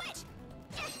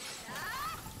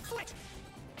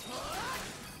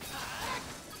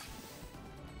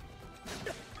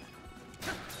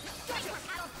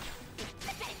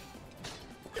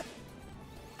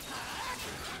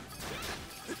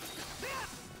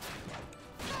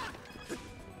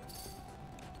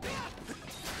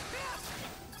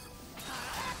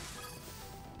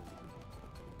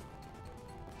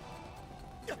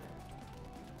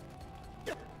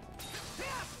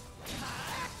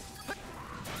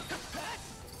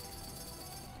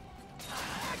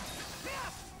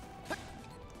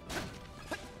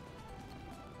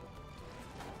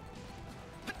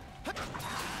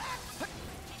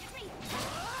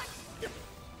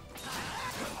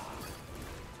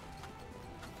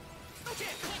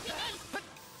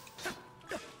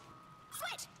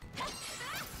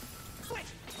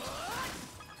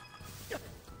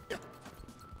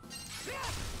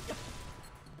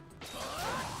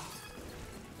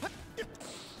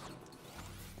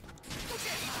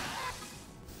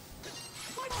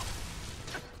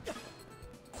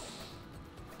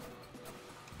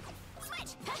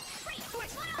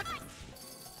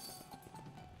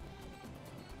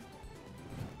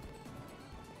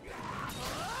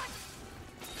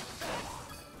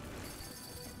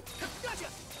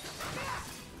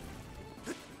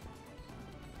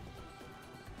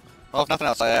 Well, if nothing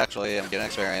else, I actually am getting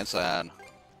experience and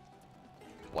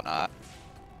whatnot.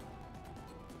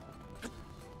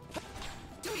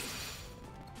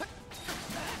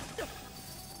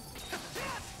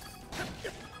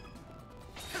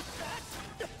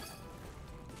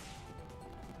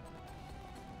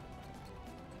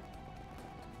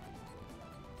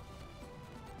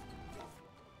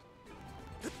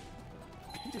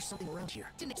 I think there's something around here.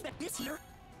 Didn't expect this here.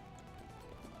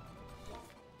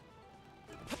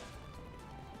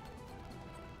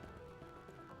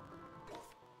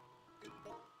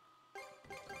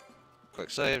 Quick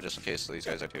save, just in case these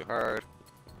guys are too hard.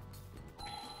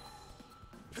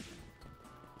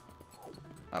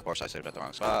 Of course, I saved at the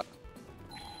wrong spot.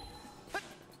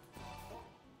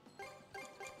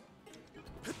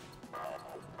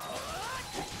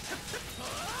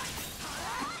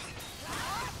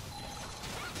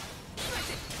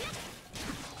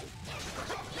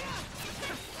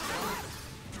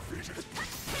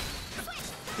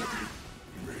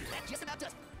 Just about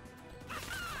does.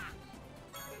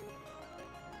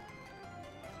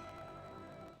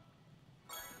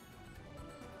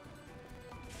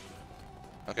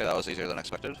 Okay, that was easier than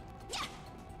expected.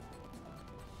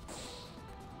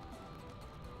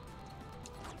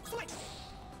 Switch.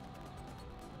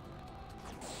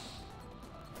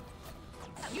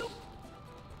 You.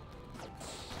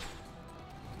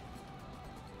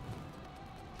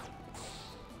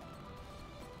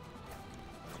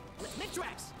 Let's make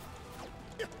tracks.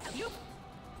 You.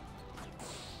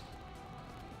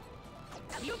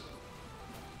 You.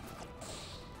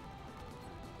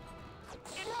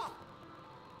 And raw.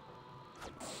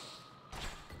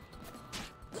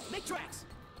 Let's make tracks.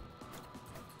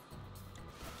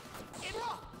 And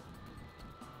raw.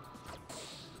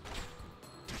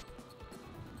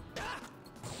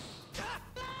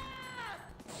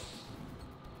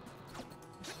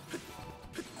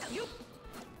 You.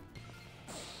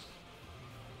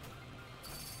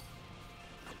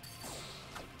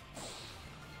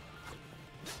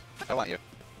 I want you.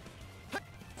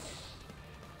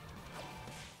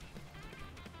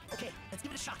 Okay, let's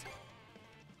give it a shot.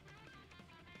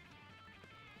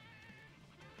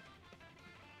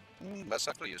 That's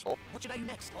actually useful. What should I do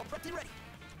next? All prepped and ready.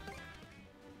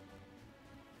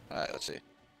 Alright, let's see.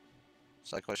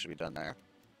 Side quest should be done there.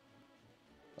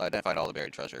 I identified all the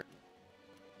buried treasure.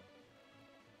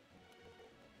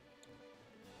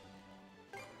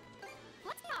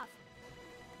 Let's be off.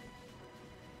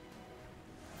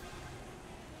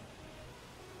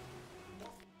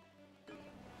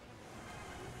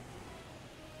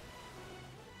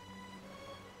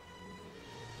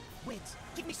 Winds,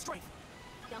 give me strength.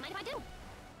 Don't mind if I do.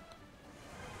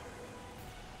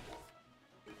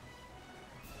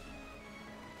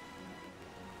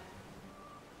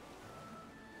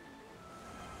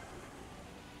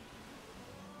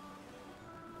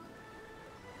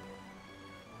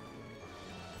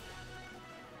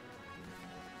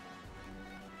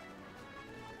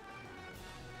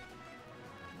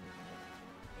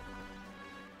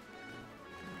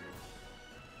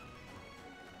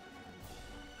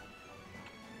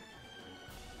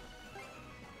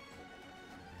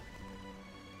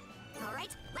 All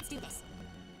right, let's do this.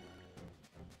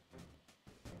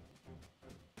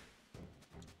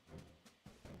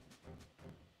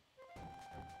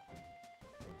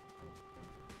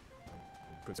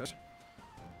 Princess?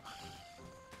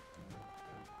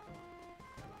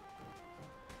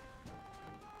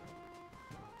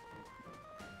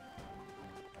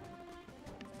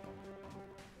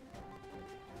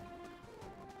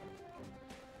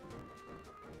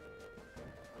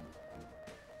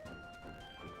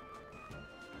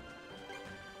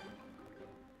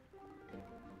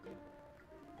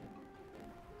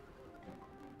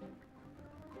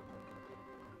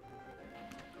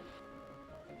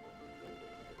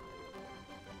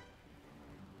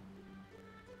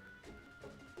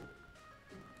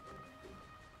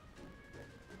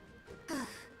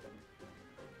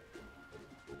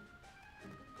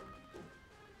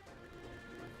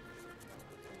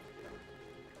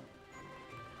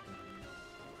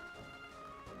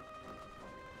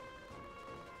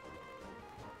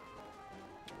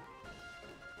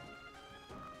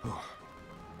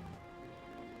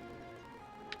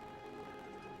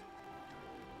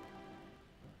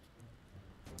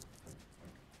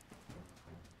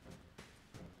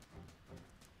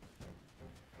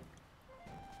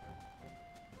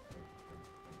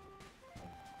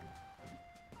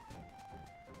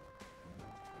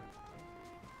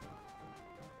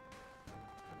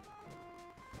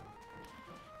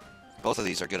 Both of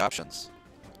these are good options.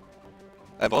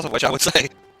 And both of which I would say.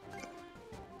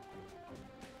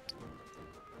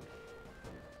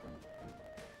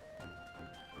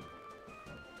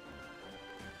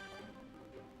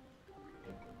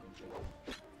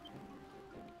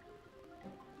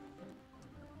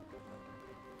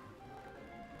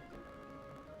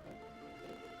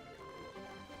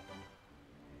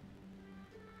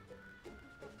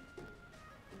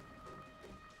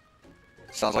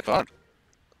 Sounds like fun.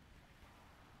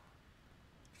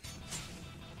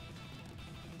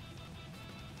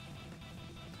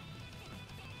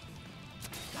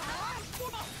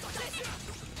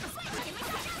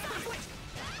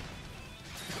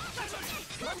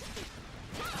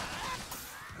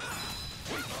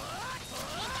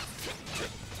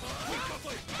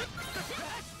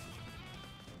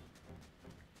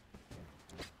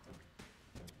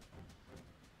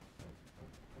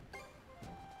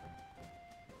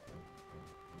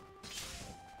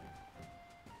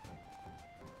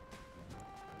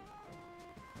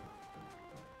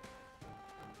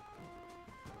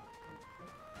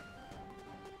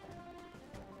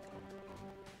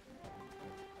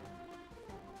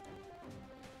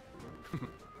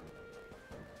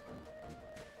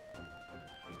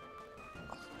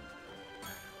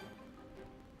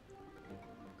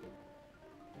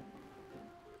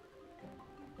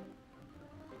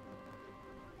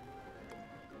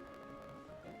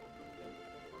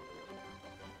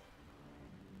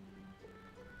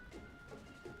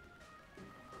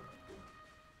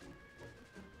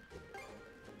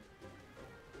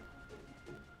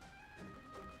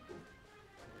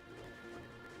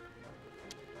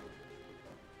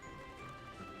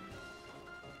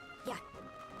 Yeah.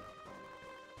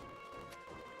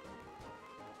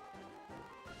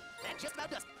 That just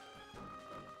about does.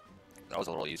 That was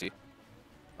a little easy.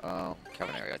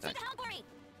 Cabin area, I think.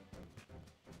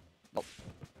 Nope.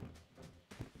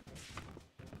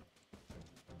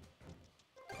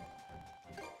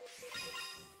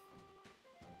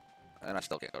 And I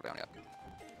still can't go down yet.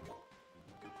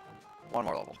 One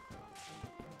more level.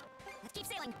 Let's keep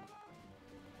sailing.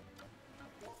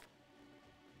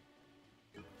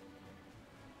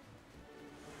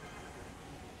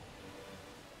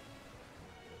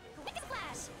 Quick as a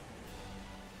flash.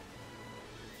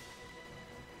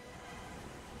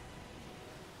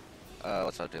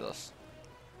 Let's not do this.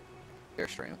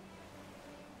 Airstream.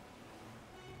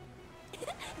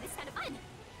 This is kind of fun.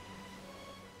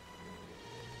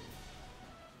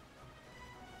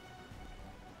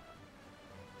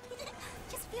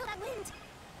 Just feel that wind.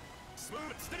 Smooth,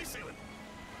 steady sailing.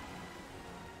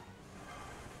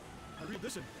 I read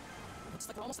this in. Looks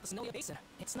like we're almost at the Senolia Basin.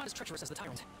 It's not as treacherous as the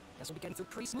Tyrant. Guess we'll be getting through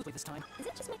pretty smoothly this time. Is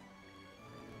it just me?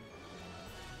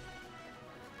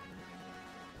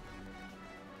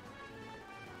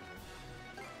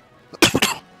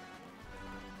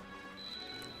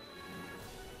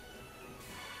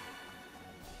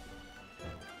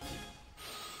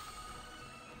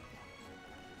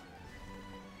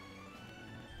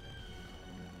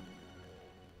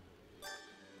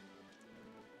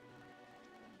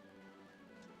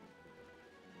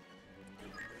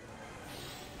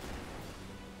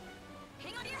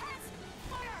 Hang on to your heads!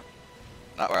 Fire!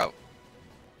 Not where I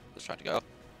was trying to go.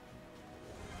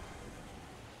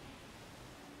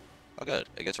 Oh good,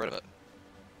 it gets rid of it.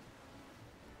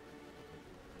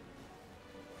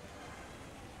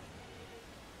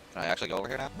 Can I actually go over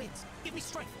here now? Winds, give me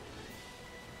strength.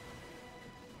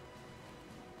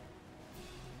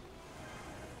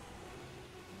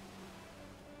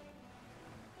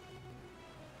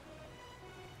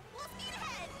 Full speed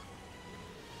ahead!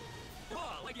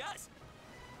 Oh, like yes.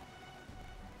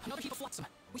 Another heap of flotsam.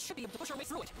 We should be able to push our way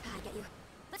through it. I get you.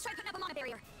 Let's try putting up a mana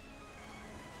barrier.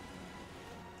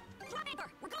 Drop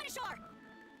anchor! We're going to shore!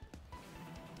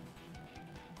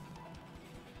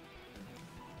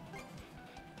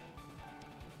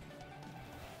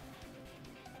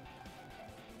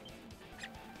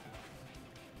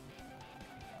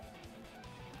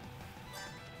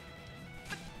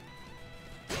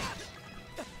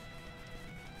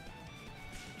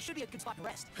 Should be a good spot to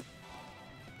rest.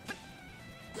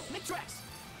 Make tracks!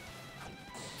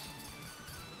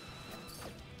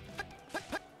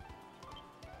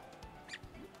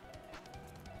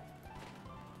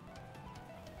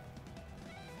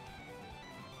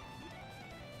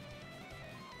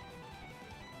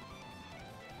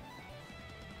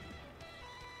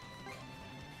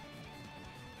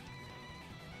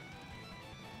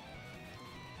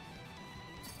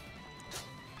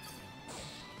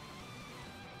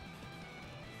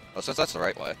 Well, since that's the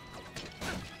right way.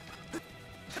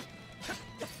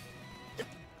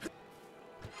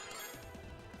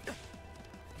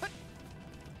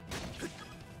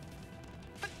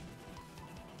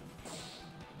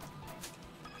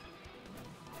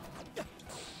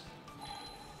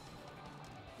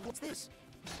 What's this?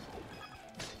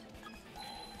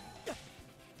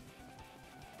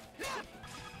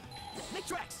 Make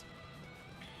tracks!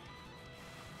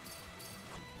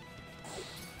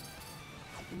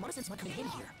 We must have sent someone coming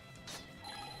in here.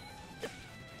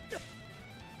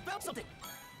 Found something!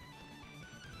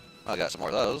 I got some more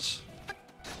of those.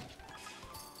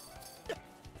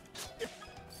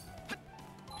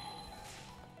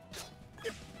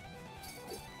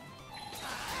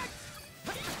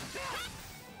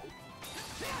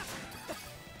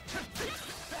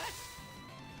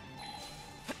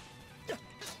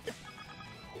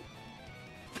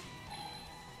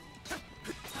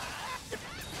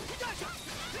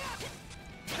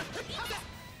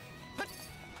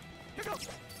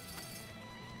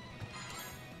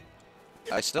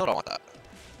 I still don't want that.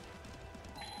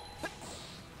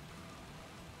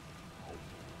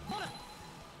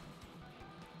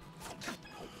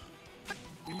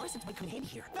 We must have someone coming in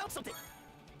here. Found something!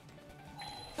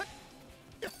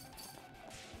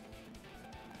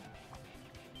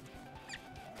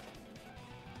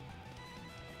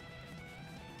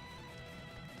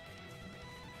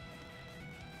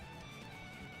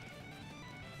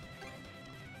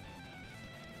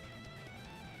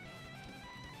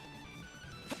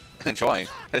 Enjoying.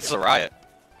 It's a riot.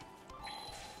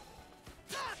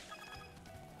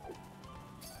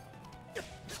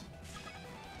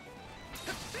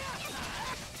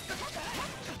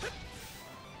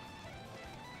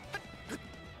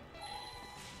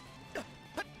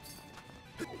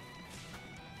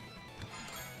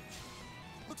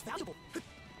 Looks valuable.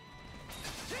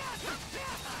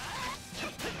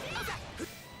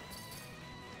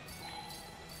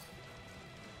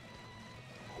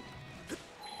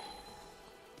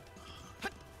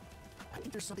 I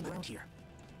think there's something around here.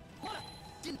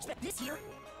 Didn't expect this here.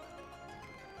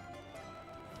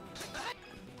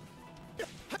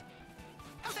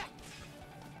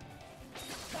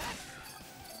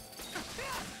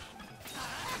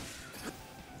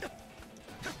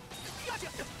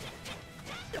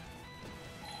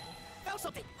 Found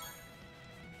something.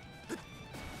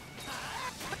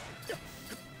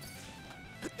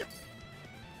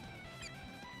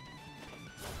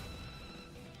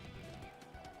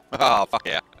 Oh, fuck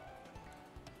yeah.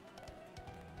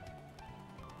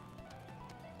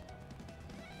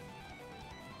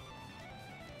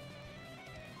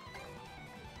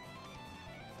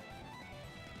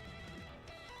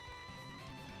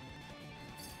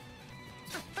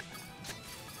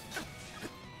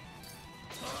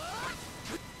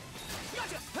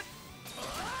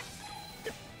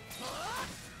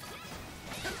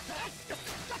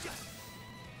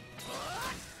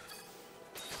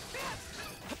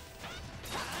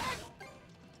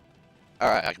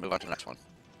 Alright, I can move on to the next one.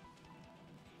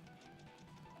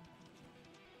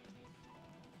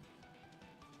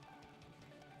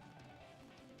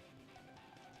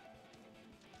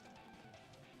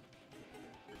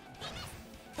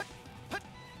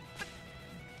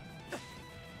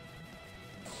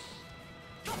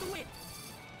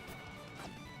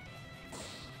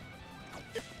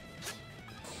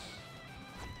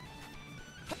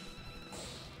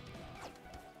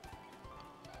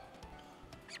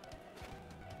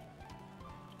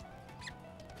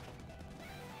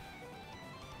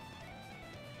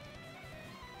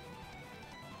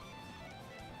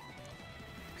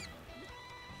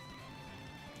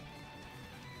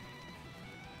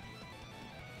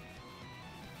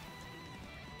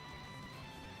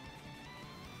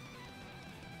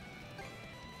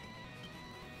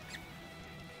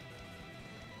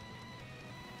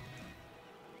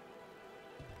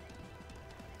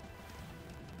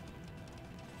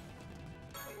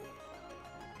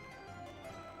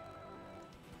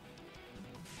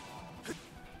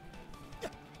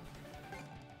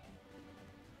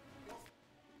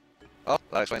 Oh,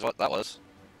 that explains what that was.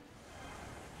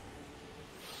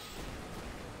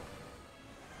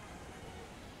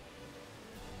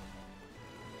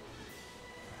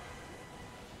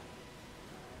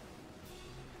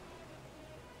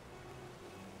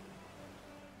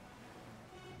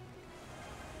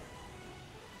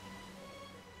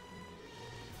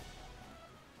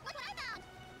 Look what I found!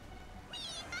 Whee!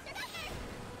 Faster, faster!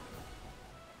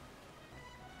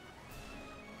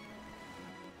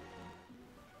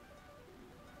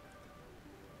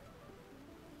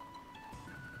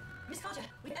 Miss Katja,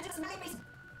 we've entered the Scenario Basin.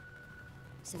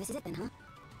 So this is it then, huh?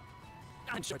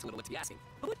 I'm sure it's a little bit to be asking,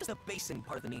 but what does the basin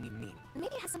part of the name even mean?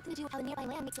 Maybe it has something to do with how the nearby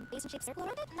land makes a basin-shaped circle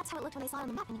around it? That's how it looked when they saw it on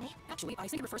the map, anyway. Actually, I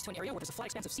think it refers to an area where there's a flat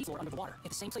expanse of seafloor under the water.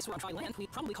 If the same place were on dry land,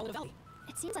 we'd probably call it a valley.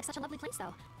 It seems like such a lovely place,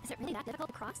 though. Is it really that difficult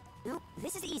to cross? No,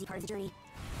 this is the easy part of the journey.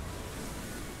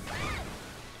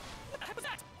 What the heck was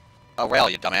that? A whale,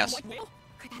 you dumbass. White whale?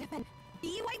 Could that have been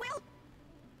the white whale?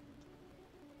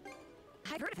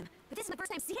 I've heard of him, but this is my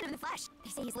first time seeing him in the flesh. They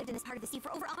say he's lived in this part of the sea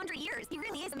for over 100 years. He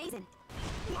really is amazing.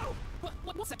 Whoa!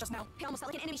 What was that just now? It almost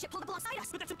felt like an enemy ship pulled up alongside us.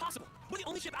 But that's impossible! We're the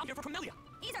only ship out here for Camellia!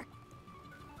 Either.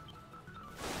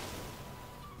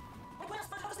 White whale's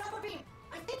front of the starboard beam!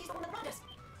 I think he's the one that brought us!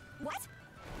 What?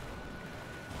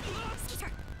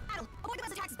 Skeeter! Adel, avoid the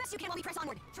whale's attacks as best you can while we press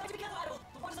onward. Try to be careful, Adel.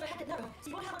 The waters that ahead get narrow, so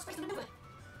you won't have much space to maneuver.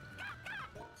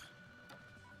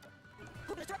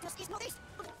 Hoping to direct us east-northeast.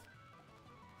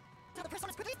 Tell the press on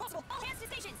as quickly as possible. All hands to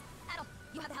stations. Adel,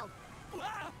 you have the helm.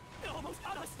 Ah! It almost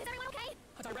got us! Is everyone okay?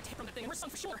 A direct hit from that thing and we're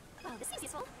sunk for sure! Well, this seems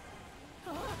useful.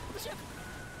 The ship!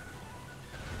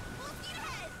 Full speed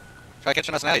ahead! Try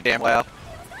catching us now, you damn whale.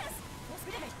 Full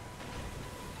speed ahead.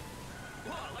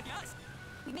 Whoa, like us!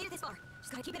 We made it this far.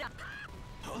 Just gotta keep it up.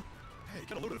 Huh? Hey,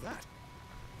 get a load of that.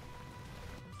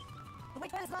 The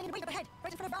white whale is lying in wait up ahead,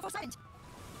 right in front of Bravo's island.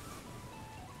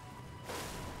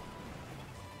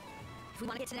 If we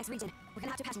want to get to the next region, we're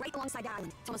gonna have to pass right alongside that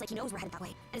island. It's almost like he knows we're headed that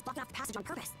way, and is blocking off the passage on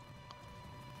purpose.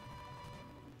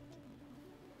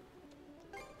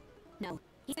 No,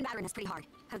 he's been battering us pretty hard.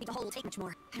 I don't think the hole will take much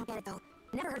more. I don't get it, though.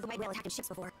 Never heard the white whale attacking ships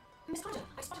before. Miss Katja,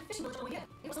 I spotted a fishing boat on the way here.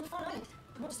 It was on the Fallen Island.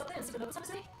 We want to stop there and see what locals have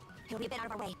to say? He'll be a bit out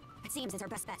of our way. It seems it's our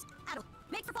best bet. Adel,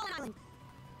 make for Fallen Island!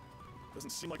 Doesn't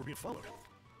seem like we're being followed.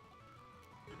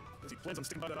 Guess he plans on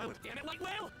sticking by that island. Damn it, white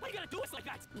whale! Why are you gonna do us like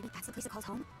that? Maybe that's the place it calls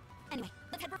home? Anyway,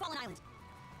 let's head for Fallen Island.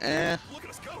 Look at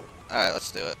us go! Alright,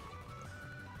 let's do it.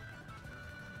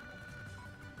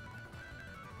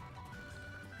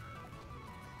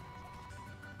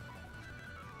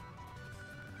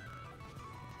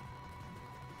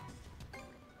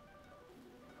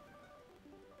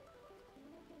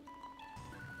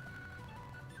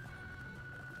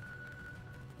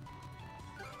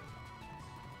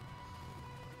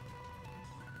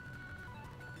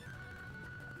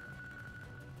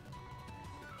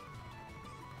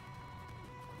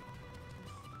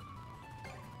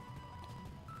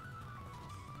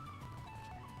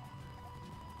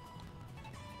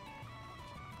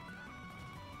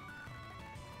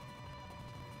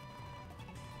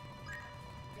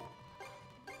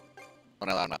 But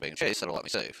now that I'm not being chased, it'll let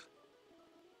me save.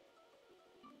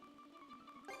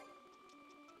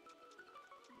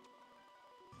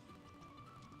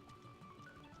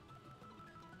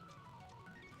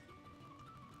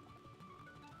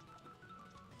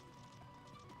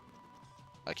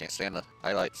 I can't stand the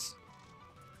highlights.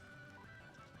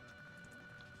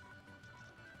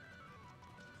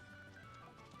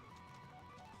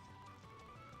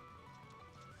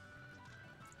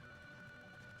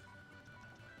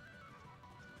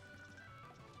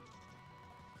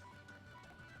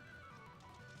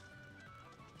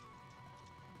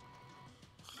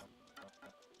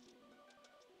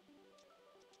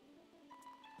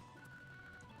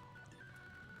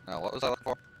 Now, what was I looking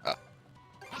for? Oh.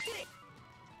 I did it!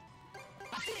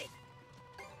 I did it!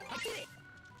 I did it!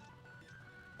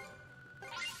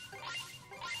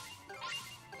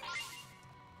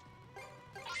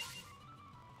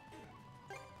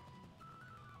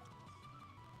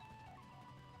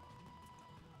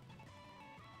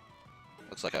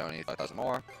 Looks like I only need 5,000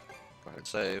 more. Go ahead and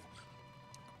save.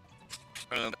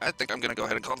 And I think I'm gonna go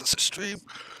ahead and call this a stream.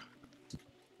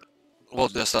 We'll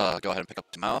just go ahead and pick up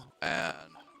tomorrow and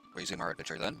resume our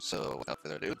adventure then. So without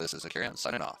further ado, this is Akira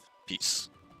signing off. Peace.